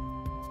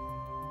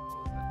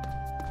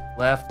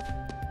 Left.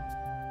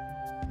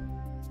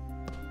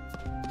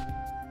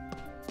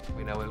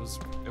 Wait, no, it was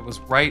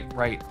right.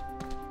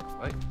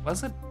 What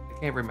was it? I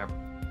can't remember.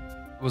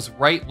 It was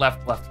right,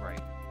 left, right.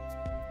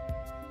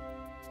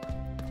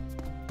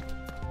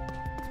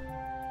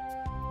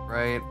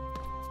 Right.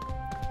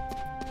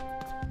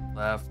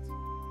 Left.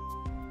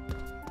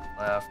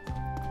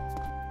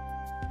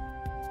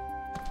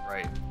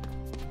 Right.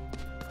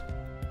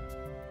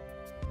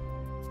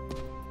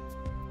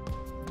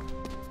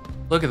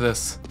 Look at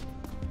this.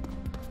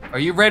 Are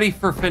you ready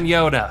for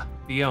Fiona?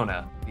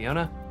 Fiona?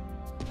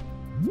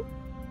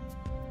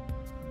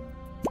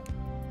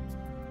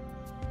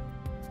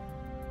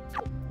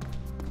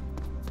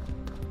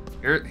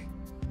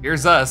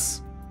 Here's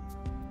us.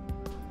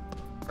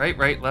 Right,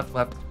 left,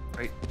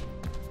 right.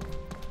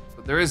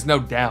 But there is no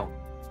down.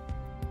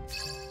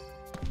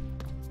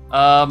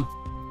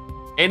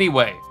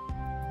 Anyway.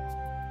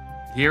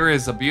 Here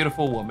is a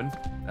beautiful woman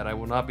that I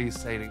will not be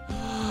stating.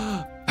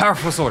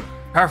 Powerful sword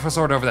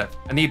over there.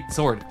 I need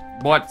sword.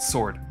 What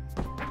sword?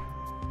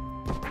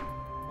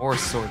 More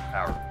sword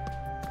power.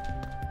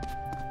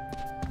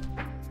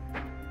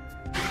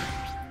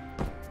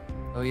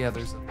 Oh yeah,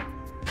 there's a...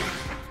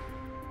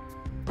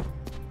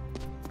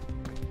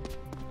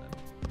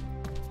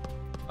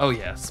 Oh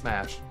yeah,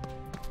 smash.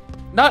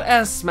 Not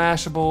as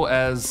smashable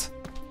as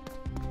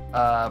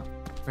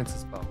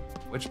Princess Bow,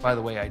 which by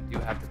the way I do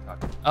have to talk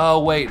to.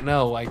 Oh wait,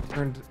 no, I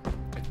turned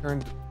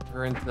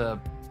her into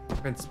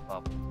Prince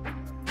Bubble.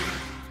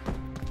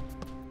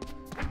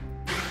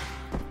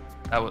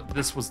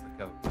 This was the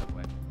goat, by the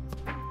way.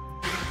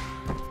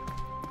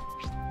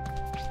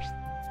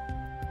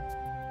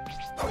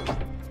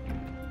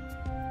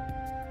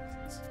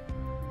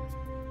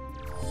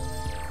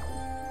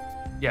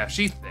 Yeah,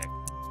 she's thick.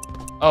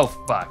 Oh,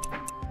 fuck.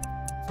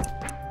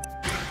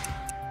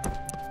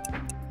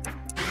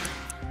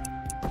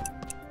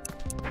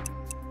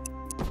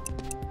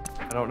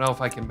 I don't know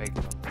if I can make it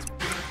on this one.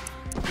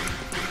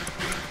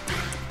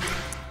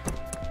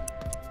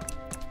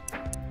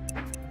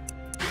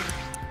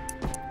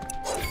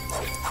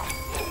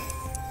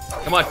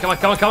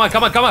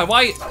 Come on.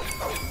 Why?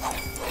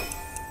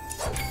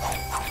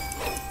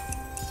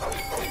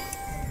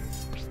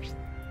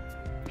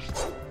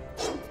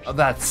 Oh,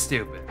 that's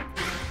stupid.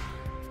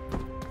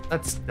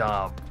 That's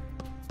dumb.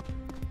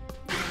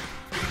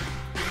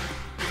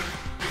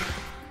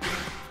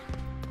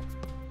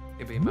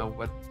 Hey, Bimo,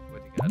 what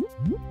you got?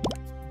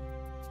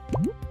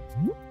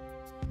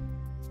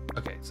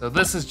 Okay, so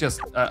this is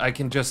just, I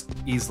can just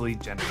easily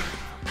gender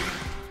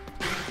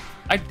bend.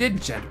 I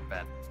did gender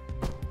bend.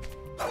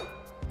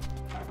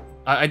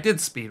 I did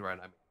speedrun,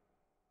 I mean.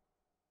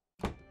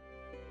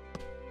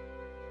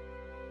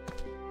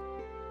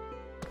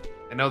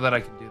 I know that I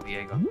can do the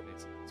egg on the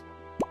face of this one.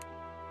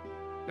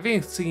 Have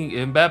you seen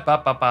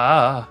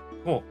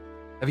Cool.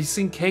 Have you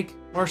seen Cake,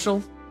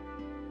 Marshall?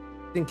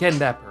 Didn't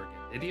kidnap her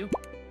again, did you?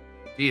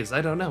 Geez,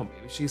 I don't know.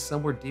 Maybe she's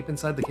somewhere deep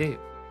inside the cave.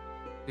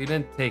 You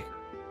didn't take her,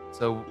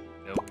 so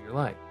no, you're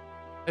lying.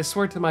 I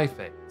swear to my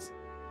fangs.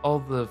 All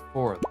the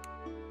four of them.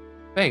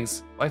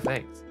 Fangs? Why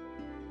fangs?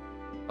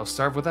 I'll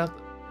starve without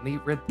them and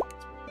eat red things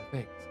with my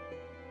fangs.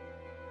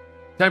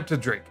 Time to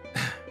drink.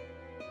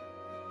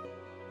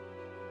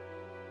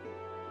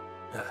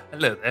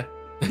 Hello there.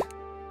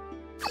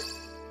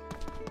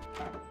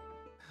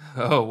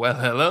 Oh, well,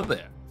 hello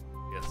there.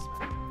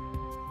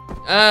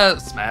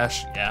 Yes,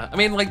 smash, yeah. I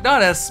mean, like,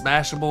 not as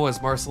smashable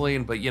as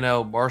Marceline, but, you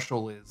know,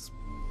 Marshall is.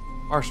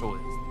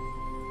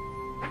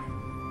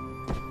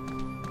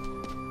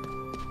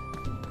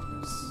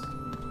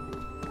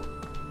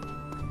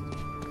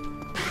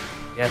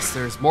 Yes,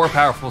 there's more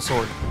powerful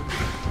sword.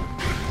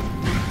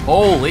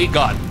 Holy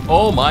God.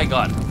 Oh my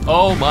God.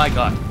 Oh my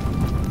God.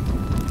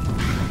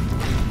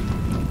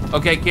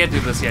 Okay, can't do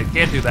this yet.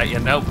 Can't do that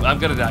yet. Nope, I'm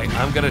gonna die.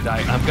 I'm gonna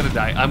die. I'm gonna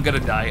die. I'm gonna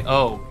die.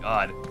 Oh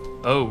God.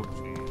 Oh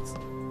jeez.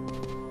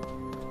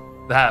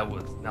 That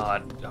was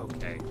not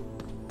okay.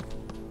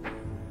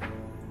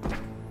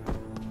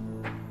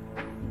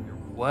 There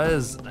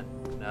was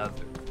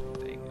another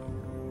thing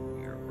over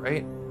here,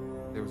 right?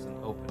 There was an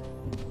opening.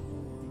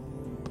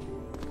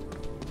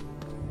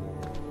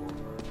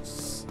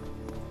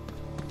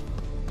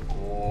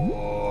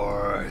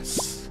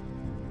 Horse.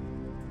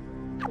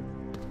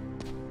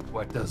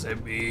 What does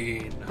it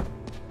mean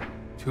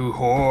to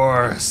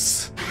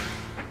horse?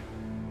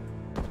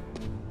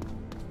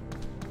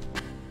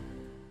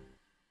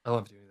 I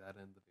love doing that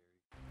in the very.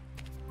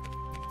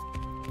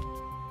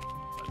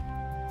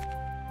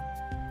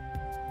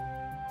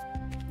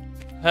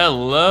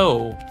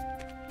 Hello.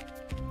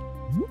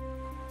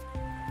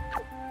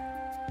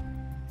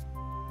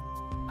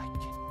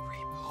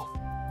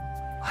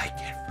 I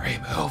can free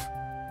move.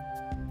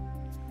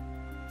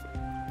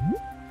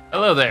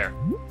 Hello there.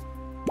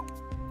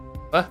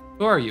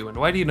 Who are you, and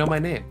why do you know my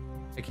name?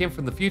 I came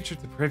from the future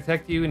to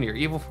protect you and your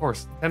evil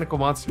force, the tentacle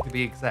monster to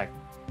be exact.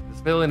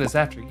 This villain is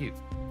after you.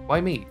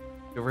 Why me?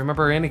 You'll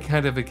remember any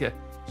kind of a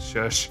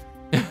shush.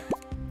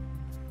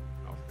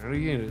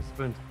 Alternative unit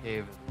split into the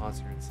cave and the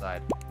monster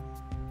inside.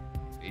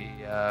 We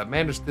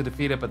managed to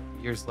defeat it, but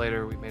years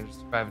later we managed to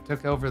survive and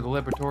took over the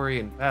laboratory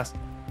and passed.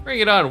 Bring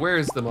it on, where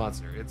is the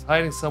monster? It's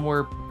hiding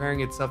somewhere,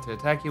 preparing itself to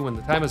attack you when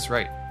the time is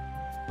right.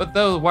 But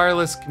though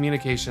wireless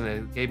communication,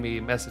 it gave me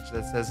a message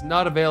that says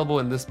not available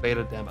in this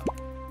beta demo.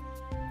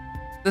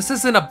 This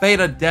isn't a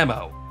beta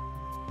demo.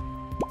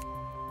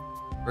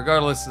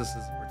 Regardless, this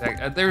is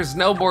protect. There's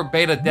no more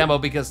beta demo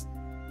because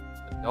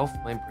the Golf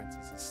Flame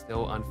Princess is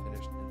still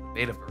unfinished in the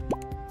beta version.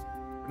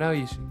 For now,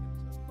 you should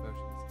give yourself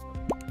potions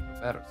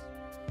and battles.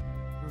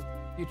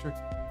 Future.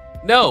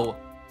 No,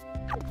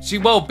 she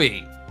won't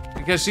be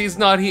because she's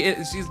not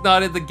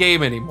in the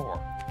game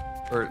anymore,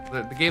 or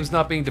the game's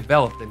not being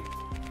developed anymore.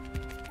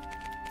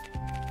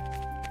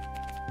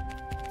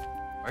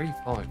 Why are you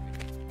following me?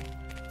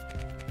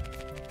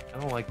 I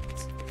don't like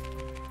this.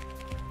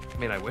 I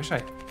mean, I wish I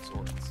had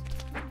swords.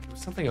 There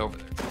was something over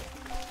there.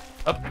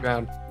 Up the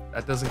ground.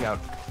 That doesn't count.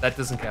 That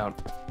doesn't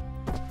count.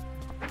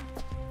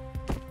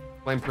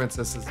 Flame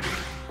Princess is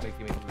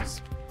making me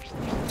lose.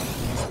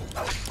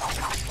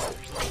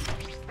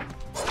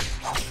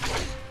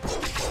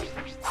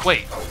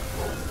 Wait.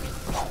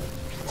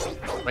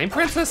 Flame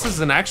Princess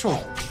is an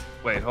actual...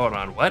 Wait, hold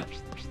on. What?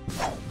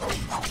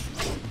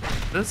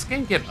 Did this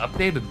game get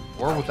updated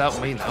more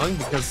without me knowing?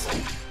 Because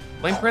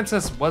Flame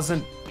Princess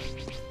wasn't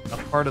a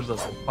part of the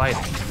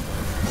fighting.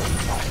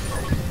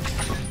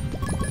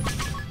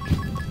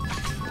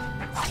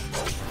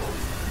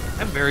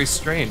 I'm very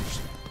strange.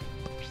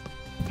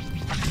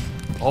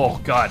 Oh,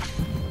 God.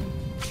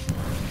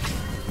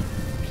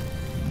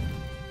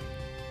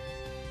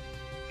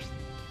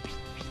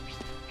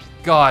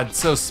 God,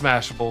 so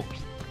smashable.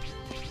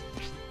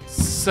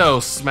 So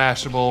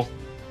smashable.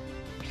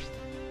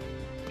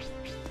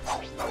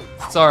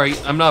 Sorry,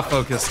 I'm not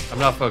focused. I'm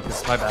not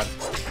focused. My bad.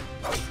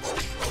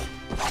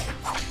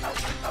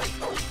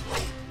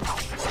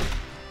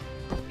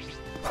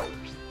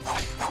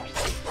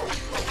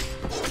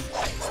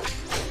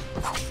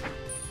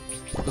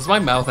 Was my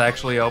mouth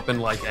actually open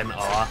like an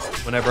awe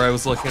whenever I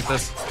was looking at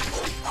this?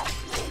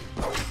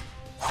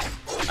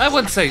 I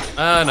wouldn't say,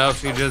 no,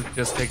 she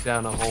just take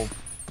down a whole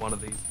one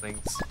of these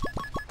things.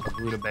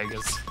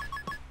 Rutabagas.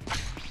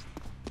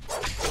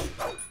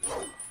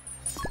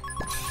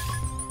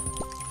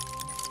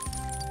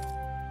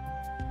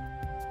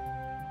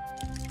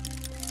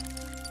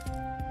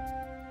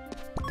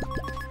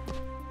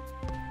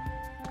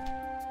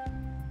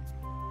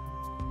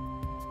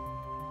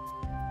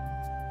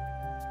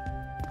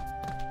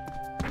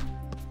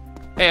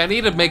 Hey, I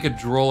need to make a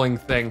drooling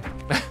thing.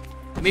 I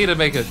need to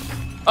make a...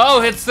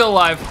 Oh, it's still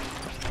alive.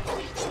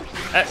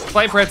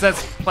 Flame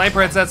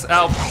Princess,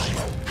 out.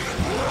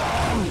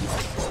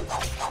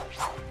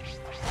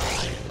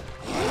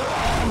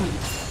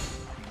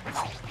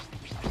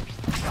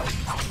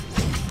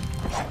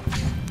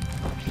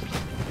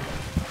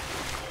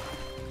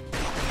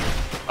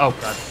 Oh,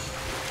 God.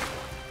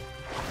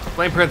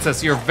 Flame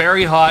Princess, you're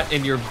very hot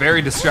and you're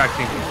very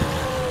distracting.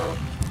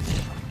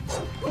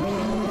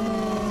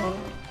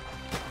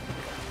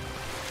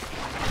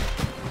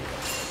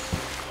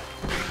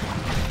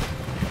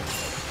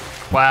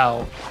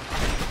 Wow.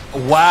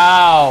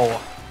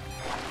 Wow.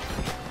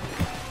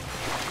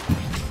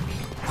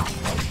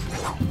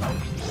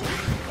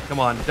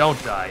 Come on,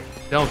 don't die.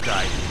 Don't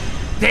die.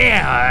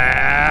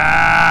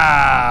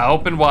 Damn!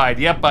 Open wide.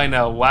 Yep, I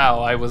know.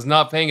 Wow, I was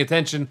not paying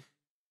attention.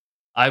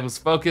 I was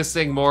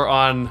focusing more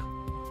on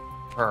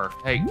her.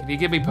 Hey, can you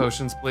give me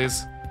potions,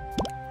 please?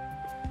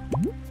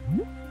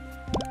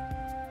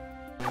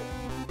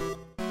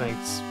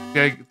 Thanks.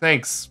 Okay,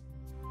 thanks.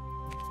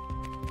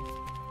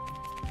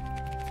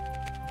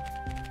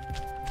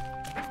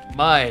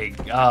 My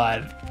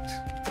God.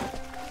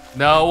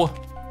 No.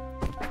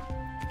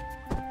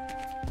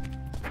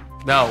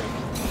 No.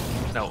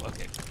 No,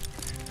 okay.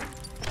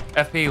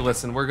 FP,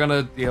 listen, we're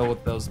gonna deal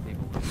with those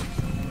people.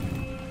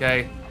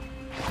 Okay?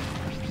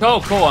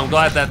 Oh, cool, I'm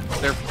glad that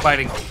they're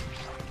fighting.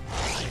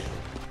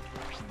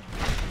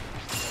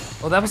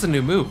 Oh, that was a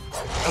new move.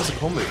 That was a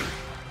cool move.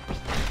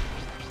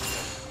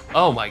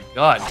 Oh my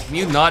god, can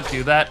you not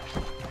do that?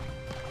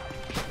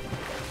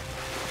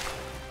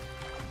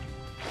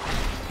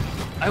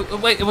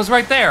 Wait, it was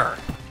right there.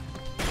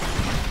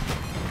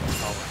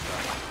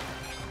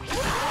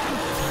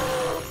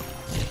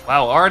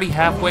 Wow, already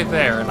halfway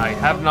there, and I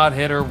have not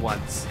hit her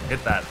once.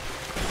 Hit that.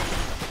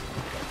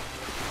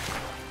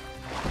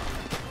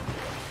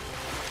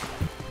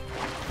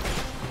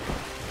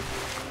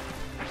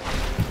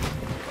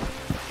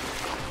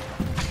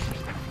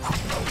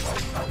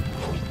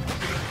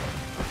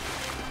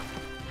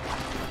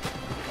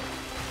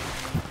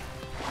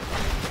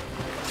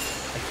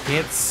 I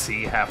can't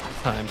see half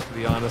the time, to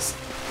be honest.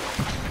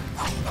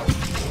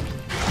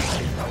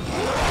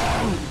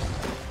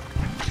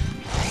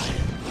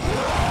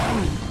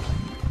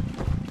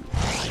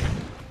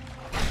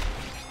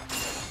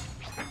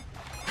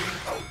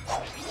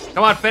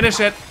 Come on, finish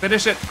it,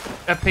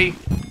 FP.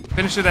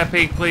 Finish it,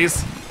 FP,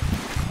 please.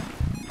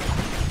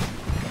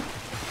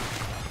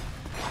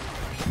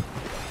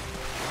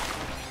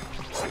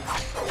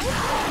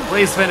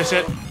 Please finish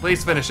it,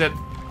 please finish it.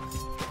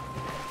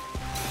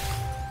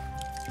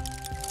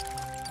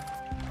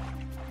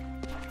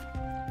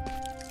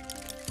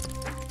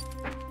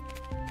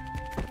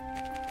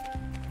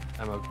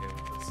 I'm okay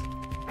with this.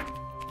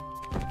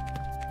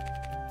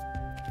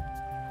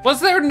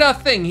 Was there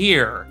nothing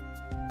here?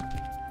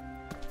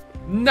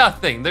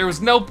 Nothing. There was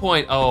no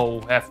point.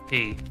 Oh,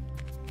 FP.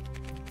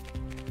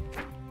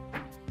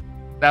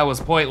 That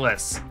was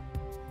pointless.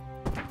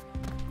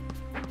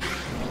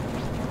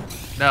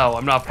 No,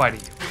 I'm not fighting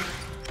you.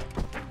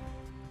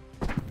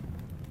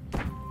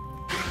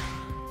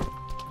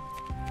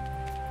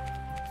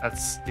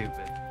 That's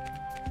stupid.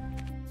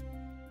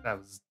 That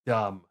was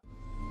dumb.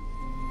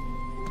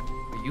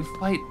 Will you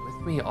fight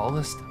with me all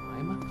this time?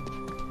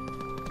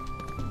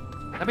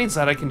 That means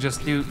that I can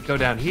just go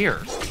down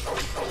here.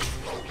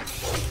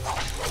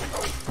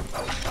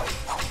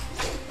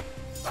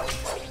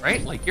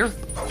 Right? Like you're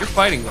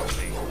fighting with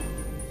me.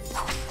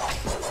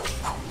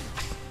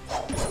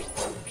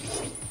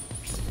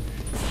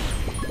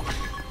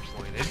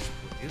 Pointage,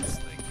 please.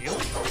 Thank you.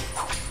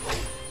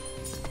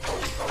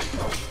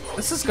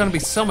 This is gonna be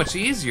so much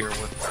easier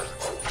with her.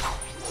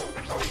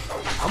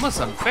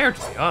 Almost unfair,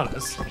 to be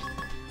honest.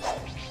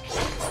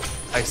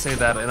 I say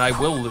that and I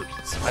will lose.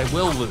 I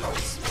will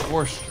lose,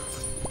 for sure.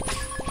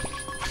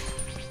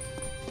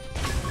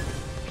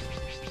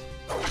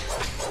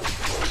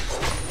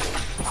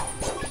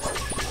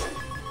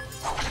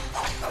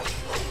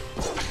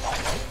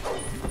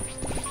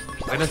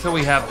 Wait until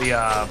we have the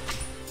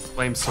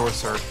Flame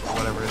Sorcerer, or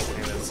whatever his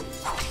name is.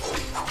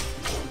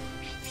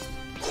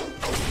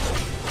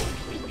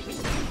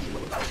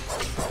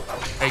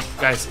 Hey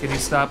guys, can you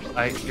stop?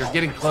 You're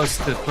getting close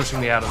to pushing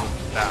me out of the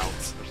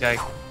bounds, okay?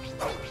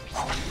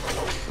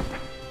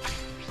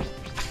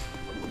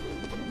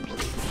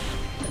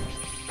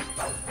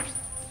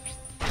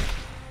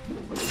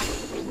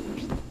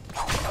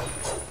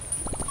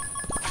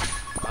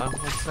 Hold on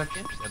 1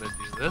 second, gotta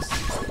do this.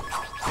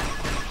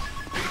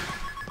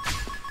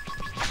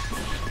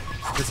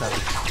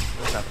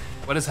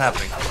 What is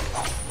happening?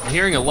 I'm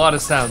hearing a lot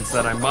of sounds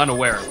that I'm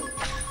unaware of.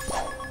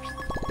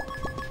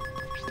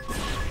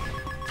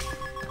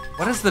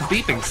 What is the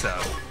beeping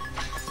sound?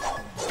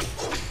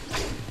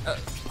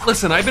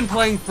 Listen, I've been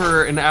playing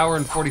for an hour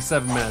and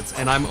 47 minutes,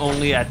 and I'm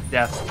only at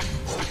death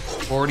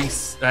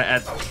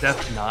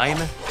 9.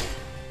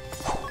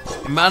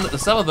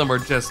 Some of them are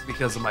just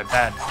because of my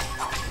bad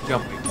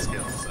jumping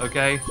skills,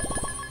 okay?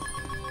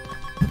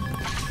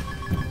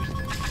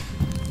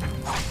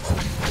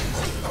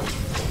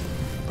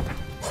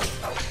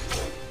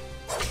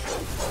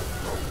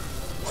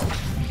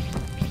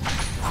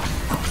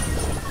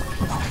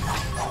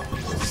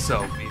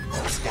 So beating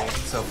this game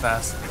so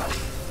fast.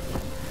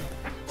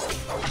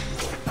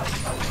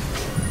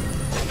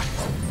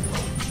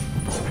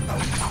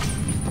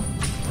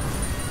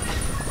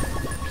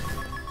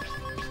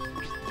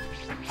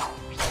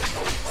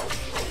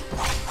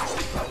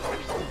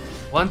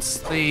 Once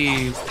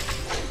the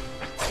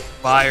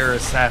fire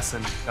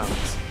assassin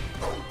comes.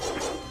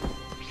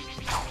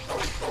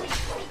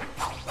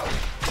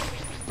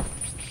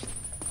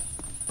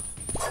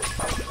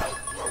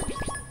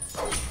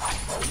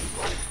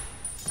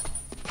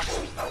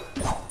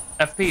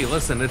 FP,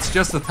 listen, it's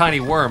just a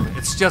tiny worm.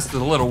 It's just a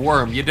little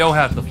worm. You don't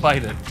have to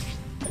fight it.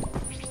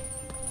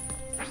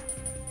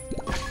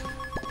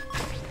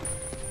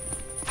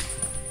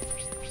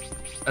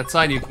 That's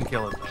fine, you can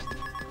kill it though.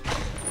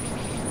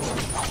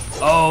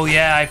 Oh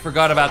yeah, I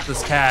forgot about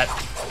this cat.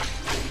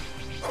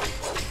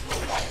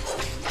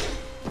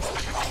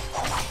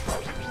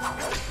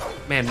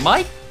 Man,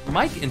 Mike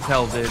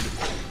Inel did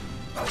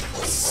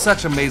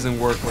such amazing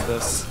work with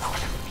this.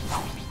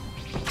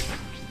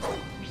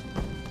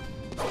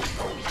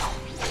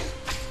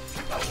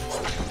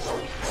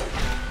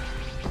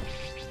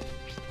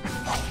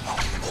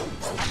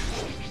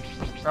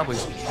 Probably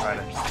should try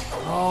to.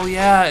 Oh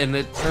yeah, and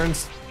it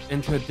turns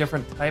into a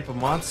different type of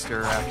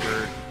monster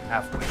after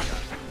halfway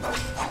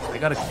done. I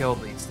gotta kill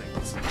these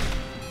things.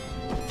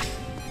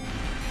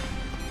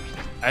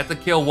 I have to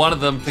kill one of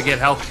them to get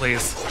health,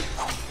 please.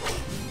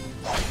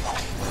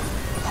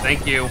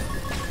 Thank you.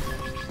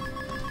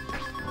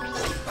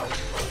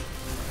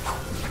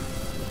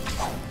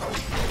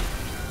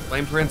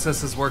 Flame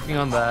Princess is working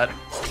on that.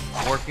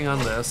 Working on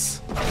this.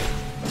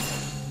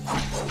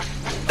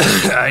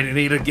 I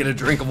need to get a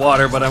drink of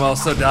water, but I'm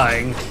also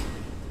dying.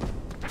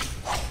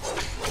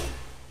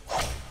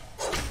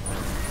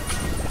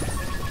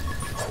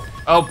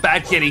 Oh,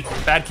 bad kitty.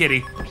 Bad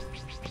kitty.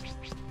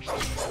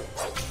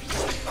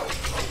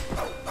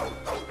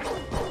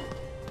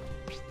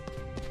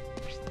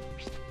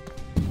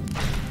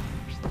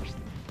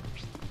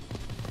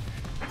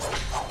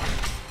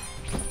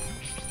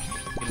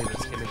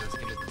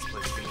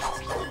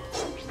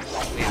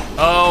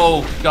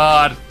 Oh,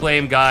 God.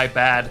 Flame guy,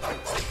 bad.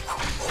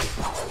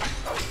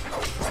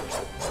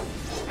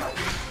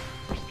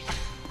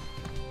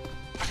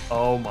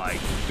 Oh, my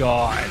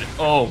God.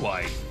 Oh,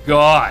 my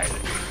God.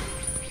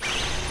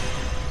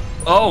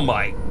 Oh,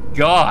 my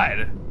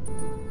God.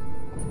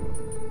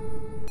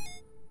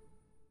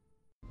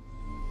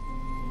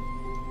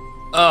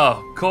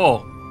 Oh,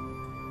 cool.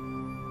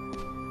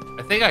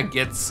 I think I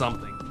get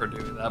something for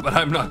doing that, but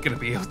I'm not going to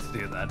be able to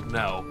do that.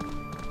 No.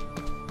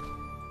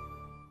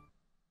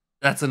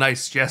 That's a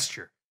nice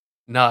gesture.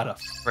 Not a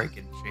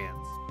freaking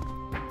chance.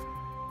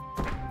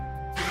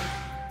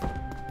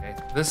 Okay,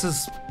 this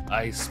is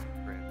Ice Queen.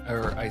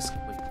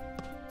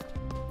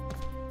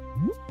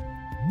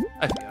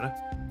 Hi,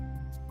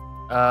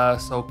 Fiona.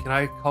 So can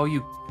I call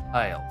you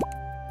Kyle?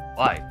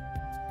 Why?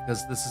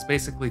 Because this is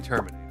basically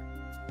Terminator.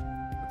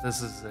 But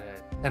this is a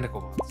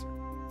tentacle monster.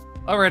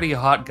 Already a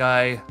hot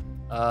guy.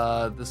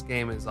 This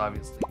game is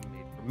obviously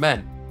made for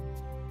men.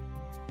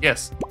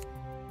 Yes.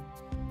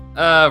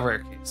 Rare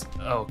case.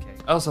 Okay.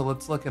 Also,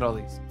 let's look at all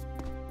these.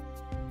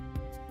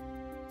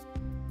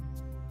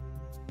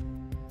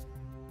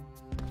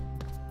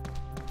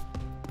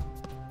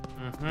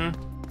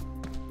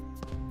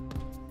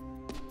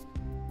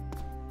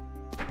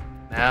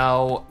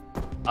 Now,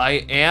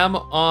 I am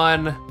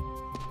on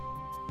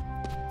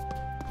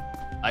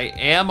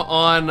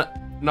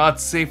not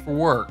safe for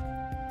work,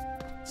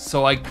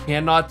 so I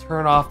cannot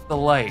turn off the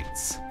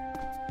lights.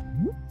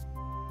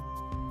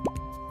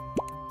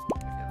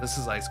 Okay, this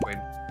is Ice Queen.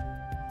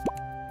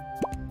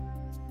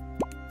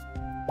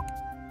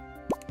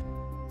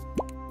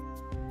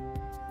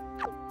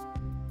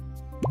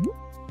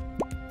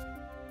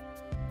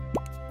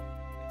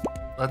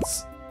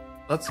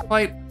 Let's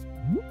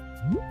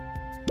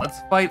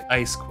fight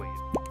Ice Queen.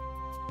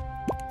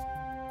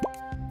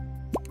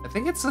 I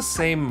think it's the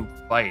same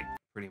fight,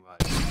 pretty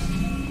much.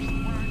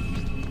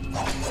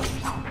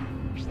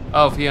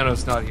 Oh,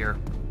 Fiona's not here.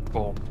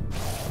 Cool.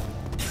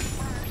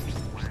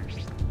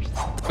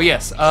 But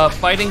yes,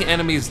 fighting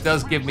enemies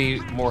does give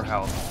me more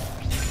health.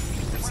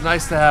 It's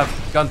nice to have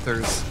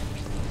Gunther's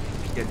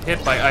get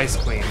hit by Ice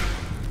Queen,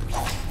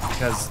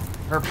 because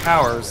her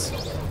powers...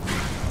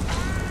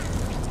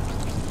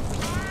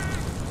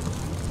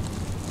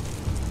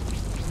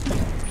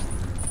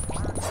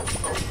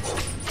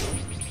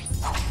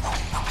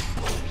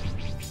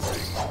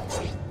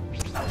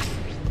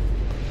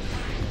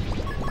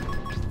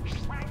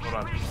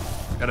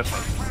 Gotta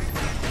focus.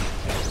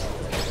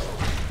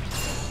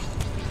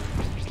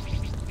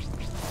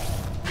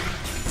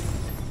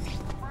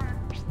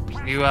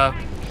 Can you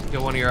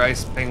kill one of your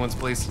ice penguins,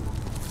 please?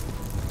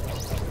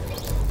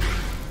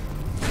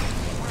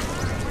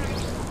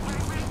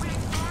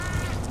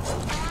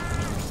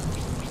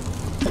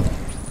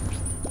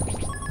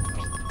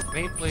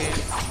 Me,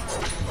 please.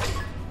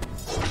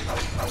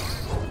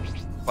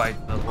 Fight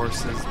the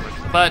horses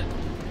with the butt.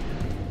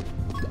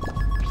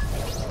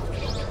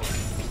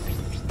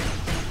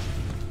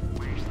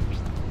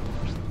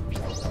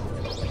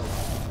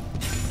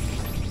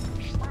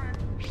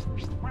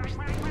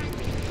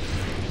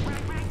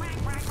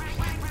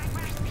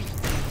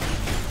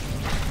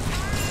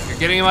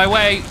 Getting in my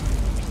way.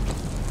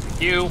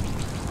 Thank you.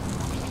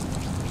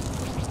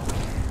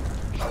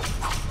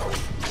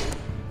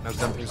 No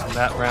Gunther's in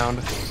that round.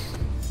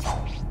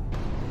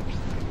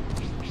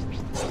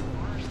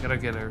 Gotta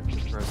get her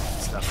throw some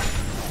stuff.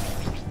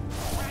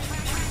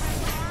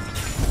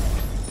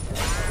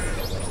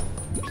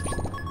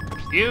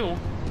 You.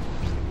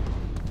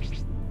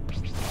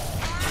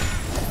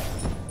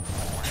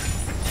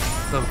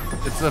 So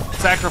it's a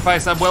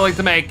sacrifice I'm willing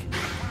to make.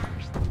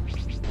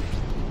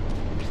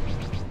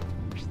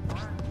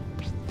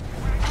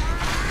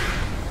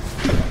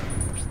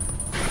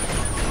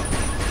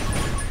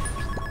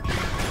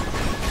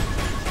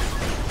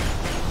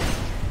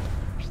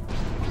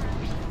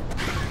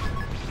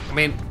 I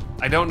mean,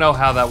 I don't know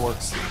how that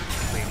works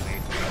cleanly.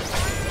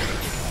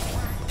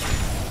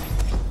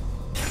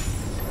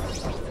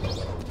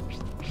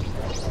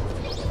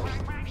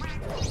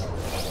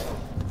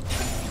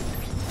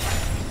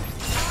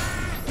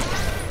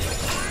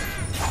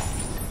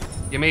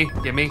 Gimme,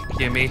 gimme,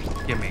 gimme,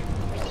 gimme.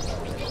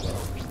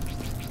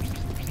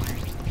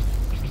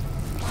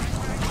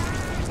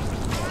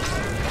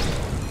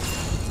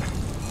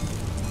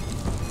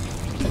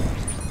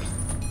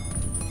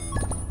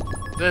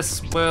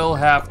 This will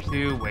have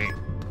to wait.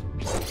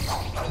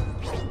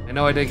 I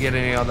know I didn't get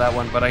any on that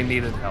one, but I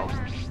needed help.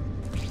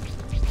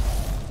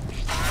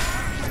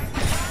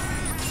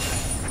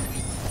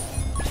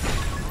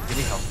 Give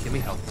me help, give me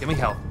help, give me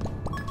help.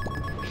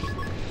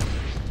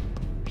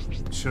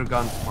 Should have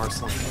gone to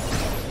Marceline.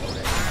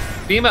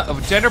 Female,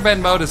 gender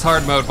bend mode is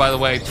hard mode, by the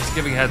way, just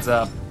giving heads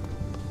up.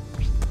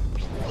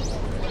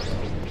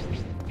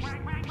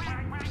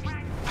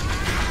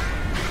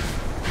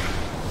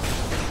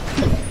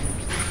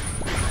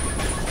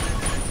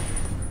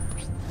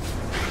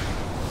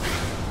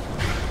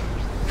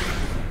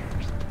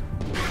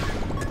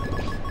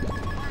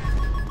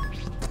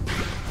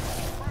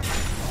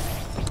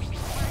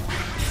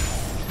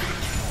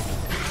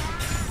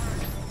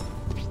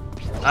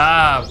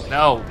 Ah,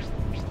 no.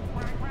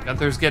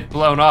 Gunthers get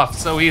blown off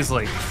so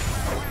easily.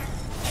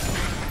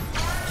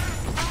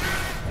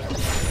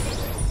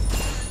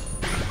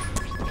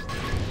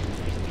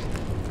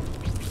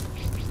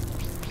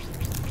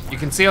 You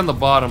can see on the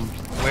bottom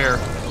where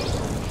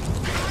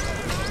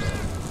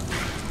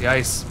the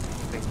ice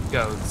thing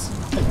goes.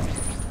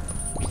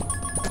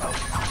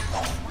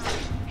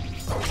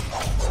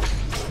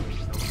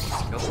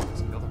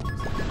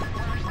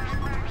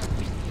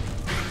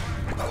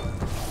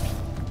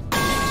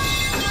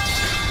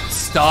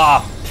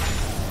 Stop!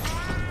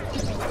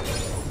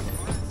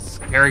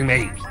 Scaring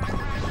me.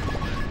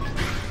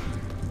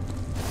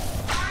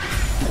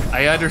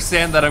 I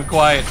understand that I'm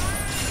quiet.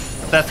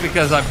 That's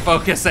because I'm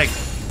focusing.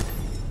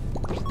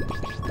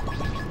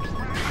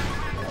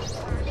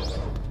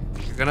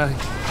 You're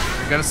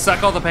gonna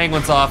suck all the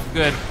penguins off.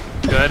 Good,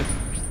 good.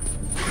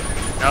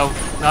 No,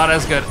 not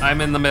as good.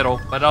 I'm in the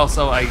middle, but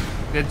also I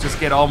did just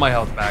get all my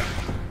health back.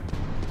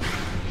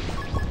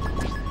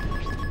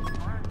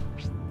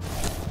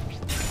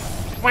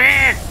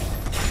 Whack!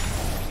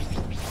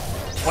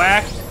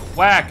 Whack!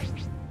 Whack!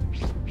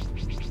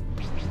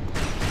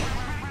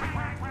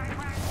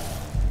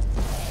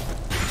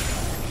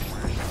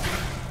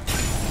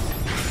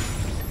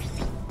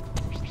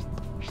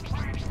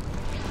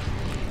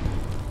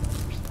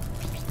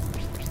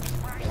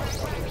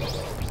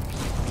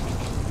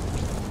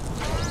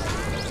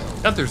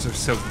 Gunthers are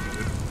so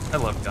good. I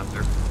love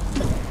Gunther.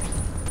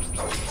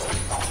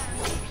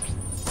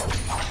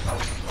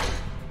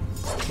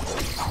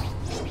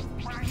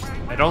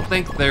 I don't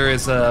think there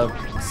is a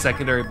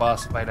secondary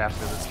boss fight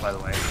after this, by the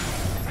way.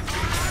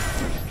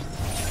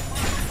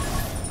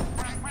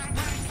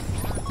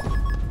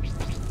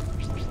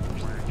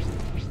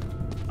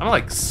 I'm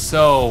like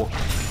so...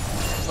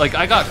 Like,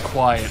 I got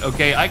quiet,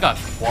 okay? I got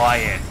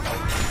quiet.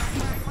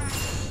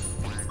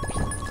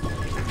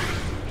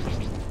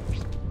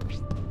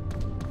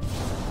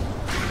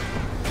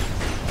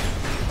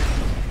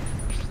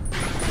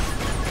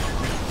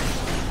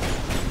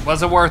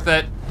 Wasn't worth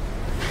it.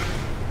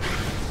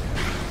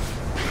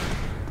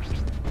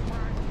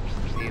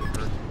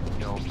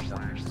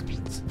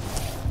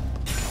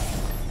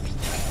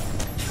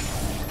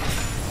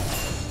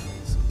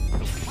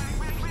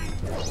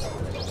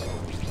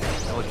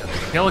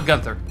 Kill a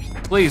Gunther,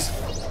 please.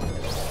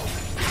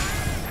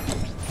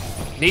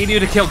 Need you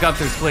to kill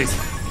Gunthers, please.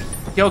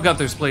 Kill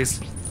Gunthers, please.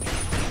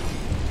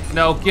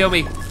 No, kill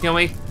me, kill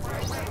me.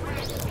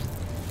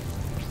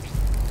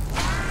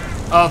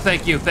 Oh,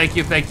 thank you, thank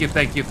you, thank you,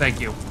 thank you, thank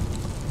you.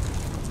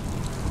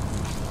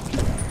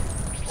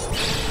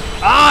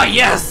 Ah,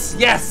 yes,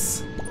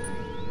 yes.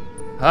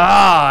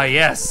 Ah,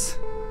 yes.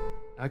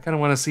 I kind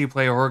of want to see you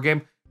play a horror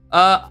game.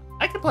 I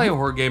could play a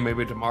horror game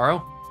maybe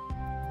tomorrow.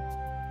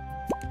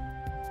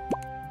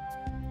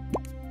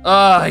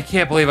 Oh, I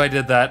can't believe I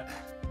did that.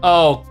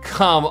 Oh,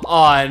 come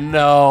on,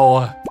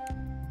 no.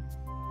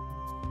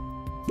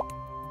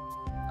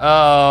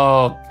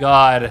 Oh,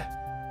 God.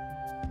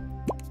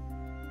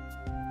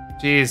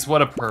 Jeez,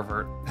 what a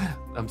pervert.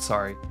 I'm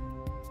sorry.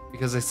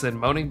 Because I said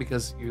moaning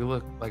because you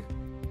look like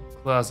a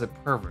closet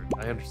pervert.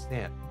 I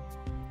understand.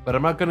 But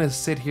I'm not gonna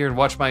sit here and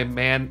watch my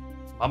man,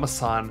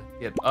 Mama-san,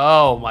 get...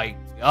 Oh my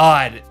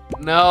God,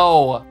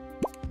 no.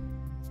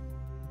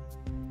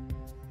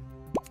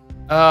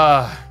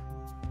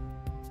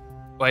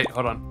 Wait,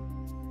 hold on.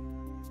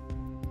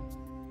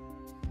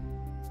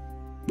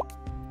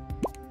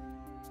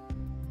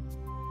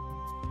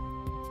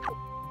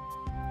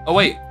 Oh,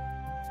 wait.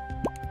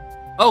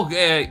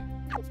 Okay.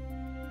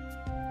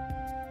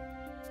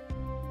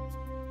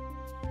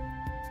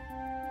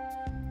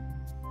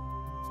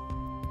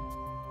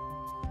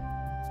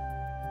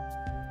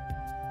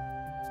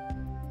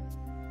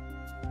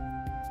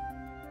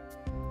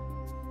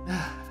 Take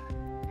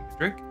a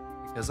drink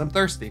because I'm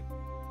thirsty.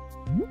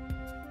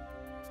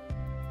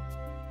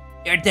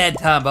 You're dead,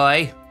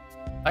 tomboy.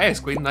 Hi, Ice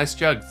Queen. Nice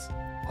jugs.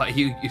 Why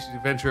you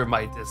should venture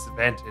my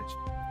disadvantage.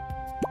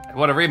 I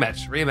want a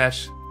rematch.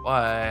 Rematch.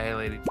 Why,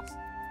 lady? Just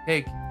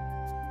cake.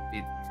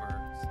 Be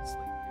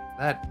mercilessly doing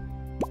that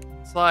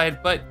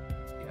slide, but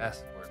you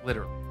asked for it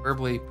literally,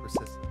 verbally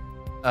persistent.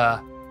 I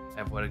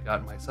have what I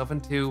got myself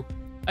into.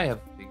 I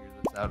have figured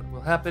this out. It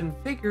will happen.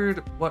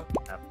 Figured what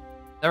will happen.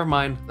 Never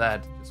mind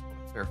that. Just want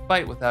a fair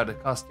fight without a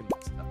costume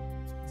messed up.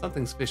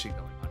 Something's fishy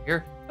going on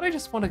here, but I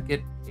just want to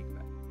get cake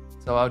back.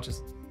 So I'll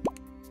just get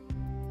a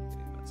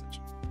message.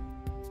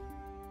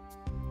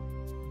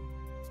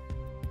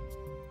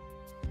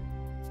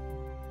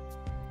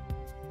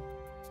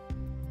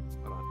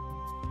 Hold on.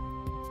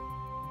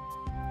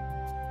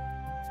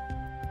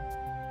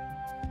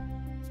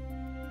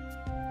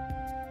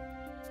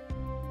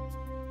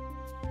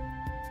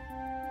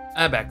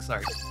 I'm back,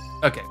 sorry.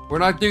 Okay, we're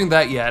not doing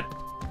that yet.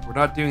 We're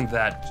not doing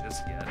that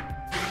just yet.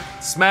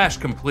 Smash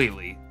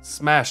completely.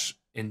 Smash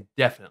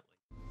indefinitely.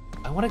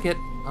 I want to get...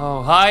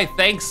 Oh, hi,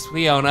 thanks,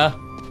 Fiona.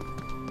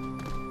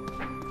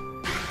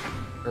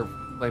 Or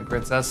Flame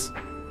Princess.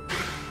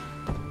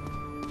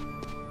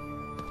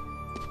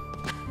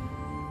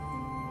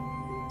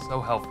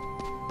 So helpful.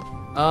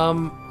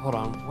 Hold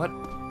on.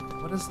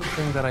 What is the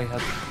thing that I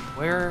had?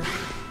 Where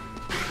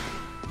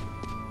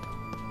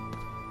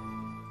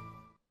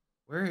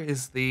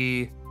is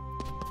the...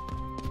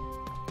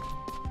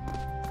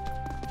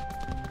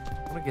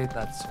 I want to get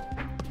that sword.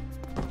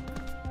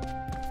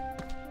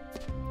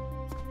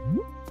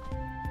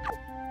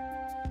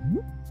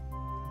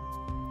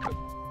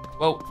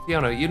 Well,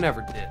 Fiona, you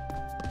never did.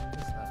 What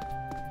is that?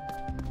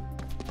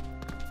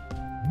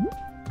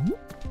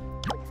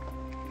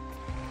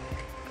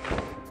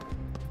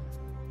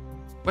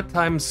 What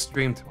time's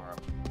stream tomorrow?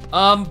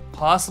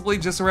 Possibly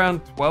just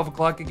around 12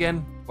 o'clock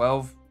again.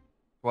 12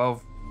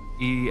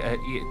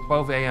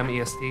 a.m.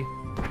 EST.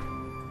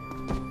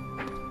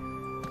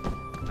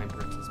 My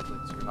princess,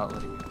 please, you're not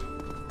letting me go.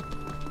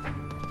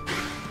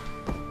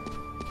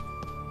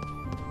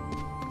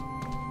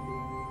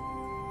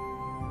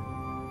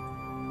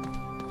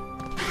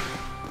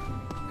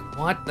 I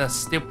want the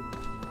stupid...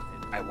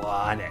 I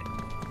want it.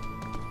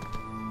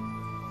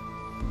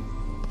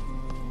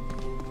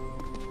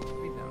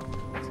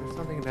 Is there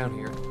something down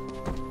here?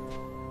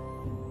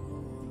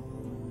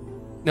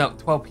 No,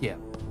 12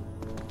 p.m.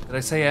 Did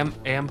I say AM?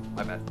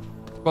 My bad.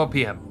 12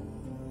 p.m.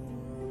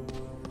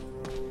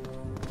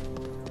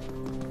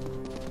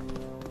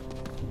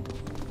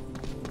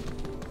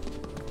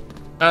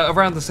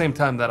 Around the same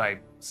time that I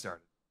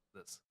started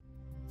this.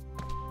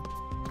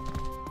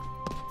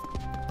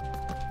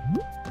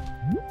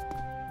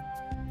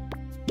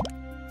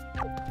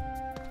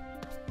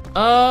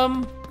 I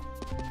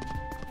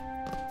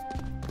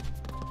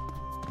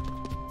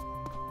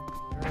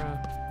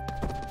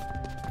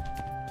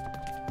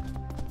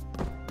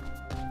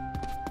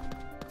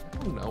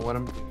don't know what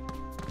I'm doing.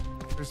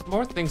 There's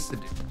more things to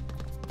do.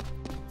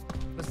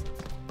 What is this?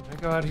 Can I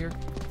go out here?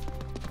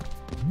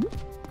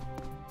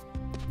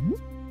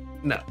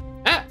 No.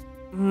 Ah!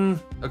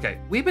 Okay,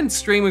 we've been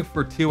streaming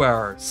for 2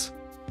 hours.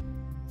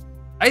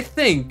 I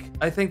think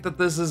that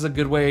this is a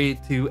good way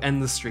to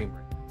end the stream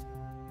right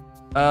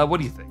now. What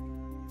do you think?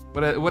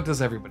 What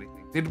does everybody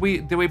think? Did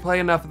we play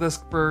enough of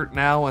this for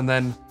now, and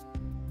then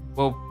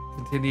we'll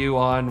continue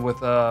on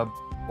with a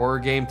horror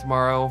game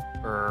tomorrow,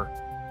 or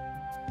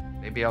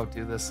maybe I'll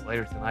do this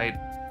later tonight.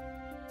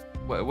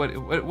 What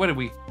are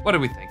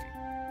we thinking?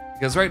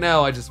 Because right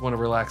now I just want to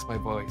relax my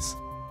voice.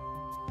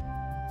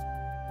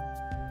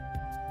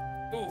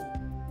 Ooh.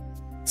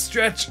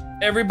 Stretch,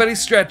 everybody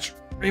stretch.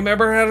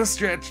 Remember how to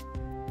stretch.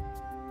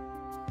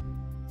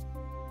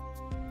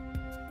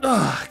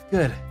 Ah,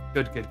 good.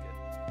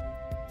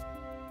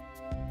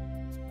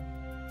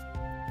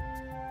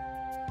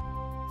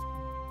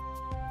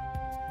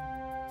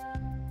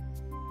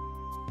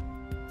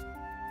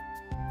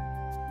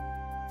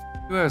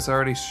 It's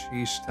already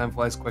sheesh, time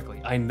flies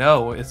quickly. I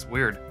know, it's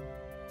weird.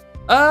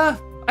 I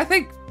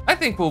think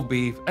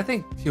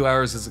 2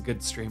 hours is a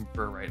good stream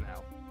for right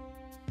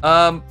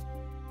now.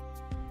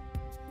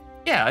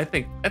 Yeah, I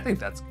think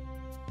that's good.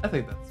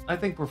 I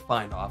think we're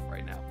fine off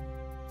right now.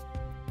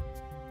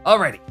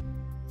 Alrighty.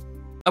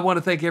 I want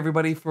to thank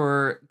everybody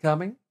for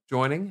coming,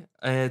 joining.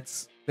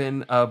 It's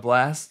been a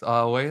blast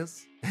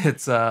always.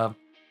 It's a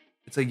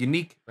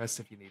unique rest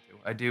if you need to.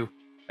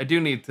 I do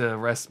need to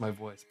rest my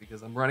voice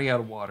because I'm running out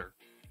of water,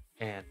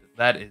 and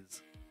that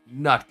is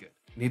not good.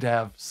 I need to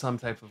have some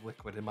type of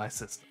liquid in my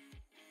system.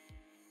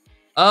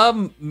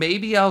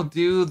 Maybe I'll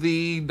do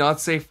the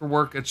not safe for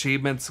work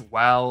achievements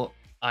while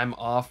I'm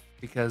off,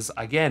 because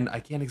again,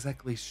 I can't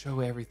exactly show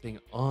everything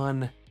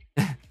on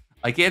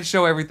I can't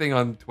show everything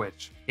on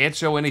Twitch. Can't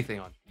show anything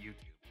on YouTube.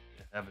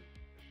 I haven't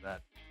done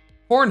that.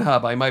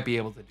 Pornhub, I might be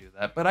able to do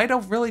that, but I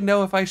don't really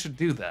know if I should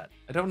do that.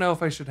 I don't know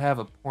if I should have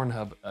a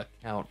Pornhub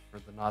account for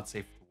the not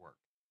safe for work.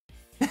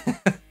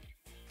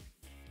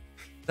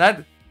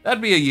 That'd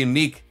be a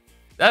unique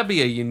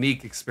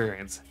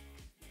experience.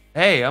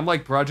 Hey, I'm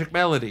like Project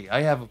Melody. I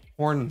have a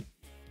porn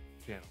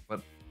channel,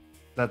 but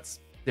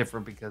that's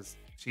different because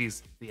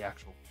she's the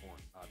actual porn,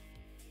 not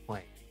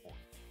playing porn.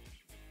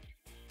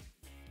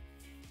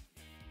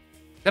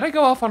 Did I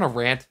go off on a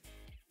rant?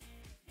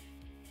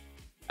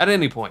 At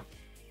any point.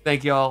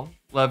 Thank y'all.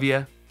 Love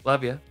ya.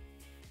 Love ya.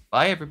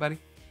 Bye, everybody.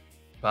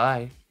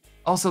 Bye.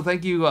 Also,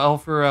 thank you all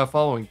for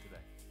following today.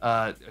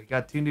 We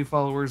got 2 new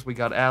followers. We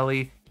got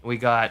Allie, and we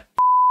got...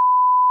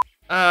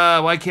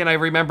 why can't I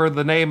remember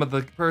the name of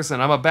the person?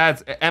 I'm a bad...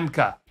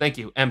 Emka. Thank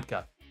you,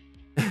 Emka.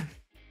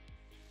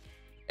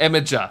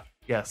 Imaja.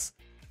 Yes.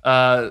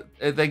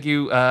 Thank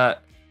you,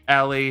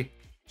 Ali,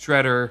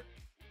 Shredder,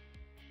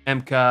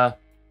 MK,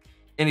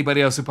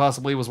 anybody else who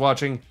possibly was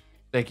watching.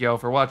 Thank you all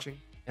for watching,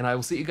 and I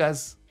will see you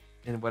guys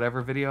in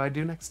whatever video I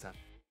do next time.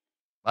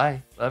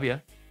 Bye. Love ya.